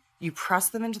gently, you press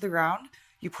them into the ground,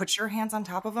 you put your hands on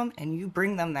top of them, and you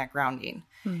bring them that grounding.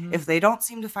 If they don't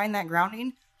seem to find that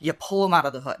grounding, you pull them out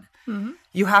of the hood.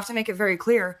 You have to make it very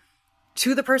clear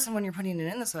to the person when you're putting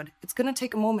it in this hood, it's going to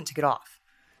take a moment to get off.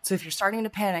 So if you're starting to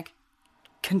panic,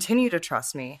 continue to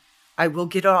trust me. I will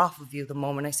get it off of you the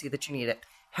moment I see that you need it.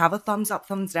 Have a thumbs up,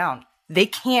 thumbs down. They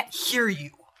can't hear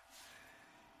you.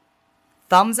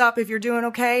 Thumbs up if you're doing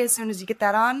okay as soon as you get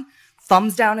that on.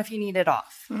 Thumbs down if you need it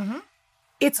off.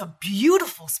 It's a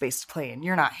beautiful space to play in.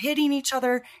 You're not hitting each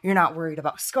other. You're not worried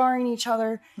about scarring each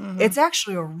other. It's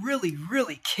actually a really,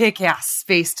 really kick-ass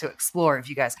space to explore if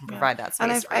you guys can provide that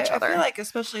space for each other. I feel like,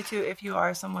 especially too, if you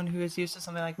are someone who is used to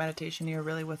something like meditation, you're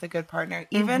really with a good partner.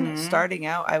 Even starting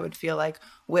out, I would feel like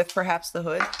with perhaps the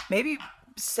hood, maybe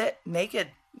sit naked.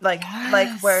 Like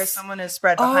where someone is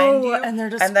spread behind you and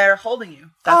they're holding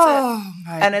you. That's it.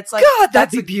 And it's like, God,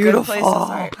 that's be a beautiful. good place to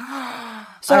start.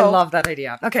 So I love that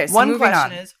idea. Okay, so one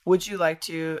question is, would you like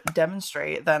to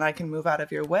demonstrate? Then I can move out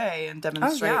of your way and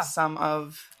demonstrate some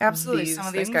of some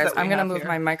of these guys. I'm going to move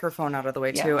my microphone out of the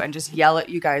way too and just yell at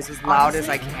you guys as loud as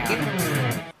I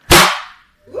can.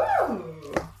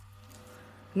 Woo!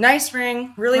 Nice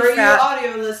ring, really fat. For you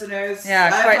audio listeners,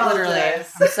 yeah, quite literally. I'm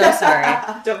so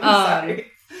sorry. Don't be sorry.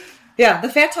 Yeah, the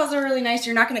fat tails are really nice.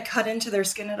 You're not going to cut into their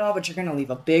skin at all, but you're going to leave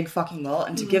a big fucking welt.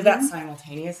 And to give that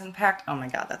simultaneous impact, oh my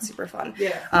god, that's super fun.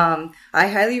 Yeah. I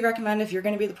highly recommend if you're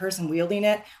going to be the person wielding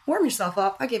it, warm yourself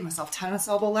up. I gave myself tennis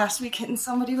elbow last week hitting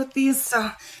somebody with these.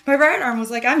 So my right arm was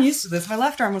like, I'm used to this. My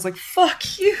left arm was like,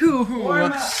 fuck you.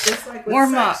 Warm up. Just like with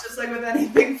Warm sex, up. just like with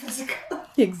anything physical.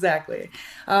 Exactly.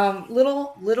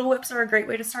 Little whips are a great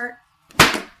way to start.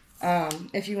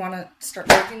 If you want to start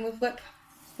working with whip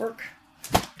work,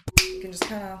 you can just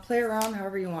kind of play around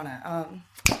however you want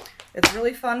it. It's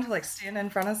really fun to like stand in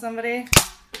front of somebody and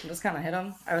just kind of hit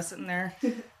them. I was sitting there.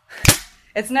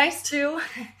 It's nice too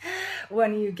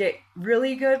when you get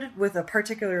really good with a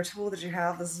particular tool that you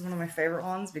have. This is one of my favorite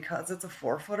ones because it's a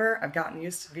 4-footer. I've gotten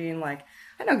used to being like,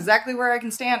 I know exactly where I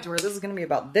can stand to where this is going to be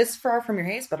about this far from your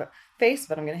face,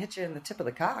 but I'm going to hit you in the tip of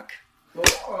the cock.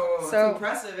 Oh, So-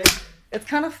 that's impressive. It's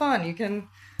kind of fun. You can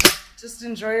just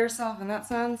enjoy yourself in that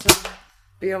sense and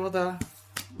be able to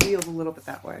wield a little bit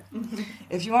that way.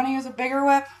 If you want to use a bigger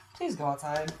whip, please go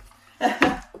outside.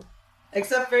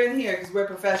 Except for in here, because we're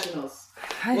professionals.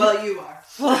 Well, you are.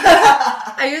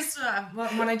 I used to,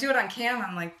 when I do it on cam,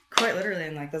 I'm like quite literally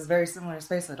in like this very similar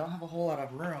space. I don't have a whole lot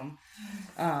of room.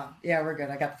 Yeah, we're good.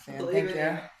 I got the fan. Believe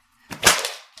Thank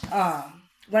it. you.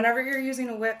 Whenever you're using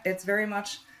a whip, it's very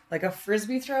much like a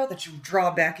frisbee throw that you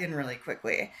draw back in really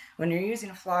quickly. When you're using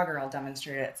a flogger, I'll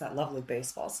demonstrate it. It's that lovely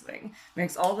baseball swing.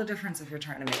 Makes all the difference if you're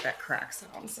trying to make that crack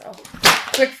sound. So,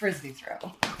 quick frisbee throw.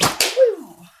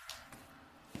 Woo!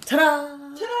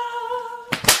 Ta-da!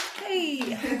 Ta-da!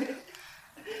 Hey!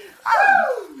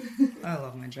 I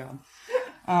love my job.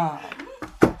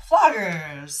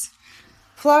 Floggers.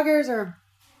 Floggers are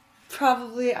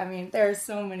probably, there are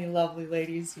so many lovely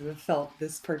ladies who have felt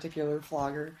this particular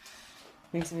flogger.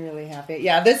 Makes me really happy.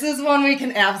 Yeah, this is one we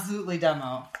can absolutely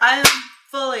demo. I am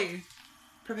fully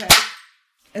prepared.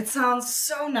 It sounds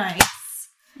so nice.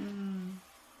 And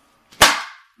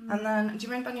then, do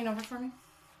you mind bending over for me?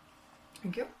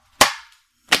 Thank you.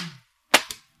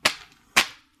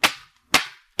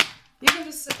 You can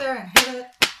just sit there and hit it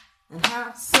and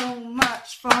have so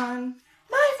much fun.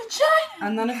 My vagina!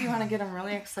 And then if you want to get them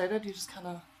really excited, you just kind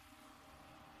of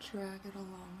drag it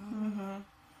along.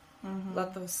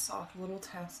 Let those soft little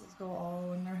tassels go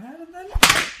all in their head and then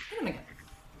hit them again.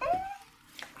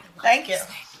 Thank you.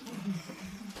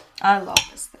 I love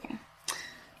this thing.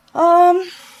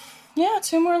 Yeah,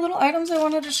 2 more little items I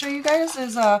wanted to show you guys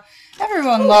is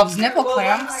everyone loves nipple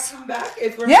clamps. Come back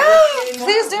if we're Yeah, not anymore.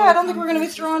 please do. I don't think we're gonna be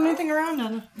throwing anything around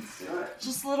in.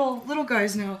 Just little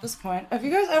guys now at this point. If you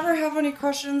guys ever have any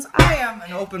questions, I am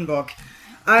an open book.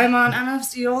 I'm on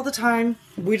MFC all the time.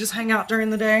 We just hang out during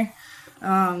the day.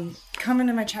 Come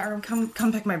into my chat room.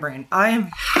 Come pick my brain. I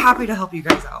am happy to help you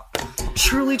guys out.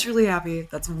 Truly, truly happy.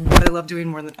 That's what I love doing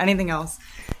more than anything else,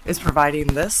 is providing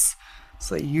this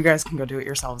so that you guys can go do it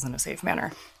yourselves in a safe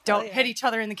manner. Don't hit each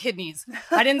other in the kidneys.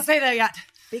 I didn't say that yet.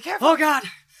 Be careful. Oh God,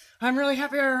 I'm really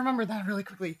happy I remembered that really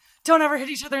quickly. Don't ever hit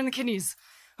each other in the kidneys.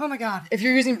 Oh my God. If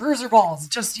you're using bruiser balls,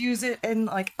 just use it in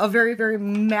like a very, very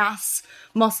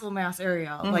muscle mass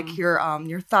area, like your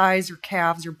thighs, your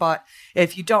calves, your butt.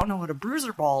 If you don't know what a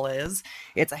bruiser ball is,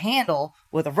 it's a handle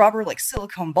with a rubber like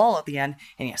silicone ball at the end,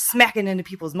 and you smack it into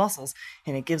people's muscles,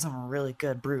 and it gives them a really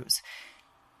good bruise.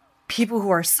 People who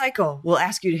are psycho will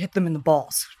ask you to hit them in the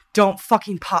balls. Don't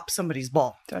fucking pop somebody's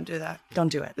ball. Don't do that. Don't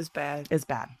do it. It's bad. It's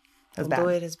bad. It's Don't bad. do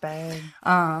it. It's bad.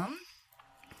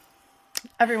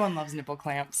 Everyone loves nipple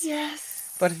clamps.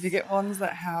 Yes. But if you get ones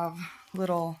that have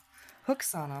little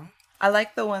hooks on them. I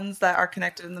like the ones that are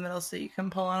connected in the middle so you can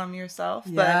pull on them yourself.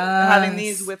 But Yes. having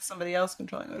these with somebody else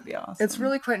controlling would be awesome. It's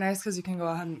really quite nice because you can go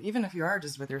ahead and, even if you are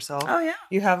just with yourself, Oh, yeah.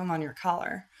 you have them on your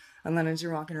collar. And then as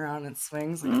you're walking around, it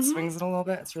swings, it swings it a little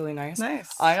bit. It's really nice.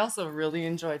 Nice. I also really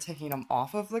enjoy taking them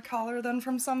off of the collar then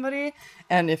from somebody.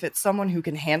 And if it's someone who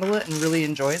can handle it and really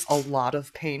enjoys a lot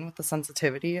of pain with the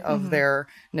sensitivity of their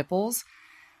nipples,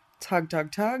 tug,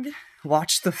 tug, tug.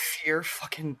 Watch the fear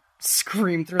fucking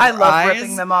scream through I their love eyes.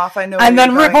 ripping them off. I know. And where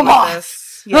then you're rip going them with off.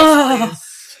 this. Yes,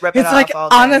 please. Rip it It's off like, all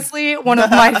day. honestly, one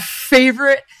of my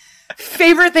favorite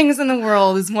things in the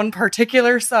world is one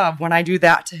particular sub. When I do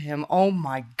that to him, oh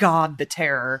my God, the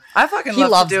terror. I fucking He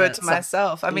love loves to do it, it to so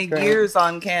myself. I he's mean, great. years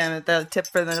on cam at the tip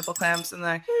for the nipple clamps and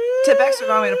the tip extra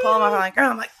on me to pull them off. I'm like,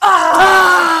 I'm like,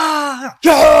 ah!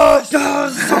 Yes,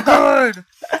 yes, so good.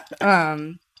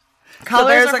 So Collars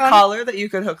there's are a fun. collar that you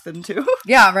could hook them to.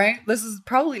 Yeah, right. This is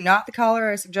probably not the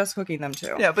collar I suggest hooking them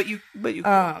to. Yeah, but you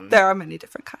there are many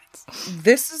different kinds.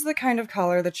 This is the kind of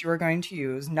collar that you are going to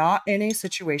use, not in a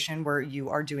situation where you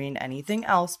are doing anything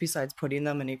else besides putting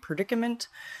them in a predicament.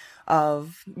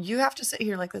 of you have to sit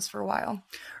here like this for a while,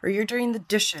 or you're doing the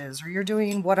dishes, or you're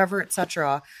doing whatever,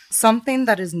 etc. Something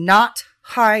that is not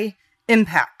high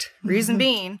impact. Reason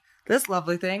being, this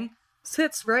lovely thing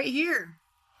sits right here.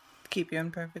 Keep you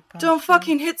in perfect posture. Don't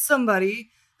fucking hit somebody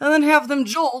and then have them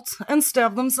jolt and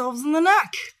stab themselves in the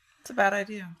neck. It's a bad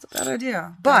idea. It's a bad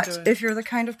idea. But do it. if you're the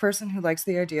kind of person who likes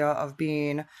the idea of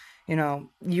being, you know,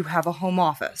 you have a home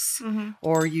office,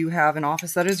 or you have an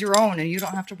office that is your own and you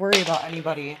don't have to worry about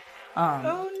anybody.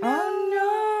 Oh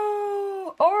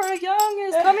no! Aura Young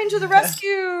is coming to the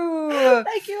rescue!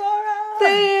 Thank you, Aura!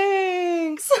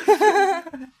 Thanks!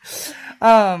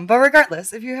 But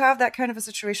regardless, if you have that kind of a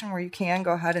situation where you can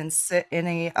go ahead and sit in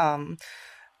a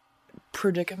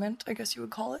predicament, I guess you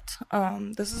would call it,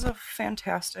 this is a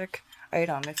fantastic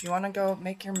item. If you want to go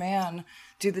make your man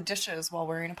do the dishes while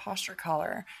wearing a posture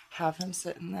collar, have him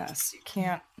sit in this. You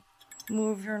can't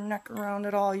move your neck around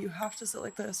at all. You have to sit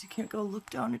like this. You can't go look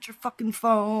down at your fucking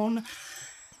phone.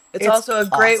 It's also a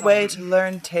great awesome. way to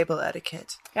learn table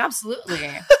etiquette. Absolutely.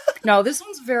 No, this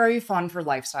one's very fun for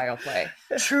lifestyle play.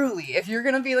 Truly. If you're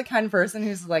going to be the kind of person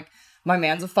who's like, my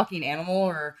man's a fucking animal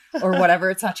or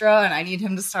whatever, etc., and I need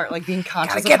him to start like being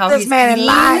conscious of how he's man eating. in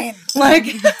line. Like,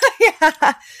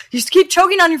 yeah. You just keep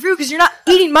choking on your food because you're not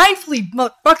eating mindfully,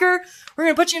 motherfucker. We're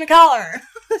going to put you in a collar.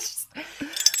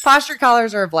 Posture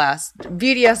collars are a blast.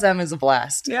 BDSM is a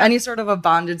blast. Yeah. Any sort of a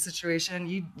bondage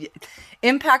situation,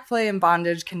 impact play and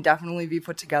bondage can definitely be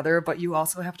put together, but you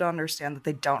also have to understand that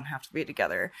they don't have to be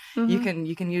together. You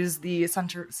can use the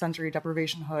sensory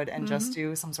deprivation hood and just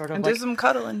do some sort of And like do some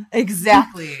cuddling.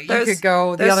 exactly. You could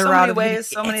go the other so route. many ways,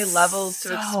 so many levels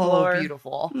to explore.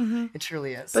 Beautiful. It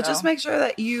truly is. But just make sure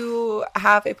that you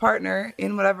have a partner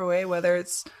in whatever way, whether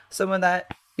it's someone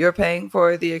that you're paying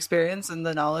for the experience and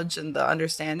the knowledge and the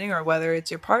understanding, or whether it's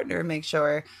your partner, make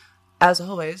sure, as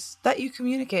always, that you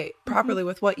communicate properly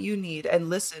with what you need and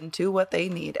listen to what they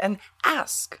need and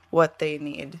ask what they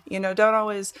need. You know,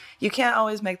 you can't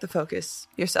always make the focus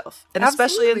yourself. And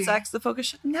especially in Absolutely. sex, the focus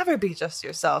should never be just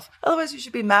yourself. Otherwise, you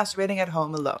should be masturbating at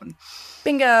home alone.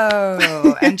 Bingo!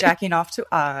 And jacking off to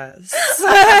us.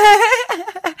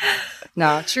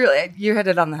 No, truly, you hit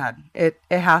it on the head. It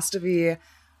has to be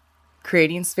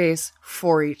creating space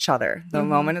for each other. The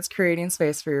moment it's creating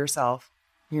space for yourself,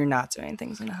 you're not doing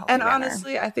things in a healthy And manner.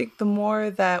 honestly, I think the more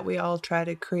that we all try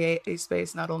to create a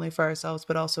space, not only for ourselves,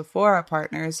 but also for our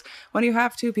partners, when you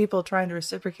have two people trying to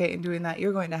reciprocate and doing that,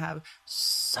 you're going to have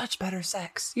such better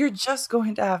sex. You're just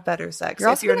going to have better sex. You're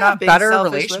also if you're gonna have not being better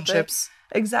selfish with it. relationships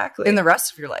Exactly. in the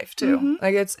rest of your life too.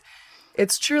 Like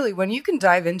it's truly, when you can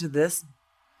dive into this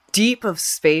deep of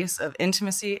space of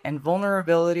intimacy and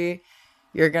vulnerability,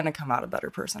 you're going to come out a better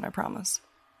person, I promise.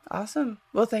 Awesome.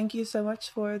 Well, thank you so much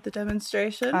for the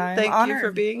demonstration. I'm Thank you for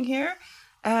honored. being here.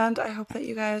 And I hope that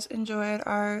you guys enjoyed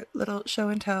our little show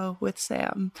and tell with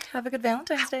Sam. Have a good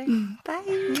Valentine's Day.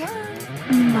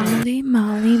 Bye.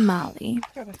 Molly.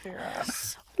 Gotta figure out.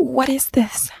 What is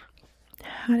this?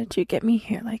 How did you get me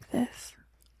here like this?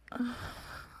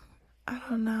 I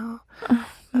don't know.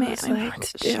 Man, I was I know like, what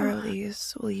to do.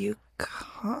 Charlese, will you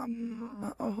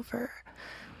come over?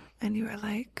 And you were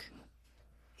like,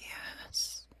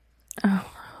 yes. Oh,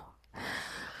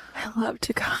 I love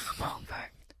to come over.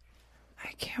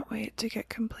 I can't wait to get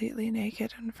completely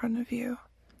naked in front of you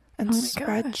and Oh my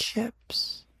spread gosh.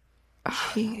 chips,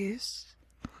 cheese,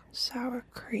 sour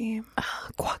cream,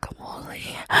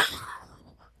 Guacamole.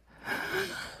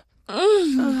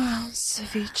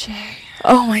 ceviche,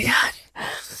 Oh my god.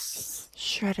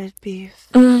 shredded beef,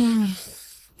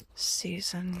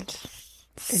 seasoned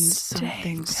in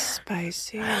something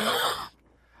spicy.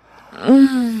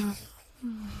 Oh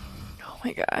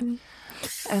my god.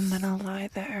 And then I'll lie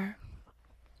there.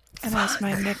 And as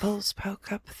my nipples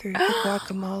poke up through the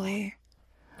guacamole,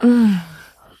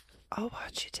 I'll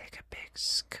watch you take a big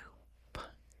scoop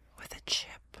with a chip.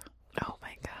 Oh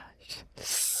my gosh.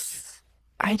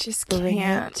 I just Bring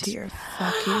can't. it to your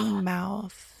fucking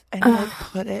mouth and you'll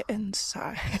put it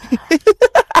inside.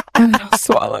 I'm gonna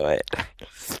swallow it.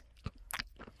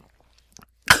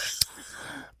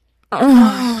 Oh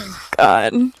my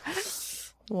god.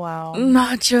 Wow.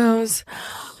 Nachos.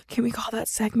 Can we call that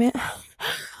segment?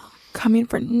 Coming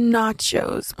for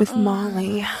nachos with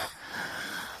Molly.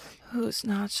 Whose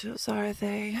nachos are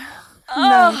they?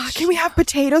 Can we have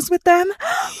potatoes with them?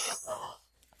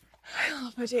 I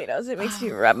love potatoes. It makes me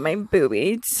rub my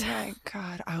boobies. My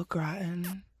God, au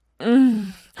gratin.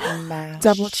 Mm. And mashed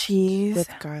Double cheese. with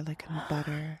garlic and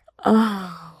butter.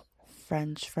 Oh,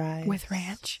 French fries. with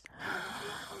ranch.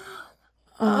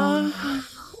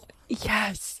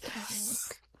 Yes.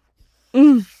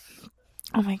 Oh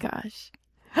my gosh.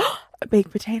 A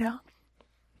baked potato.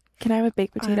 Can I have a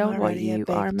baked potato I'm while already a you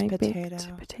are my baked baked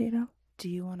potato. potato? Do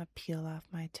you want to peel off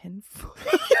my tin foil?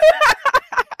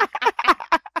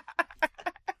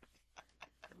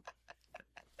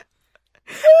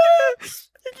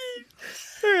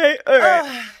 All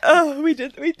right. Oh,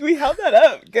 we held that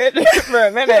up good for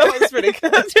a minute. That was pretty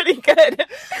good. That's pretty good.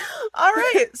 All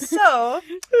right. So,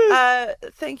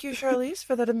 thank you, Charlese,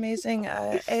 for that amazing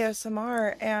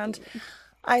ASMR. And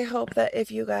I hope that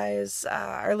if you guys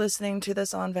are listening to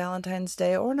this on Valentine's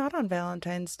Day or not on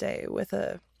Valentine's Day with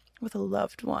a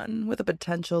loved one, with a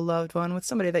potential loved one, with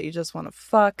somebody that you just want to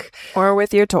fuck, Or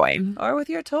with your toy. or with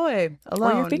your toy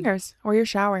alone, Or your fingers. Or your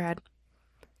shower head.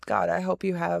 God, I hope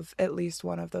you have at least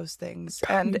one of those things.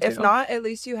 And Me if too. not, at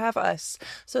least you have us.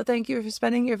 So thank you for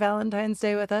spending your Valentine's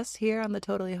Day with us here on the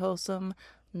Totally Wholesome,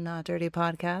 Not Dirty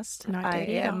podcast. Not I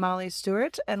dirty at am all. Molly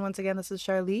Stewart. And once again, this is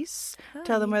Charlese.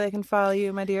 Tell them where they can follow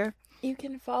you, my dear. You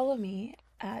can follow me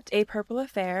at A Purple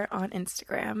Affair on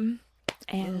Instagram.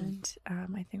 And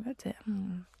I think that's it.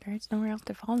 There's nowhere else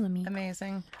to follow me.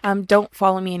 Amazing. Don't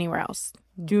follow me anywhere else.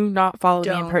 Do not follow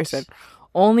me in Don't. person.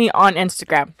 Only on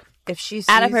Instagram. If she sees,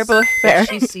 At a Purple Affair. if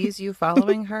she sees you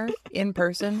following her in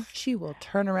person, she will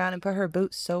turn around and put her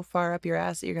boot so far up your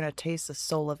ass that you're going to taste the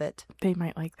soul of it. They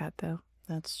might like that though.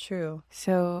 That's true.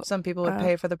 So Some people would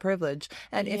pay for the privilege.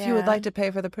 And if you would yeah. like to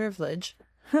pay for the privilege,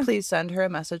 please send her a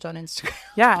message on Instagram.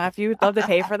 yeah, if you would love to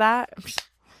pay for that,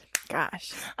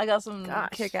 gosh, I got some Gosh.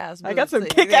 kick-ass boots. I got some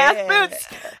that you- kick-ass Yeah.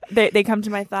 boots. They come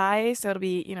to my thighs, so it'll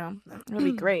be it'll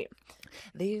be great.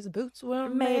 These boots were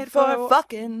Made made for for-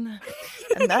 fucking,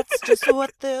 and that's just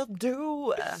what they'll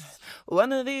do.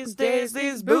 One of these days,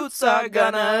 these boots are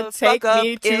gonna take fuck up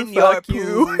me to in your fuck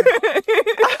you. poo.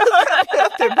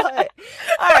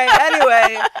 All right.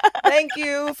 Anyway, thank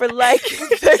you for liking.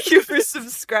 Thank you for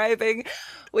subscribing.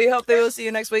 We hope they will see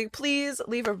you next week. Please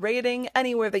leave a rating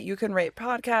anywhere that you can rate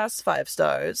podcasts, 5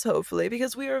 stars, hopefully,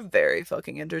 because we are very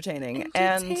fucking entertaining.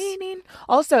 And Entertaining.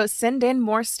 Also, send in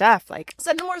more stuff. Like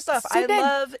send in more stuff. Send I in.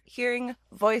 love hearing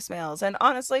voicemails. And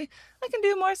honestly, I can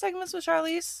do more segments with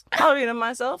Charlese. I'll read them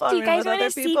myself. I'll read them with other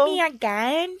people.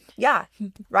 again? Yeah.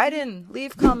 Write in.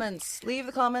 Leave comments. Leave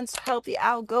the comments. Help the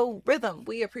algorithm.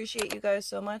 We appreciate you guys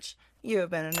so much. You have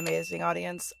been an amazing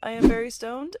audience. I am very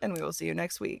stoned, and we will see you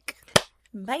next week.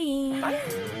 Bye.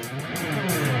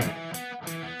 Bye.